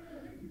there.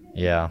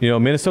 Yeah. You know,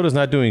 Minnesota's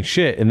not doing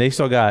shit, and they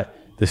still got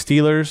the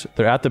Steelers.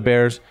 They're at the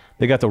Bears.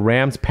 They got the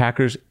Rams,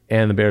 Packers,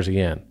 and the Bears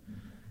again.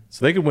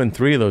 So they could win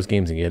 3 of those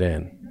games and get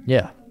in.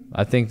 Yeah.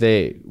 I think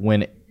they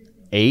win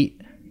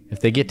 8.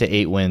 If they get to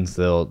 8 wins,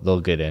 they'll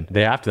get in.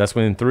 They have to. That's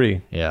winning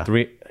 3. Yeah.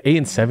 8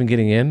 and 7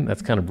 getting in.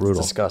 That's kind of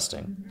brutal.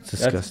 Disgusting. It's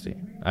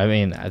disgusting. I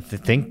mean, I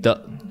think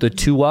the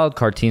 2 wild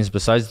card teams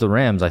besides the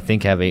Rams, I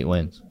think have 8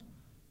 wins.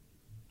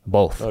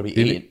 Both.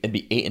 It'd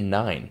be 8 and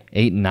 9.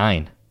 8 and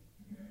 9.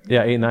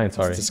 Yeah, 8 and 9.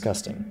 Sorry, It's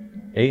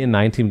disgusting. 8 and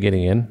 9 team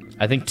getting in.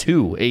 I think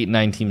 2 8 and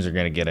 9 teams are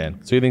going to get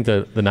in. So you think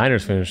the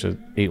Niners finish with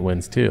 8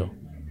 wins too?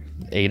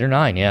 8 or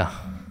 9, yeah.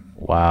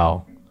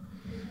 Wow.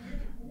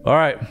 All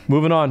right,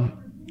 moving on.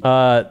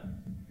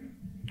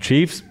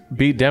 Chiefs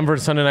beat Denver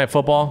Sunday Night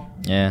Football.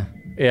 Yeah.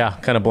 Yeah,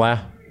 kind of blah.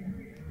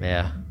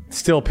 Yeah.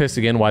 Still pissed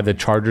again why the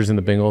Chargers and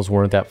the Bengals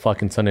weren't that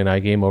fucking Sunday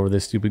night game over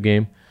this stupid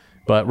game.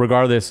 But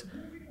regardless,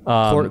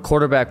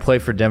 Quarterback play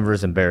for Denver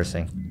is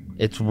embarrassing.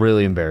 It's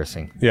really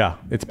embarrassing. yeah,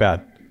 it's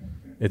bad.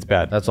 It's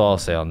bad. That's all I'll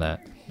say on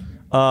that.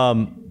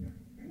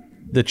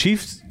 The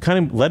Chiefs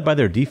kind of led by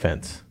their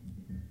defense.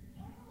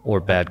 Or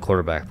bad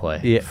quarterback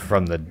play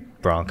from the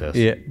Broncos.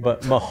 Yeah,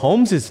 but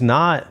Mahomes is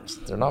not.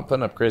 They're not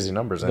putting up crazy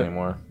numbers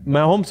anymore.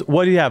 Mahomes,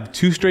 what do you have?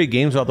 2 straight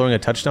games without throwing a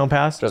touchdown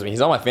pass? Trust me, he's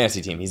on my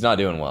fantasy team. He's not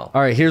doing well.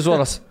 All right, here's what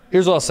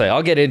I'll say.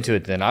 I'll get into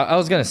it then. I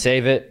was going to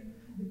save it,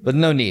 but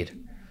no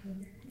need.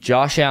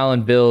 Josh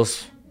Allen,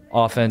 Bills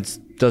offense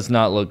does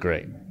not look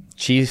great.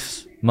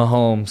 Chiefs,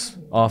 Mahomes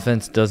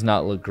offense does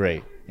not look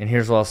great. And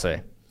here's what I'll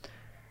say.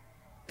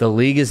 The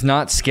league is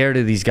not scared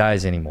of these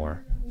guys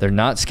anymore. They're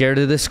not scared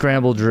of the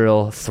scramble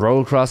drill,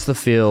 throw across the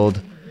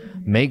field,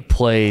 make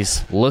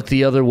plays, look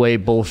the other way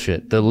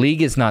bullshit. The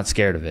league is not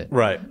scared of it.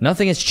 Right.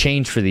 Nothing has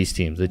changed for these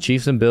teams. The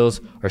Chiefs and Bills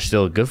are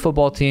still a good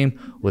football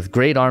team with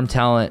great arm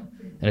talent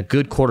and a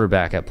good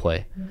quarterback at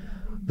play.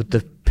 But the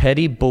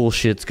petty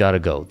bullshit's got to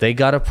go. They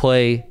got to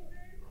play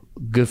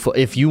good.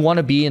 If you want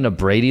to be in a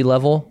Brady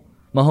level,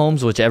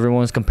 Mahomes, which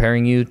everyone's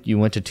comparing you, you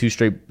went to 2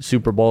 straight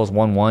Super Bowls,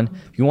 won 1.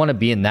 If you want to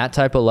be in that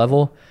type of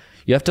level,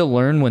 you have to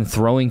learn when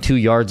throwing 2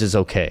 yards is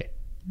okay.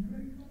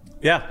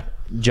 Yeah.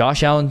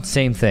 Josh Allen,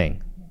 same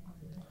thing.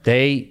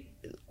 They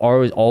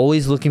are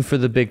always looking for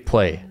the big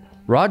play.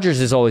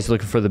 Rodgers is always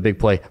looking for the big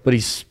play, but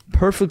he's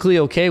perfectly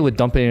okay with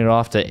dumping it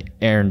off to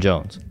Aaron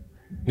Jones.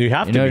 You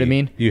have to know be. what I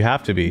mean? You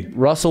have to be.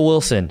 Russell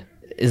Wilson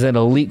is an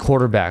elite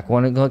quarterback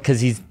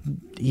because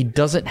he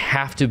doesn't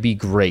have to be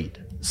great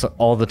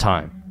all the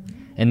time.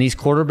 And these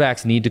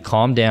quarterbacks need to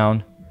calm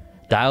down,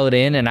 dial it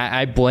in, and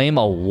I blame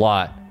a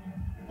lot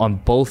on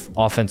both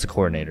offensive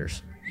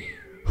coordinators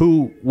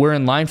who were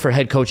in line for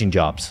head coaching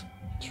jobs.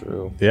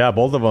 True. Yeah,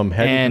 both of them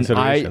heavy And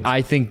considerations.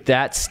 I think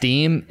that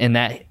steam and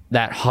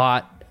that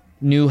hot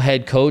new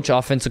head coach,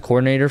 offensive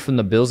coordinator from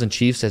the Bills and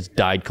Chiefs has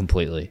died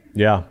completely.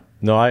 Yeah.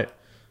 No,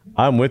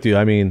 I'm with you.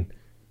 I mean,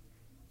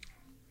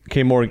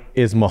 okay, Morgan,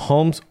 is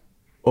Mahomes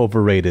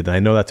overrated? I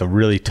know that's a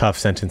really tough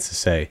sentence to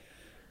say.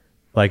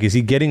 Like, is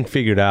he getting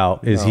figured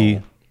out? Is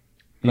he?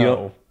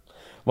 No.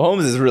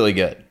 Mahomes is really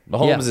good.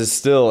 Mahomes is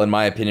still, in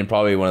my opinion,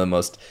 probably one of the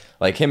most,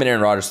 like, him and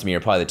Aaron Rodgers to me are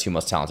probably the 2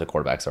 most talented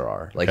quarterbacks there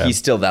are. Like, he's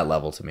still that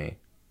level to me.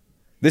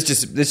 This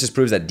just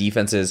proves that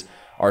defenses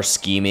are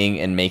scheming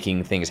and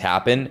making things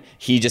happen.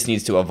 He just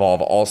needs to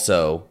evolve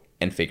also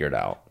and figure it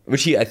out,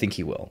 which I think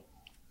he will.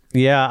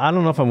 Yeah, I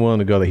don't know if I'm willing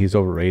to go that he's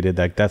overrated.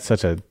 Like, that's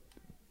such a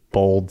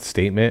bold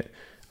statement.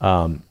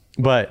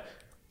 But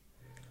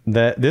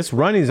this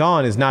run he's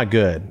on is not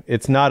good.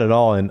 It's not at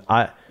all.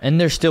 And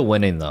they're still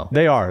winning though.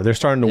 they are. They're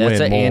starting to win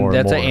more.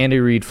 That's and an more. Andy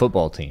Reid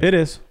football team. It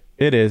is.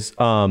 It is.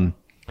 All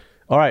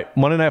right.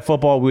 Monday Night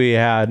Football. We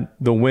had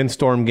the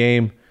windstorm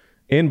game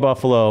in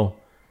Buffalo.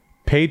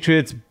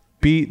 Patriots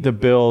beat the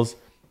Bills.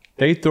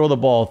 They throw the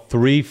ball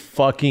 3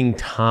 fucking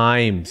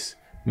times.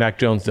 Mac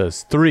Jones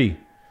does 3,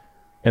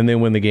 and they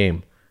win the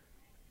game.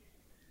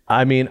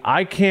 I mean,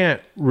 I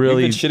can't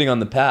really. You've been shitting on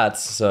the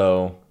Pats,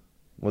 so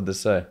what'd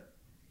this say?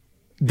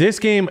 This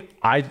game,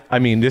 I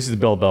mean, this is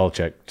Bill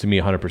Belichick to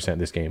me 100%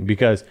 this game,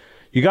 because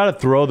you got to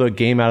throw the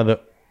game out of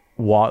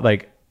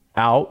the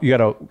out. You got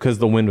to, because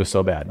the wind was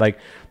so bad. Like,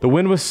 the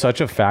wind was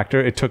such a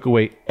factor. It took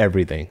away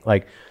everything.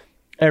 Like,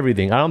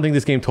 everything. I don't think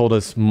this game told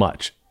us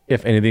much,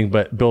 if anything,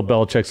 but Bill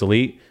Belichick's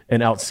elite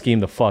and out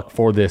schemed the fuck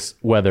for this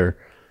weather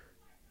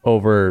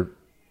over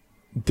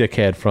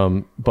dickhead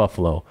from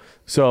Buffalo.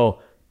 So,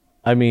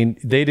 I mean,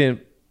 they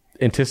didn't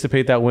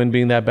anticipate that wind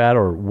being that bad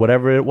or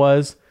whatever it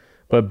was.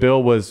 But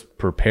Bill was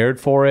prepared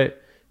for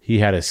it. He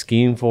had a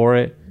scheme for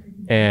it.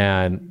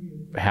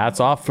 And hats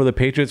off for the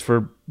Patriots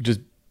for just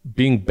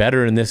being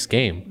better in this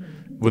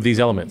game with these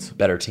elements.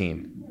 Better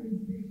team.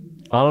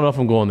 I don't know if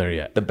I'm going there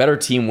yet. The better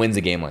team wins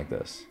a game like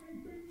this.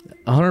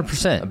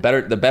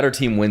 100%. The better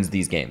team wins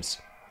these games.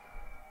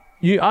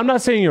 I'm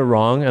not saying you're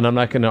wrong, and I'm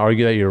not going to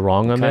argue that you're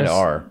wrong on Kind this. of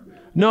are.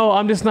 No,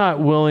 I'm just not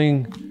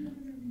willing.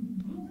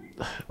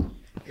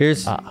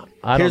 Here's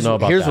I don't know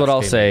about here's that what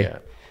I'll statement say.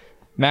 yet.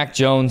 Mac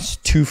Jones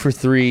 2 for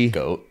 3.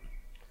 Goat.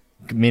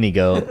 Mini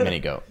goat. Mini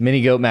goat.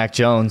 Mini goat Mac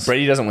Jones.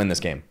 Brady doesn't win this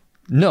game.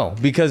 No,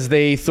 because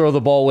they throw the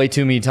ball way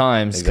too many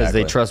times because they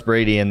Exactly. trust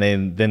Brady and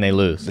then they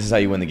lose. This is how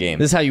you win the game.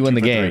 This is how you win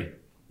the 2 for game. 3.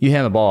 You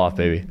hand the ball off,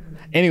 baby.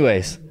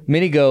 Anyways,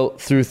 Mini Goat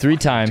threw 3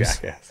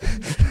 times.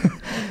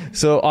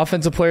 So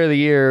offensive player of the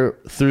year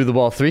threw the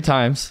ball 3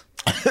 times,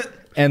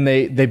 and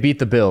they beat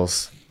the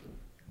Bills.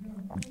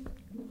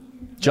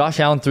 Josh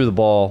Allen threw the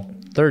ball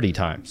 30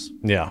 times.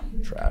 Yeah.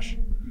 Trash.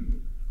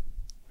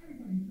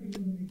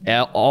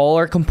 All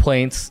our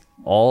complaints,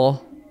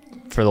 all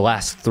for the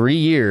last 3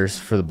 years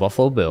for the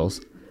Buffalo Bills,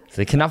 is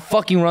they cannot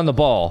fucking run the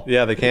ball.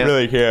 Yeah, they can't.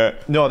 Really can't.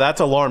 No,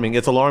 that's alarming.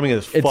 It's alarming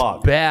as It's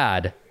fuck.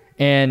 bad.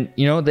 And,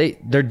 you know,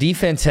 their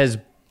defense has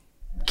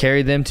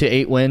carried them to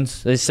 8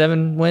 wins. There's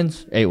 7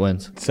 wins? 8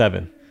 wins.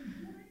 7.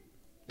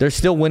 They're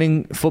still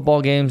winning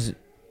football games.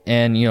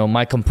 And, you know,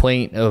 my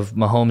complaint of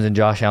Mahomes and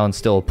Josh Allen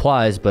still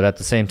applies. But at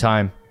the same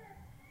time,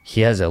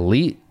 he has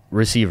elite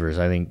receivers.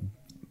 I think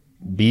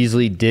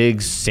Beasley,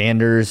 Diggs,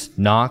 Sanders,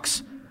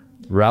 Knox,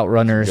 route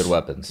runners. Good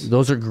weapons.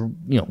 Those are,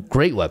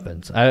 great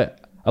weapons. I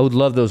would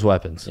love those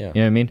weapons. Yeah. You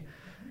know what I mean?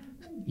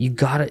 You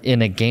gotta,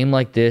 in a game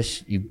like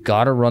this, you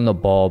gotta run the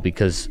ball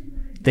because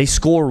they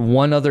score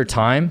one other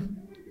time.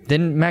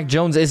 Then Mac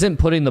Jones isn't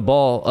putting the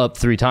ball up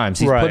 3 times.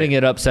 He's Right. putting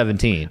it up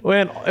 17.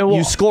 Well,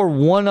 You score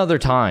one other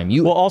time.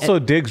 also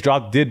Diggs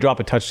did drop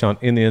a touchdown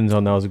in the end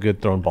zone. That was a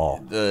good thrown ball.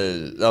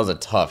 That was a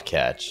tough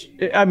catch.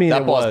 I mean,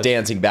 That it ball's was.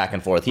 dancing back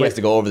and forth. He has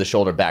to go over the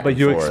shoulder back But and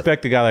you forth.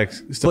 expect a guy like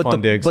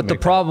Stephon Diggs. But to the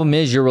make problem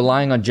is you're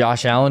relying on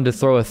Josh Allen to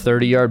throw a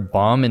 30-yard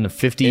bomb in the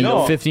 50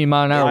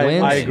 mile an hour I,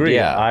 winds. I agree.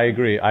 Yeah. I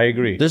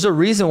agree. There's a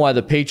reason why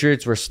the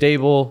Patriots were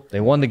stable.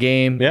 They won the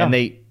game, Yeah. and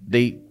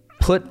they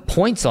put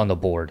points on the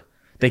board.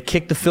 They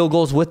kicked the field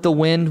goals with the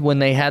wind when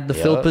they had the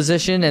field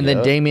position, and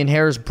then Damian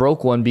Harris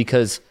broke one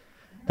because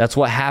that's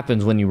what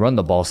happens when you run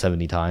the ball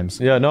 70 times.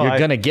 Yeah, no, you're I-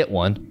 gonna get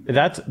one.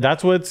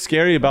 That's what's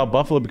scary about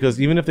Buffalo, because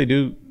even if they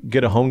do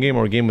get a home game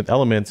or a game with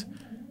elements,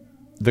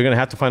 they're gonna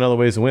have to find other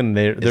ways to win.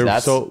 They're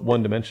that- so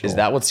one dimensional. Is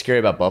that what's scary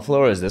about Buffalo,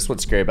 or is this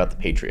what's scary about the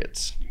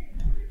Patriots?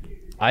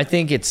 I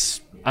think it's.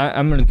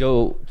 I'm gonna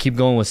keep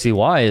going with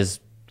CY.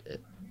 Is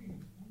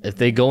if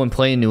they go and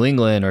play in New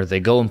England or if they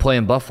go and play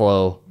in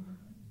Buffalo,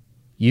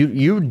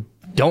 you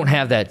don't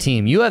have that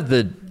team. You have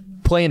the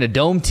playing a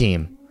dome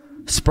team,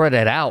 spread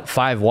it out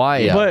 5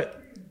 wide.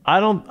 But I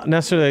don't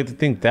necessarily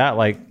think that,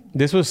 like,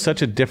 this was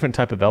such a different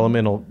type of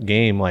elemental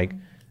game. Like,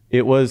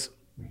 it was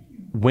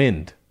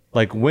wind.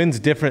 Like, wind's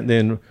different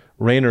than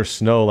rain or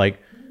snow. Like,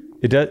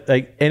 it does.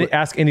 Like,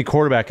 ask any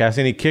quarterback, ask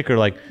any kicker.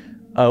 Like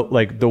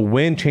the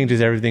wind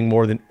changes everything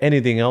more than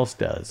anything else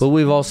does. But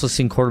we've also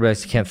seen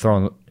quarterbacks who can't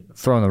throw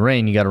in the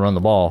rain. You got to run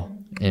the ball,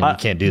 and you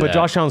can't do that. But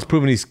Josh Allen's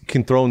proven he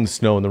can throw in the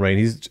snow and the rain.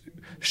 He's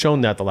shown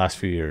that the last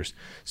few years.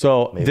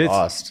 So They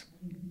lost.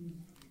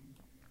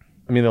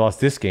 I mean, they lost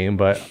this game,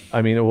 but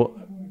I mean,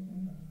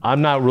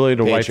 I'm not really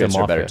to write them Patriots are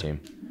a off better yet. team.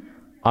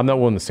 I'm not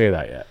willing to say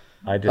that yet.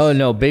 I just Oh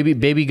no,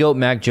 baby goat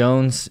Mac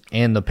Jones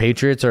and the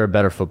Patriots are a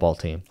better football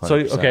team. So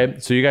okay,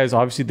 so you guys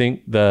obviously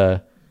think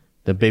the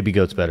baby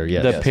goat's better.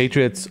 Yes. the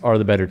Patriots are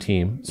the better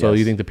team. So Yes.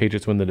 you think the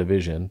Patriots win the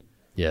division?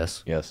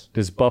 yes. Yes.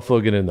 Does Buffalo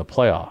get in the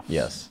playoffs?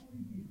 Yes.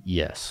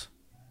 Yes.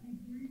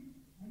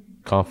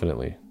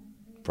 Confidently.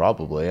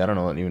 Probably. I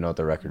don't even know what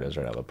the record is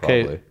right now, but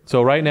Okay. probably.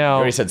 So right I now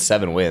already said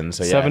 7 wins.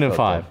 So yeah, 7 I and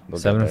feel like 5. they'll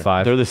get 7 and there.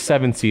 5. they're the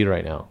 7th seed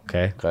right now.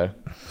 Okay. Okay.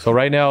 So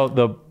right now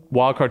the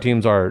wild card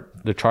teams are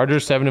the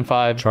Chargers 7 and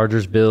 5.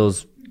 Chargers,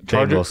 Bills,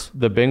 Bengals.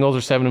 The Bengals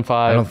are 7 and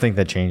 5. I don't think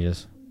that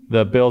changes.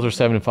 The Bills are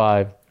 7 and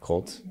 5.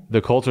 Colts.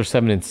 The Colts are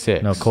 7 and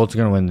 6. No, Colts are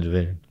going to win the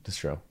division. That's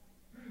true.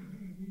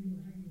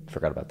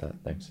 Forgot about that.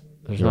 Thanks.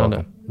 There's You're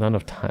not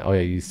enough time. Oh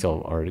yeah, you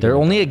still already. They're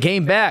only a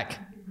game back.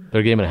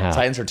 They're a game and a half.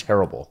 Titans are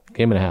terrible.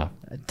 Game and a half.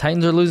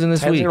 Titans are losing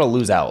this Titans week. are going to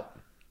lose out.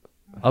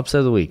 Upset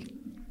of the week.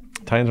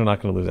 Titans are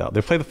not going to lose out.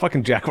 They play the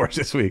fucking Jaguars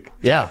this week.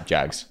 Yeah.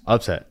 Jags.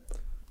 Upset.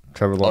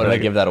 Trevor Oh, did I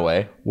Lawrence. give that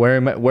away? They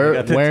Wearing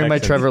got the my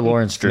Texans. Trevor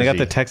Lawrence They jersey. got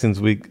the Texans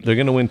week. They're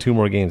going to win 2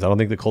 more games. I don't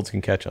think the Colts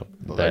can catch them.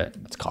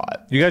 It's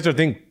caught. You guys are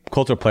think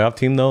Colts are a playoff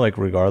team though, like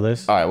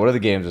regardless. All right. What are the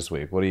games this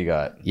week? What do you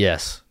got?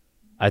 Yes.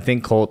 I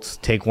think Colts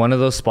take one of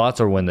those spots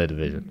or win the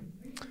division.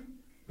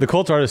 The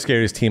Colts are the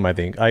scariest team. I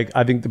think. I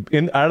think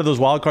out of those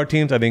wild card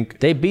teams, I think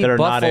They beat that are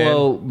not in-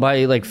 Buffalo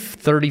by like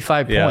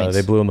 35 Yeah, points.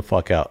 they blew them the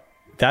fuck out.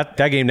 That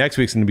game next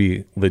week's going to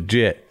be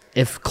legit.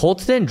 If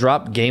Colts didn't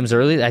drop games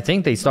early, I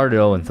think they started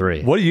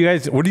 0-3. What are you going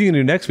to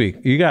do next week?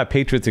 You got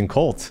Patriots and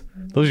Colts.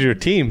 Those are your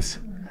teams.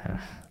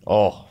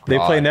 Oh, They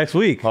God. play next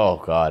week.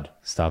 Oh God.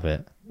 Stop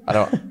it.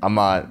 I'm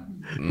not.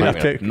 I'm not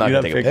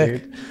gonna take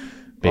a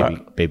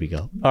pick. Baby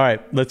go. All right,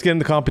 let's get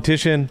into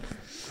competition.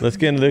 Let's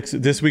get into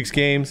this week's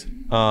games.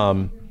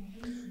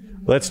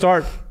 Let's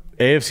start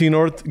AFC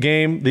North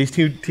game. These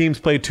two teams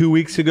played 2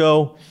 weeks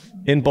ago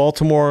in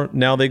Baltimore.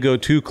 Now they go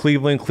to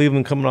Cleveland.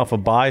 Cleveland coming off a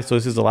bye, so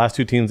this is the last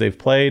 2 teams they've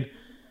played.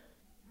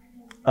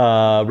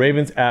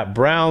 Ravens at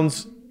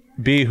Browns.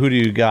 B, who do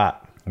you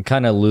got? I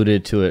kind of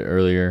alluded to it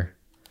earlier.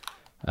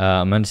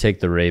 I'm going to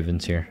take the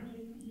Ravens here.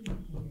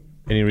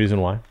 Any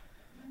reason why?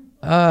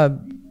 I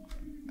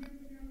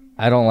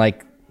don't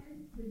like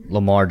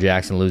Lamar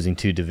Jackson losing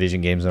 2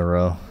 division games in a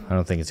row. I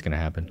don't think it's going to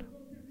happen.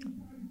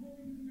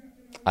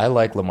 I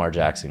like Lamar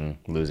Jackson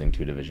losing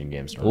 2 division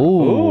games. In a row.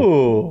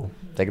 Ooh.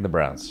 Taking the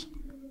Browns.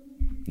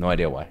 No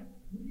idea why.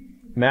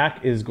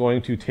 Mac is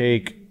going to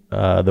take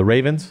the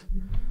Ravens.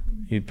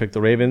 He picked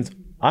the Ravens.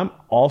 I'm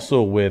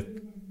also with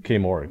K.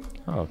 Morg.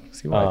 Oh,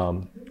 see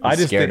why? I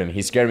just scared think- him.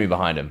 He scared me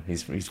behind him.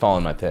 He's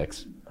following my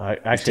picks.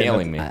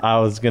 tailing me. I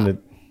was gonna.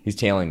 He's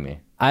tailing me.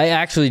 I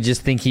actually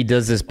just think he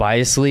does this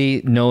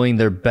biasly, knowing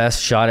their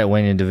best shot at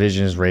winning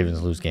division is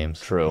Ravens lose games.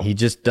 True. He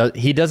just does.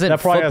 He doesn't That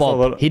probably has a football.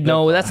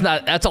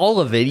 little- That's all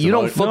of it. You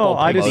don't football.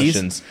 I pick just-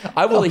 these.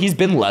 Emotions. He's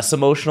been less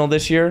emotional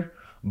this year,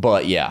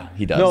 but yeah,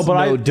 he does. No,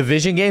 but No,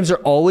 division games are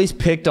always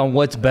picked on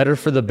what's better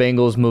for the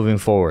Bengals moving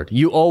forward.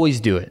 You always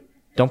do it.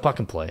 Don't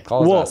fucking play.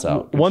 Call his ass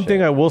out. Good one shit.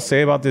 thing I will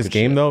say about this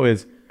game though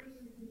is,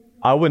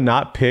 I would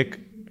not pick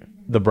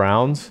the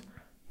Browns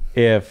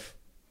if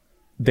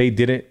they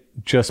didn't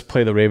just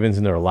play the Ravens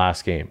in their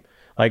last game.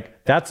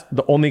 Like that's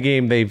the only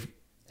game they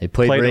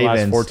played in the last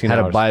Ravens, 14 had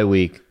a hours. bye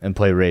week, and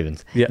play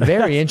Ravens. Yeah.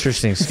 Very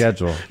interesting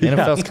schedule.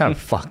 NFL's kind of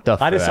fucked up.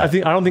 I for that.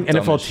 don't think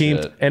Dumb NFL as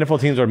teams shit. NFL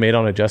teams are made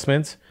on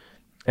adjustments,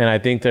 and I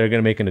think they're going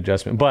to make an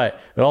adjustment. But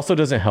it also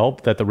doesn't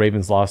help that the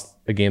Ravens lost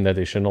a game that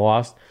they shouldn't have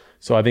lost.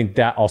 So I think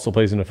that also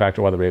plays into a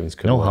factor why the Ravens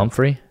couldn't. No win.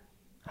 Humphrey.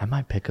 I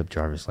might pick up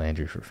Jarvis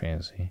Landry for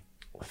fantasy.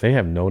 If they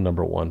have no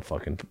number one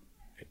fucking,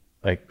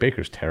 like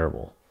Baker's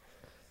terrible.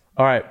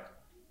 All right,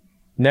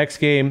 next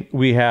game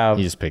we have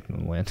You just picked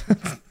them to win.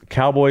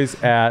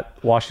 Cowboys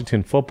at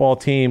Washington Football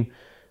Team.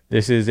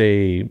 This is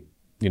a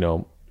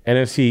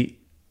NFC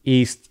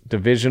East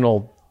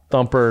divisional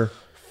thumper.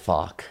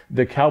 Fuck.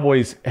 The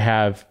Cowboys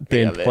have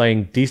been Yeah,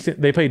 playing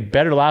decent. They played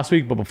better last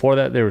week, but before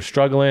that they were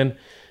struggling.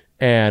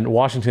 And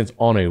Washington's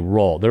on a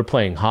roll. They're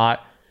playing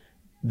hot.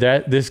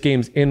 This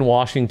game's in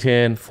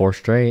Washington. 4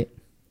 straight.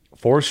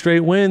 4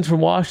 straight wins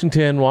from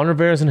Washington. Juan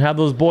Rivera's and have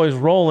those boys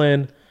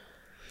rolling.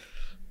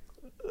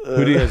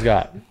 Who do you guys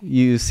got?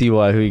 You see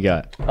why? Who you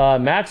got?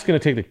 Mac's going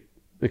to take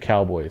the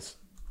Cowboys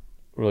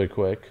really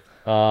quick.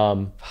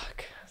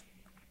 Fuck.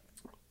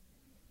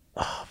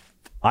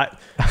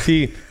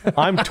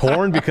 I'm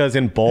torn because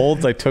in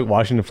bolds I took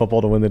Washington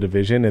Football to win the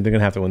division, and they're going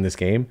to have to win this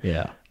game.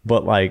 Yeah.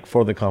 But like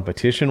for the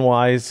competition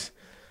wise,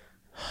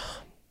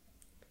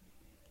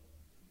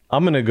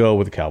 I'm going to go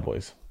with the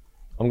Cowboys.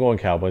 I'm going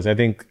Cowboys. I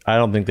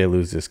don't think they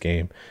lose this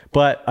game,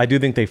 but I do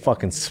think they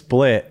fucking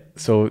split.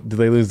 So do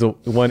they lose the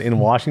one in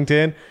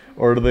Washington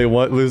or do they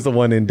lose the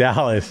one in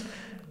Dallas?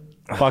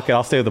 Fuck it.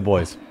 I'll stay with the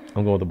boys.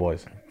 I'm going with the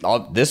boys.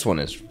 This one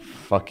is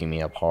fucking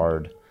me up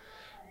hard.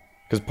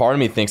 Because part of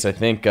me thinks I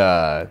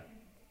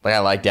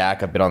like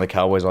Dak. I've been on the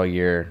Cowboys all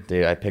year.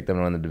 I picked them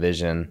to win the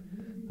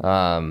division.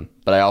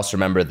 But I also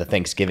remember the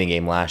Thanksgiving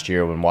game last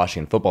year when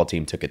Washington Football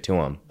Team took it to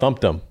them.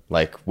 Thumped them.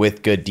 Like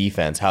with good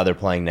defense, how they're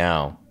playing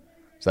now.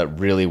 So that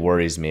really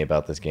worries me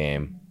about this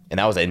game. And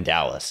that was in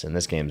Dallas, and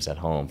this game's at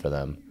home for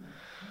them.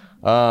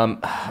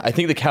 I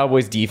think the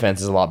Cowboys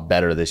defense is a lot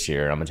better this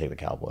year. I'm going to take the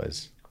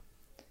Cowboys.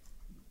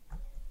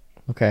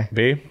 Okay.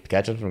 B.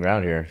 Catch up from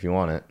ground here if you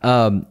want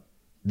it.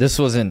 This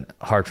wasn't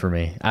hard for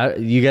me.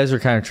 You guys were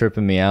kind of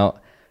tripping me out.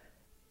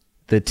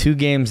 The 2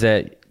 games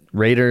that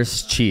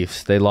Raiders,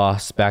 Chiefs, they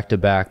lost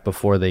back-to-back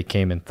before they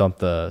came and thumped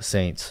the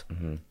Saints.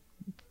 Mm-hmm.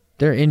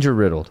 They're injury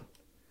riddled.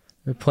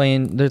 They're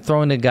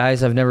throwing to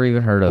guys I've never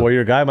even heard of. Well,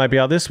 your guy might be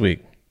out this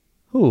week.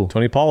 Who?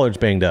 Tony Pollard's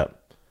banged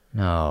up.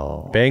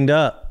 No. Banged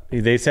up.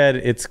 They said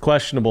it's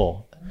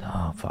questionable.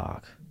 Oh,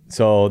 fuck.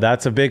 So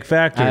that's a big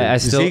factor. I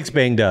still- Zeke's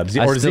banged up.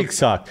 Zeke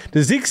sucked.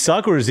 Does Zeke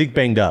suck or is Zeke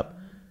banged up?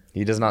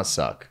 He does not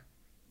suck.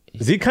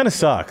 Zeke kind of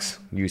sucks.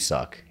 You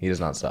suck. He does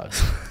not suck.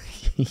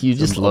 You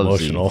just love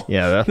emotional. Zeke.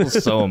 Yeah, that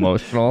was so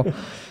emotional.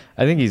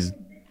 I think he's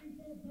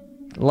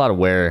a lot of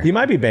wear. He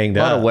might be banged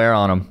A lot up. of wear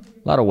on him.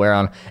 A lot of wear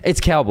on him. It's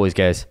Cowboys,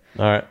 guys.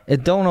 All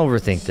right. Don't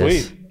overthink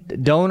this.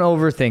 Sweet. Don't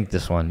overthink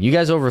this one. You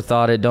guys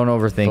overthought it. Don't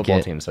overthink Football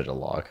it. team's such a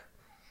log.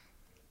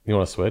 You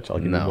want to switch? I'll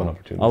give you No. one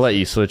opportunity. I'll let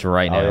you switch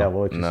right now. Oh, yeah,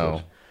 we'll let you No.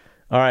 switch.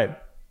 All right.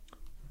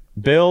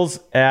 Bills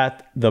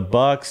at the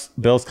Bucks.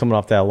 Bills coming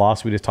off that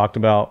loss we just talked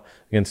about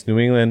against New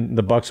England.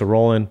 The Bucks are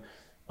rolling.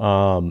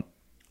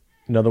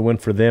 Another win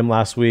for them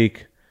last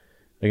week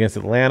against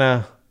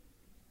Atlanta.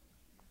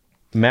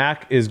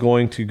 Mac is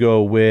going to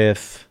go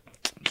with.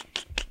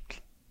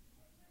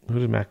 Who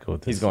did Mac go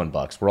with? This? He's going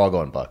Bucks. We're all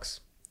going Bucks.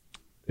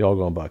 They all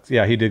going Bucks.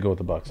 Yeah, he did go with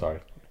the Bucks. Sorry.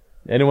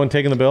 Anyone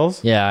taking the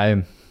Bills? Yeah,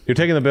 I'm You're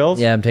taking the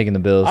Bills? I'm taking the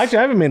Bills. Actually,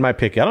 I haven't made my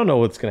pick yet. I don't know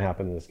what's going to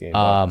happen in this game.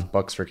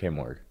 Bucks for K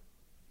Morg.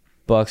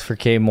 Bucks for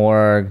K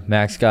Morg.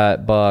 Max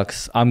got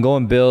Bucks. I'm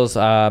going Bills.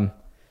 I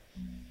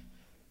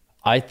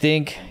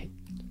think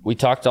we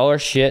talked all our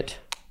shit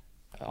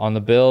on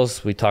the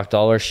Bills. We talked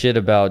all our shit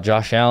about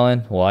Josh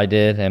Allen. Well, I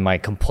did, and my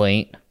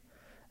complaint.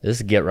 This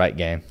is a get right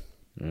game.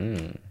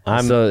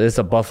 It's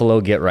a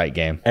Buffalo get right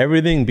game.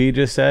 Everything B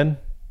just said,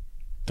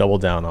 double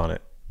down on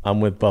it. I'm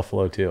with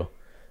Buffalo too.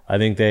 I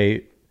think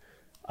this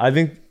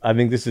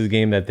is a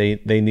game that they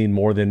need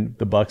more than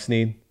the Bucks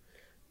need.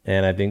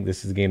 And I think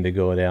this is a game they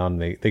go down.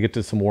 They get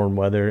to some warm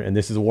weather, and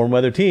this is a warm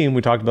weather team.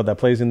 We talked about that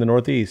plays in the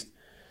Northeast.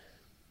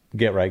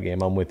 Get right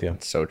game. I'm with you.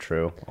 So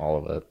true. All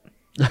of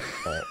it.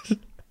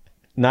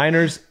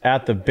 Niners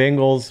at the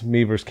Bengals.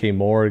 Me versus K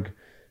Morg.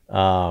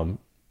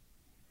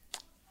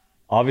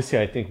 Obviously,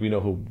 I think we know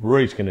who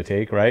Rory's going to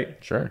take, right?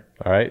 Sure.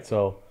 All right.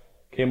 So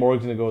K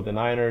Morg's going to go with the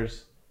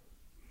Niners.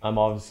 I'm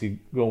obviously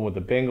going with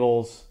the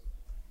Bengals.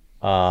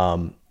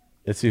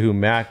 Let's see who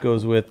Mac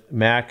goes with.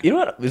 Mac. You know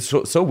what? It's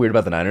so weird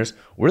about the Niners.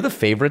 We're the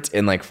favorites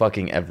in like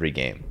fucking every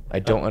game. I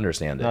don't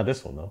understand it. Not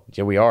this one, though.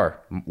 Yeah, we are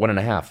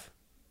 1.5.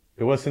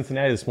 It was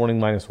Cincinnati this morning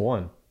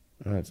 -1.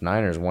 It's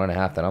Niners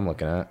 1.5 that I'm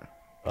looking at.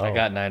 I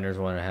got Niners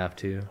 1.5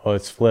 too. Oh,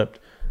 it's flipped.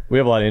 We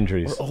have a lot of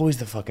injuries. We're always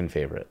the fucking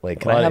favorite. Like,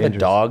 can A lot I of have a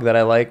injuries. dog that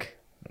I like?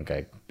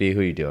 Okay, B,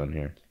 who you doing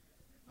here?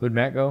 Who'd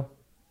Matt go?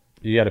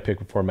 You got to pick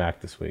before Mac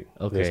this week.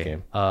 Okay. This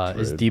game.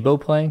 Is Debo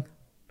playing?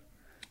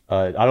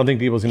 I don't think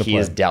Debo's going to He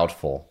play. is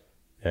doubtful.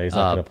 Yeah, he's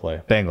not going to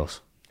play. Bengals.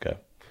 Okay.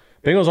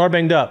 Bengals are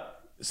banged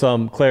up.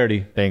 Some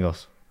clarity.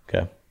 Bengals.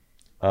 Okay.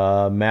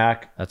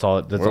 Mac. That's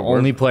all. That's the We're-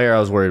 only player I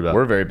was worried about.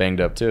 We're very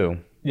banged up too,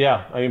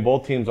 Yeah, I mean,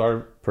 both teams are.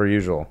 per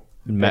usual.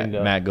 Matt, banged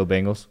up. Matt, go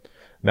Bengals.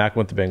 Mac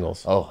went to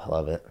Bengals. Oh, I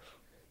love it.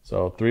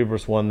 So 3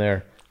 versus 1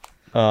 there.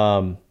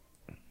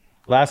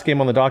 Last game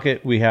on the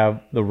docket, we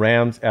have the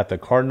Rams at the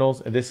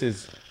Cardinals. This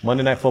is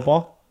Monday Night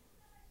Football.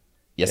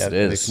 Yes, Yeah, it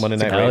is. it's Monday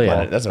It's a Night great Football.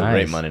 Monday- That's a Nice.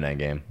 great Monday night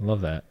game.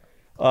 Love that.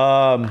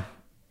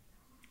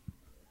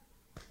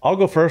 I'll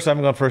go first. I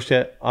haven't gone first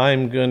yet.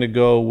 I'm going to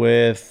go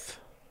with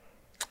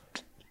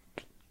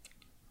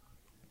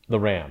the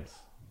Rams.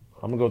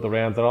 I'm going to go with the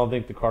Rams. I don't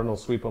think the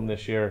Cardinals sweep them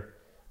this year.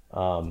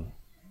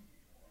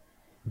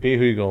 B,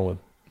 who you going with?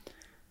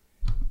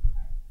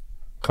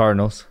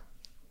 Cardinals.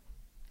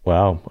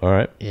 Wow. All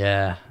right.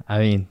 Yeah, I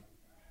mean,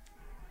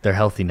 they're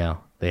healthy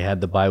now. They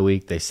had the bye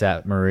week. They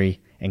sat Murray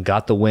and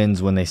got the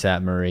wins when they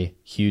sat Murray.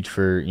 Huge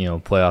for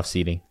playoff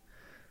seeding.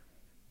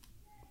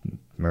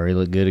 Murray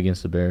looked good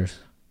against the Bears.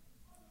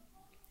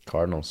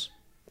 Cardinals.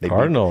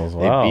 Cardinals,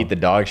 wow. They beat the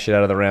dog shit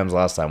out of the Rams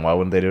last time. Why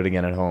wouldn't they do it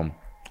again at home?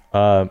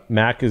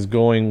 Mac is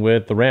going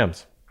with the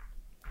Rams.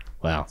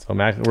 Wow. So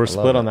Mac, we're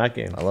split it. on that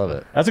game. I love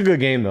it. That's a good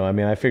game, though. I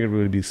mean, I figured we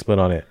would be split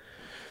on it.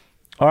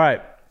 All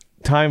right.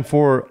 Time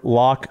for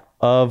lock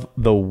of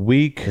the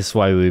week. This is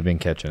why we've been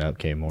catching up,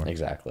 K Moore.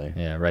 Exactly.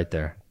 Yeah, right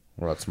there.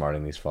 We're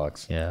outsmarting these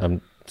fucks. Yeah.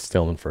 I'm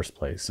still in first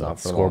place. So Not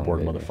for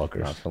scoreboard, long, baby. motherfuckers.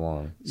 Not for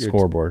long.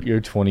 Scoreboard.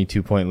 Your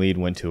 22-point lead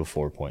went to a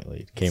 4-point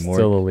lead. K Moore.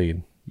 Still the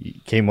lead.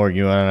 K Moore,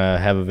 you want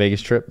to have a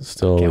Vegas trip?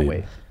 Still the Can't lead.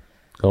 wait.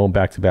 Going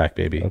back to back,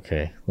 baby.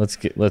 Okay,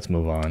 let's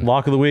move on.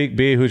 Lock of the week.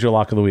 B, who's your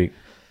lock of the week?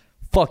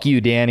 Fuck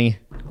you, Danny.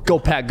 Go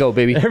Pack, go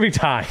baby. Every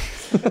time.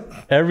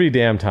 Every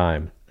damn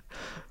time.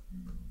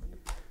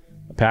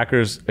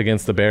 Packers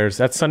against the Bears.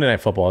 That's Sunday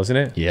Night Football, isn't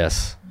it?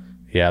 Yes,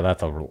 Yeah,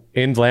 that's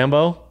in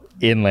Lambeau.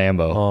 in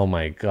Lambeau. Oh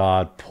my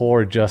God,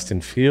 poor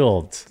Justin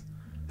Fields.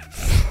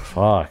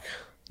 Fuck.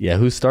 Yeah,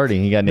 who's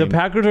starting? He got The named.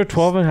 Packers are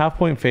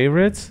 12.5-point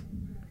favorites.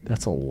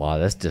 That's a lot.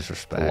 That's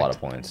disrespect. A lot of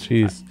points.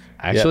 Jeez.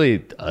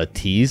 Actually, a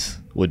tease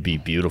would be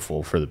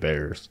beautiful for the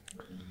Bears.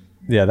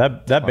 Yeah,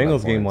 that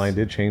Bengals game points. line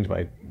did change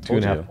by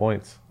Told 2.5 you.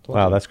 points.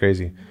 Wow, that's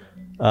crazy.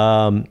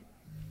 My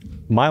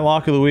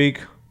lock of the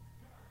week.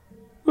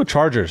 Go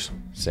Chargers.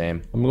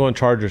 Same. I'm going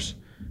Chargers.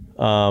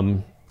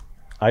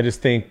 I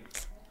just think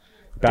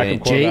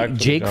backup quarterback for the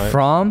Jake Giants.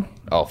 Fromm.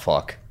 Oh,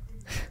 fuck.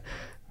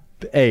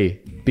 Hey,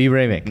 B.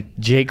 Ramick.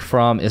 Jake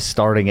Fromm is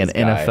starting an guy.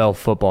 NFL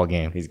football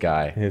game. He's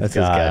guy. His That's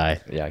his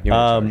guy. Yeah, give me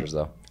the Chargers,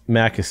 though.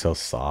 Mac is so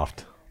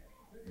soft.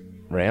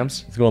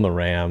 Rams? He's going the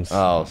Rams.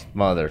 Oh,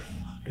 mother.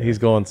 He's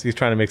trying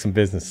to make some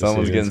business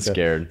Someone's decisions. getting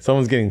scared.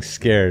 Someone's getting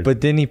scared. But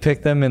didn't he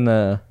pick them in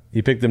the?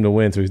 He picked them to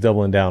win, so he's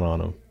doubling down on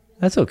them.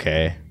 That's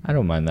okay. I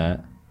don't mind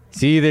that.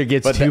 He either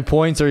gets But 2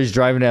 points or he's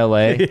driving to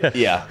LA.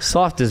 Yeah.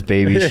 Soft as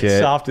baby shit.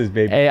 Soft as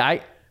baby.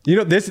 Hey,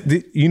 You know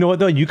you know what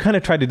though? You kind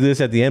of tried to do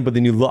this at the end, but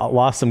then you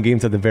lost some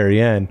games at the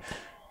very end.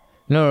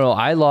 No,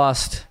 I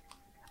lost.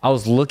 I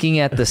was looking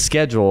at the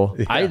schedule.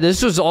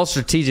 This was all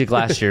strategic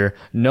last year,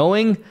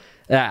 knowing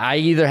that I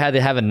either had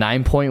to have a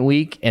 9-point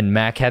week and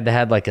Mac had to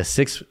have like a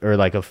 6 or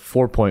like a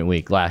 4-point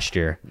week last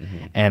year.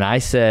 And I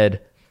said,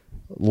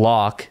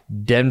 lock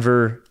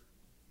Denver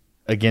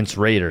against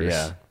Raiders.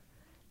 Yeah.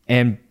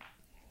 And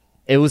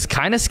it was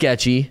kind of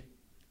sketchy.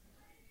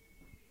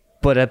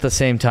 But at the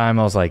same time,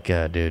 I was like,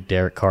 dude,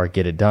 Derek Carr,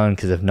 get it done.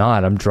 Because if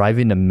not, I'm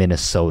driving to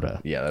Minnesota.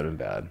 Yeah, that would have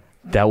been bad.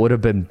 That would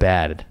have been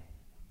bad.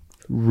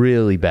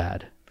 Really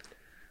bad.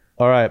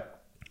 All right.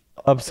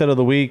 Upset of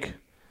the week.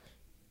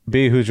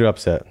 B, who's your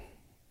upset?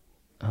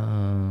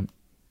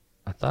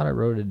 I thought I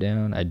wrote it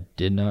down. I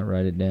did not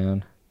write it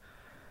down.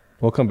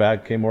 We'll come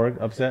back. K Morg,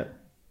 upset?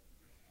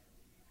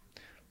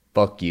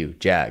 Fuck you,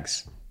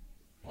 Jags.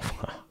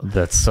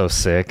 That's so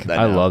sick.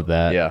 I know. love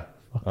that. Yeah.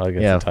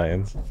 Against Yeah. the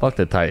Titans. Fuck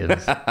the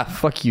Titans.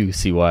 Fuck you,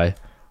 CY.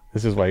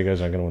 This is why you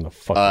guys aren't going to win the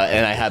fuck.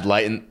 And I had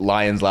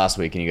Lions last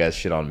week, and you guys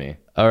shit on me.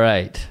 All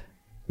right.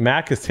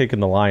 Mac has taken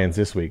the Lions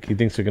this week. He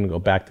thinks they're going to go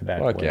back-to-back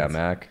Fuck wins. yeah,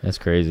 Mac. That's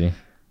crazy.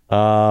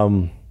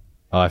 Um,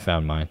 Oh, I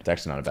found mine. It's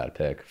actually not a bad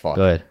pick. Fuck.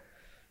 Go ahead.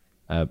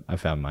 I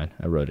found mine.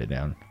 I wrote it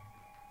down.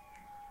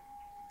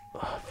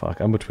 fuck,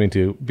 I'm between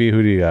two. B,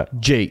 who do you got?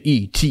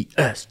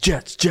 Jets.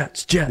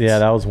 Jets. Yeah,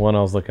 that was one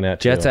I was looking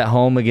at. Jets too. at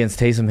home against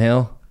Taysom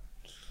Hill.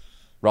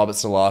 Robert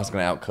Salah is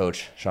going to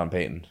outcoach Sean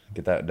Payton.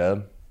 Get that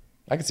dub?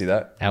 I can see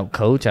that. Out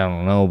coach, I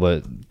don't know,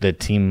 but the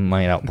team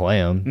might outplay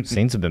them.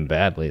 Saints have been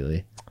bad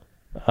lately.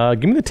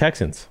 Give me the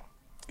Texans.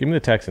 Give me the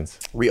Texans.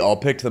 We all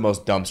picked the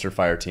most dumpster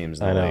fire teams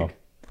in the I know. league.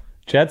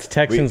 Jets,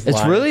 Texans, It's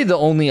Lions. really the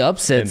only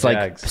upsets, And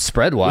like Jags.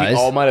 spread We wise.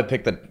 all might have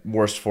picked the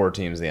worst 4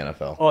 teams in the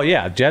NFL. Oh,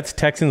 yeah. Jets,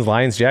 Texans,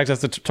 Lions, Jags.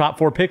 That's the top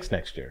 4 picks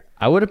next year.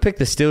 I would have picked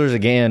the Steelers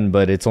again,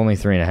 but it's only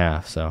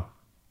 3.5. So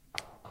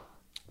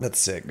That's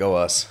sick. Go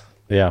us.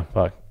 Yeah,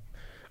 fuck.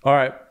 All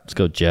right. let's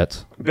go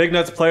Jets. Big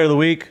Nuts player of the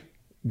week.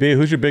 B,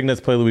 who's your Big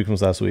Nuts player of the week from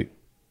last week?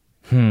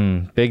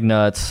 Big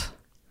nuts.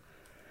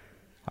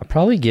 I'll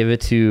probably give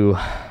it to.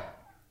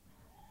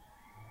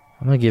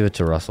 I'm gonna give it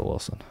to Russell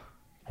Wilson.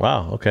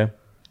 Wow, okay.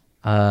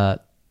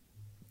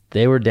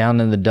 They were down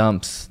in the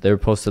dumps. They were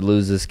supposed to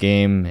lose this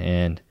game,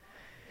 and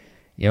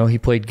he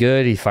played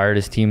good. He fired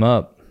his team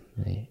up.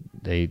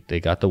 They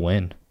got the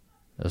win.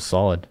 It was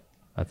solid.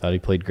 I thought he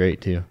played great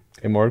too.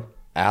 Hey, Morg.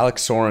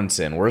 Alex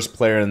Sorensen, worst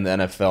player in the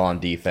NFL on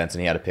defense, and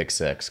he had a pick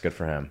 6. Good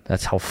for him.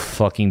 That's how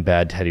fucking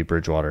bad Teddy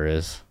Bridgewater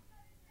is.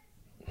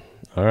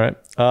 All right.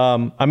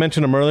 I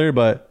mentioned him earlier,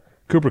 but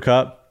Cooper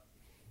Kupp,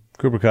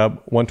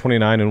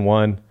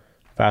 129-1,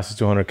 fastest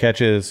 200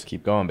 catches.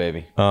 Keep going,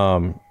 baby.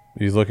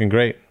 He's looking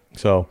great.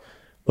 So,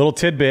 little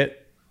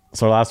tidbit.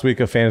 It's our last week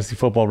of fantasy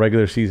football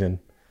regular season,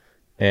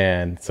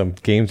 and some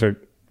games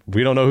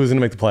we don't know who's going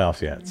to make the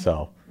playoffs yet.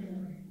 So,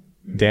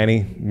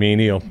 Danny, me, and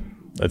Neil,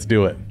 let's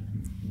do it.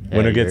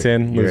 Winner gets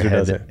in, loser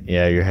doesn't.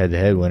 Yeah, your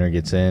head-to-head winner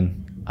gets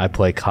in. I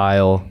play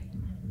Kyle.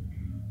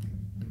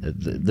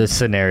 The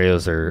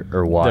scenarios are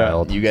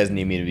wild. You guys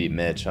need me to beat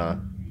Mitch, huh?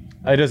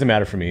 It doesn't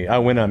matter for me. I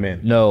win, I'm in.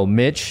 No,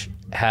 Mitch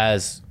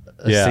has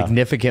a Yeah.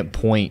 significant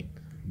point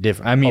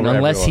difference. I mean, Over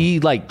unless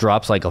everyone. he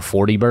drops like a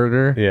 40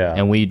 burger, Yeah.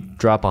 and we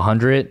drop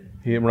 100,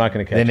 We're not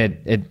going to catch then him.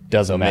 it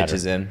doesn't matter. Mitch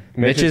is in.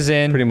 Mitch is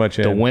in. Pretty much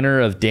in. The winner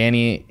of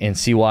Danny and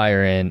CY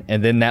are in,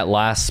 and then that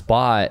last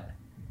spot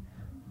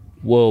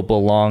will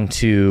belong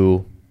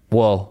to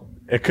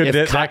It could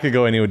if that could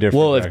go any different.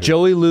 Well, if bracket.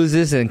 Joey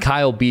loses and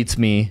Kyle beats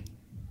me,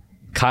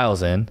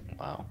 Kyle's in.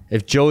 Wow.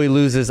 If Joey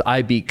loses,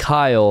 I beat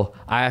Kyle,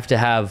 I have to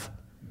have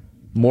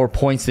more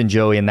points than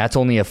Joey, and that's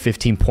only a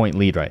 15-point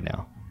lead right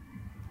now.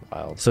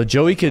 Wild. So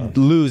Joey could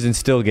lose and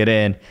still get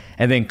in.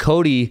 And then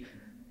Cody,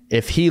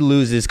 if he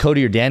loses,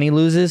 Cody or Danny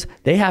loses,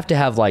 they have to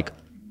have like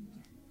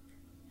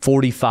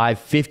 45,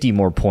 50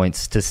 more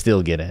points to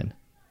still get in.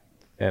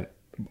 and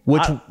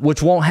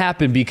Which won't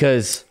happen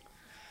because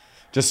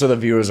Just so the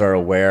viewers are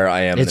aware,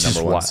 I am the It's just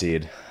number 1 wild.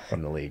 seed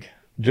from the league.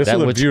 just that so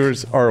the which-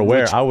 viewers are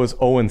aware, I was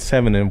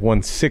 0-7 and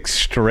won 6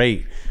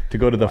 straight to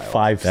go to the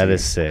 5 that seed.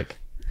 is sick.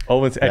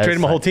 I traded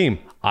my whole team.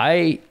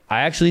 I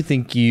actually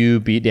think you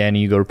beat Danny,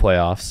 you go to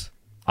playoffs.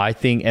 I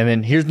think, and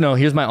then here's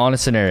my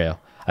honest scenario.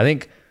 I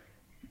think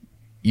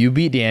you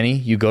beat Danny,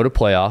 you go to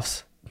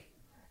playoffs,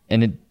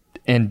 and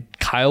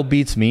Kyle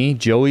beats me,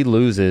 Joey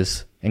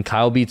loses, and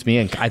Kyle beats me,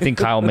 and I think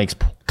Kyle makes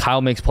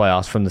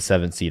playoffs from the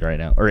 7th seed right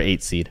now, or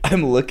 8th seed.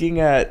 I'm looking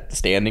at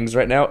standings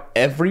right now.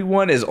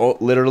 Everyone is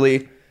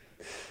literally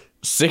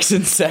 6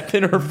 and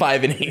 7 or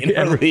 5 and 8 in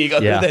our league,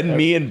 other Yeah. than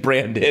me and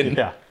Brandon.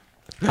 Yeah.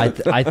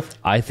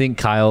 I think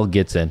Kyle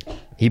gets in.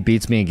 He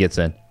beats me and gets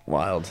in.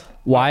 Wild.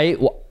 Why?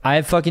 I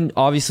have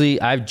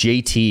obviously I have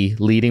JT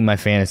leading my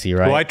fantasy,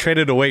 right? Well, I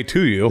traded away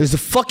to you. There's a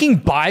fucking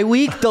bye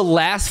week, the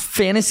last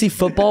fantasy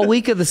football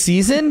week of the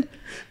season.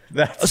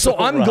 That's So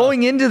I'm rough.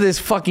 going into this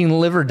fucking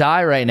live or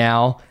die right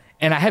now,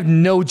 and I have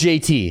no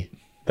JT.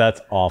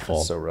 That's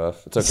awful. So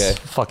rough. It's okay.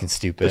 Fucking They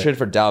stupid. traded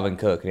for Dalvin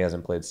Cook, and he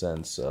hasn't played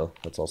since, so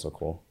that's also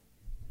cool.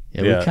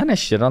 Yeah, Yeah. we kind of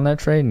shit on that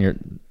trade,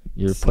 and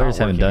your players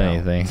haven't done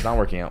anything. It's not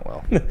working out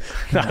well.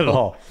 Not at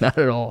all. Not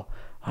at all.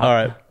 All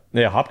right.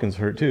 Yeah, Hopkins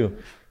hurt too.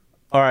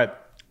 All right.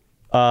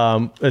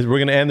 As we're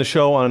going to end the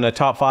show on a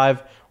top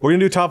 5. We're going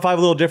to do top 5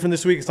 a little different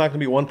this week. It's not going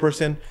to be one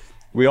person.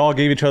 We all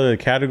gave each other the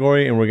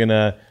category, and we're going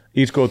to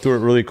each go through it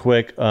really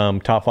quick.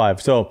 Top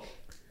 5. So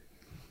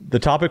the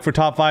topic for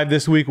top 5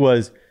 this week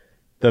was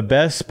the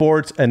best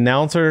sports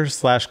announcer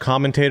 /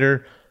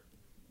 commentator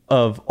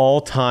of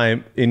all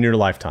time in your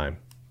lifetime.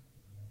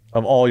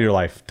 Of all your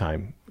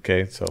lifetime.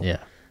 Okay, so Yeah.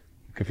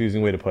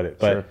 confusing way to put it,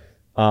 but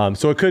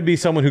so it could be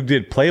someone who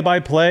did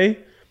play-by-play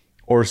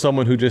or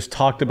someone who just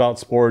talked about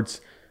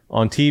sports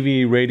on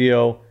TV,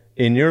 radio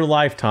in your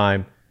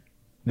lifetime.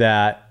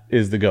 That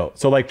is the GOAT.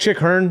 So like Chick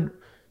Hearn,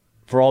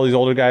 for all these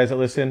older guys that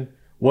listen,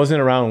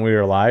 wasn't around when we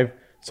were alive,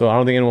 so I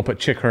don't think anyone put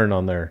Chick Hearn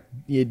on there.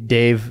 Yeah,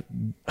 Dave,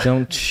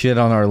 don't shit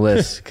on our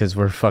list because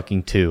we're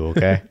fucking 2,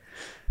 okay?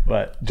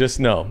 But just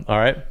know, all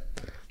right.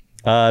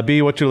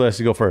 B, what's your list?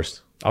 You go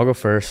first. I'll go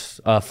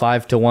first.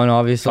 5-1,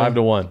 obviously.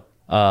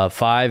 5-1.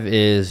 5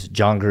 is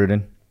John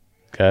Gruden.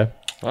 Okay.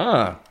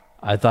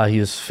 I thought he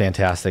was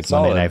fantastic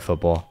Solid. Monday Night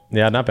Football.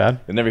 Yeah, not bad.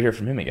 You'll never hear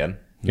from him again.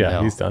 Yeah,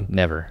 No, he's done.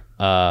 Never.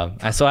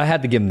 So I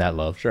had to give him that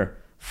love. Sure.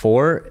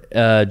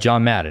 4,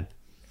 John Madden.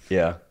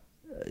 Yeah.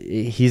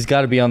 He's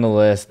got to be on the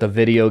list. The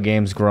video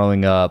games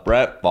growing up.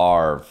 Brett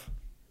Favre.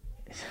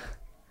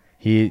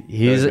 He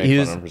was Make fun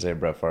of him for saying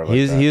Brett Favre like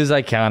he that. was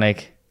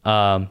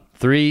iconic.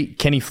 3,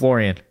 Kenny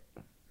Florian.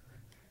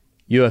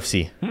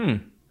 UFC.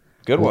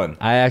 Good one.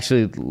 I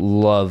actually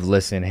love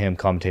listening to him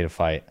commentate a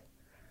fight.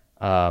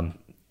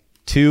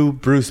 2,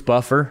 Bruce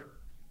Buffer.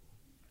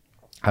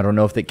 I don't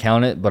know if they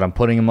count it, but I'm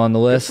putting him on the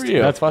list. for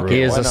you. That's Fuck brutal.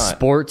 He it. is Why a not?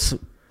 sports.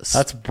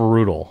 That's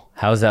brutal.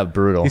 How's that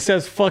brutal? He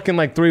says fucking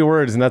like 3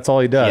 words, and that's all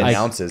he does. He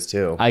announces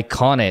too.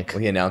 Iconic.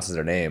 He announces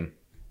their name.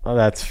 Oh,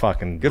 that's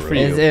fucking Good for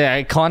brutal. you. It's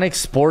an iconic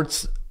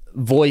sports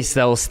voice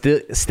that will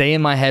stay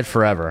in my head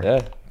forever.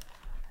 Yeah.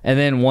 And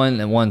then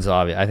one's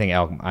obvious. I think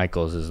Al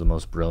Michaels is the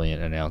most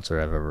brilliant announcer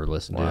I've ever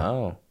listened to.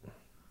 Wow.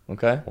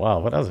 Okay.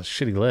 Wow, that was a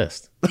shitty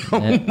list. Oh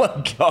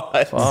my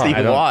God. See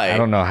why? I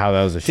don't know how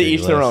that was a To shitty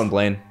each their list. own,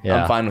 Blaine.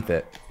 Yeah. I'm fine with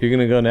it. You're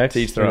gonna go next.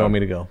 each Or their you want own. me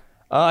to go?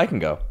 I can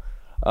go.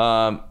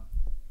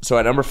 So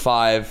at number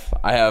 5,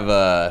 I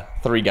have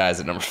 3 guys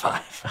at number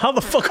 5 How the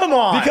fuck? Come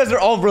on. because they're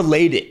all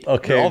related.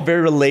 Okay. They're all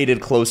very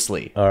related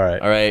closely. All right.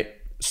 All right.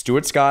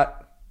 Stuart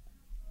Scott,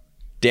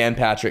 Dan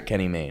Patrick,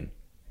 Kenny Mayne.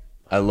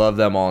 I love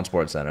them all in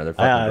Sports Center. They're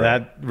fucking great.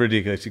 that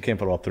ridiculous. You can't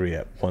put all 3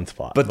 at one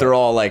spot. But they're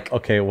all like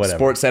Okay, whatever.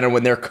 Sports Center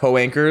when they're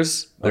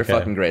co-anchors. They're Okay.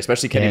 fucking great,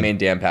 especially Kenny Mayne,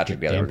 Dan Patrick.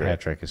 Together Dan were great.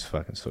 Patrick is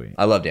fucking sweet.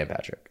 I love Dan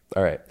Patrick.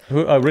 All right,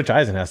 Rich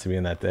Eisen has to be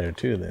in that there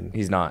too. Then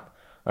he's not.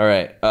 All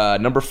right,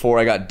 number 4,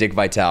 I got Dick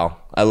Vitale.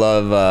 I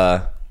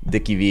love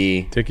Dickie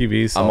V. Dickie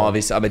V.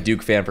 I'm a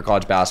Duke fan for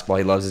college basketball.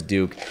 He loves his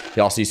Duke.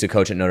 He also used to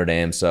coach at Notre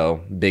Dame,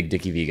 so big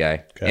Dickie V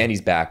guy. Okay. And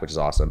he's back, which is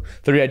awesome.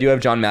 3, I do have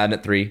John Madden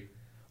at 3.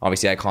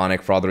 Obviously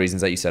iconic for all the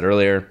reasons that you said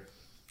earlier.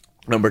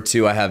 Number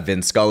 2, I have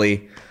Vin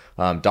Scully,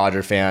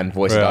 Dodger fan,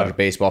 voice of Yeah. Dodger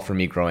baseball for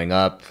me growing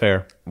up.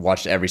 Fair.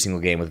 Watched every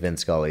single game with Vin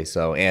Scully.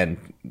 So, and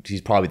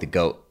he's probably the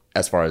GOAT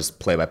as far as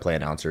play-by-play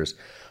announcers.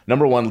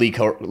 Number 1,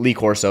 Lee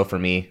Corso for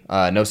me.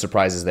 No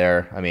surprises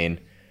there. I mean,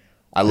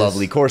 I love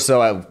Lee Corso.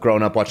 I've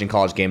grown up watching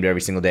College Game Day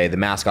every single day. The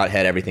mascot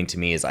head, everything to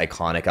me is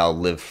iconic. I'll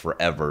live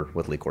forever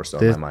with Lee Corso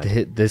in my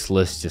mind. This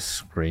list just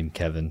screamed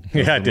Kevin.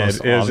 Yeah, it The did.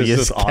 most It was just obvious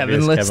this Kevin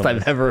obvious list Kevin I've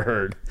list. ever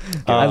heard.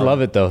 I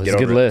love it though. It's a Get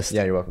good over it. list.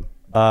 Yeah, you're welcome.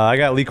 I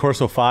got Lee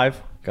Corso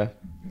 5. Okay.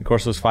 Lee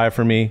Corso's 5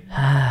 for me.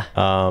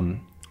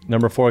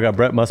 Number 4, I got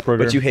Brett Musburger.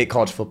 But you hate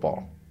college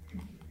football.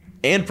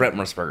 And Brent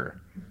Musburger.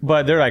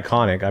 But they're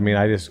iconic. I mean,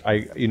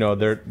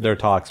 their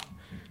talks.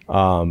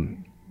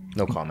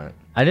 No comment.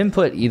 I didn't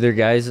put either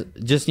guys.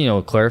 Just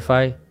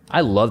clarify.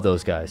 I love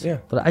those guys. Yeah.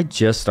 But I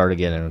just started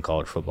getting into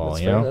college football.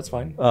 That's you fair. know. That's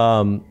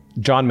fine.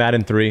 John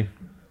Madden 3.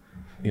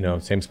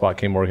 Same spot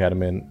K Morg had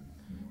him in.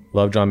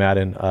 Love John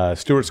Madden.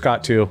 Stuart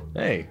Scott 2.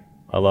 Hey.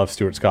 I love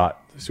Stuart Scott.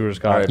 Stuart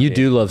Scott. Alright. You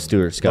do love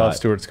Stuart Scott. Love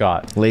Stuart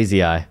Scott.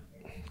 Lazy eye.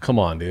 Come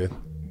on, dude.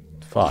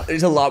 Fuck.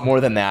 There's a lot more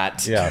than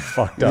that. Yeah,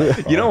 fucked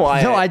up. You know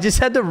why? No, I just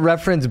had to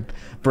reference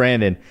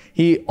Brandon.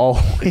 He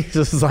always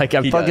was like,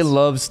 I He fucking does.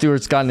 love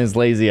Stuart Scott and his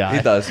lazy eye.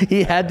 He does.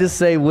 He had to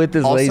say with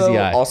his lazy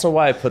eye. Also,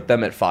 why I put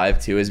them at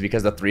 5 too is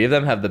because the 3 of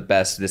them have the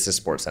best This Is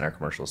Sports Center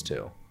commercials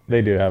too.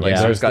 They do have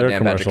Yeah. their Scott, Dan Patrick,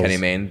 commercials. Kenny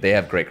Mayne, they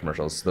have great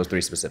commercials. Those 3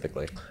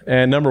 specifically.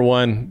 And number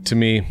 1 to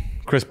me,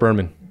 Chris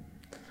Berman.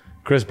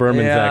 Chris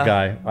Berman's Yeah. that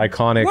guy.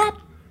 Iconic.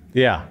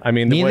 Yeah, I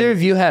mean, Neither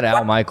of you had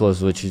Al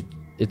Michaels, which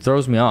it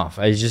throws me off.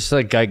 It's just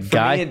like a For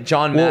guy. me,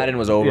 John Madden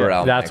was over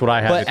Al. That's what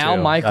I had. But Al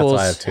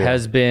Michaels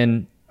has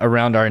been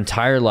around our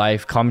entire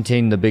life,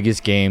 commentating the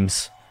biggest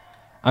games.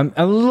 I'm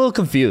a little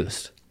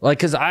confused, like,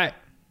 cause I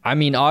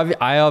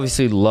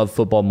obviously love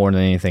football more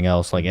than anything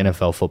else, like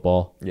NFL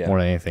football Yeah. more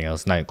than anything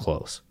else, not even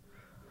close.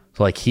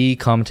 So like he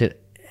commented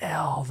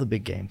all the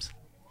big games,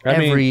 I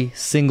mean- every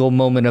single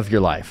moment of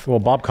your life. Well,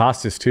 Bob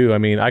Costas too. I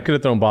mean, I could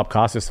have thrown Bob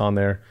Costas on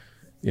there.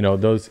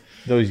 Those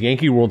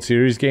Yankee World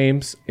Series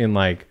games in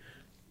like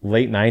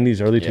late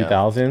 '90s, early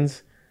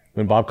 2000s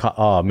when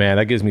oh man,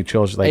 that gives me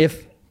chills. Like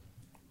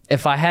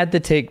If I had to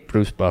take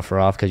Bruce Buffer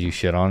off because you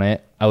shit on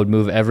it, I would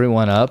move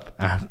everyone up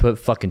and I'd put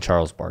fucking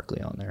Charles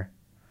Barkley on there.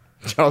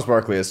 Charles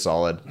Barkley is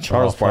solid.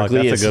 Charles fuck, Barkley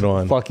that's is a good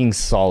one. fucking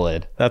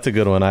solid. That's a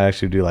good one. I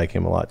actually do like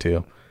him a lot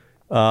too.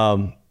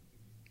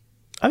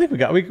 I think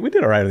we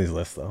did all right on these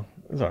lists though.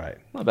 It was all right.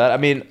 Not bad. I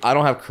mean, I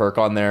don't have Kirk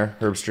on there,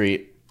 Herb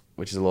Street,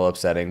 which is a little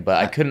upsetting, but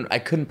I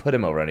couldn't put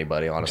him over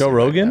anybody, honestly. Joe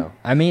Rogan? Right now.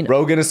 I mean,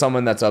 Rogan is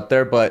someone that's up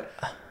there, but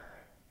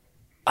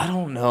I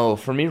don't know.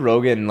 For me,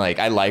 Rogan, like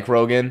I like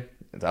Rogan.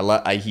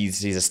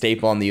 He's a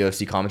staple on the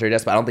UFC commentary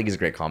desk, but I don't think he's a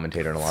great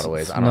commentator in a lot of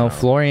ways. I don't know.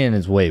 Florian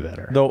is way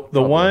better.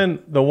 The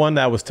one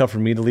that was tough for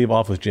me to leave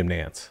off was Jim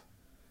Nance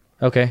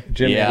Okay.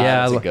 Jim- Yeah,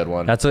 that's I a li- good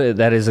one.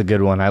 That is a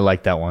good one. I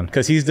like that one.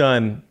 because he's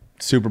done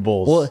Super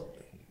Bowls. Well,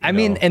 I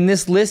mean, and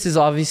this list is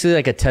obviously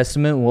like a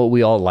testament. What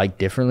we all like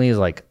differently is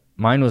like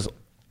mine was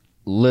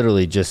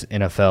literally just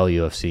NFL,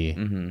 UFC.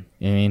 Mm-hmm. You know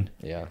what I mean?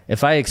 Yeah.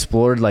 If I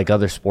explored like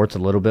other sports a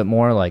little bit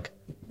more, like,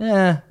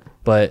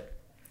 but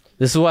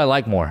this is what I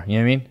like more. You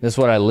know what I mean? This is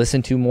what I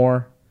listen to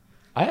more.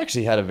 I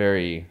actually had a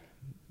very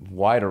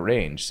wide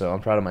range, so I'm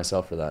proud of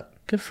myself for that.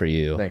 Good for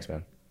you. Thanks,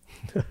 man.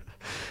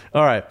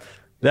 All right.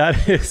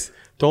 That is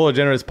Total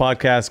Generous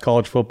Podcast,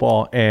 college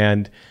football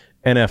and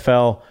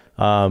NFL.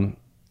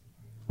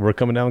 We're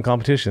coming down in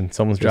competition.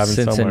 Someone's The driving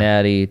somewhere.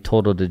 Cincinnati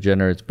Total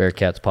Degenerates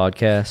Bearcats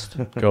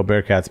podcast. Go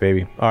Bearcats,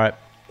 baby. All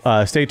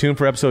right. Stay tuned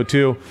for episode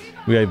 2.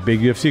 We got a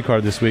big UFC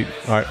card this week.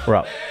 All right. We're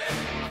out.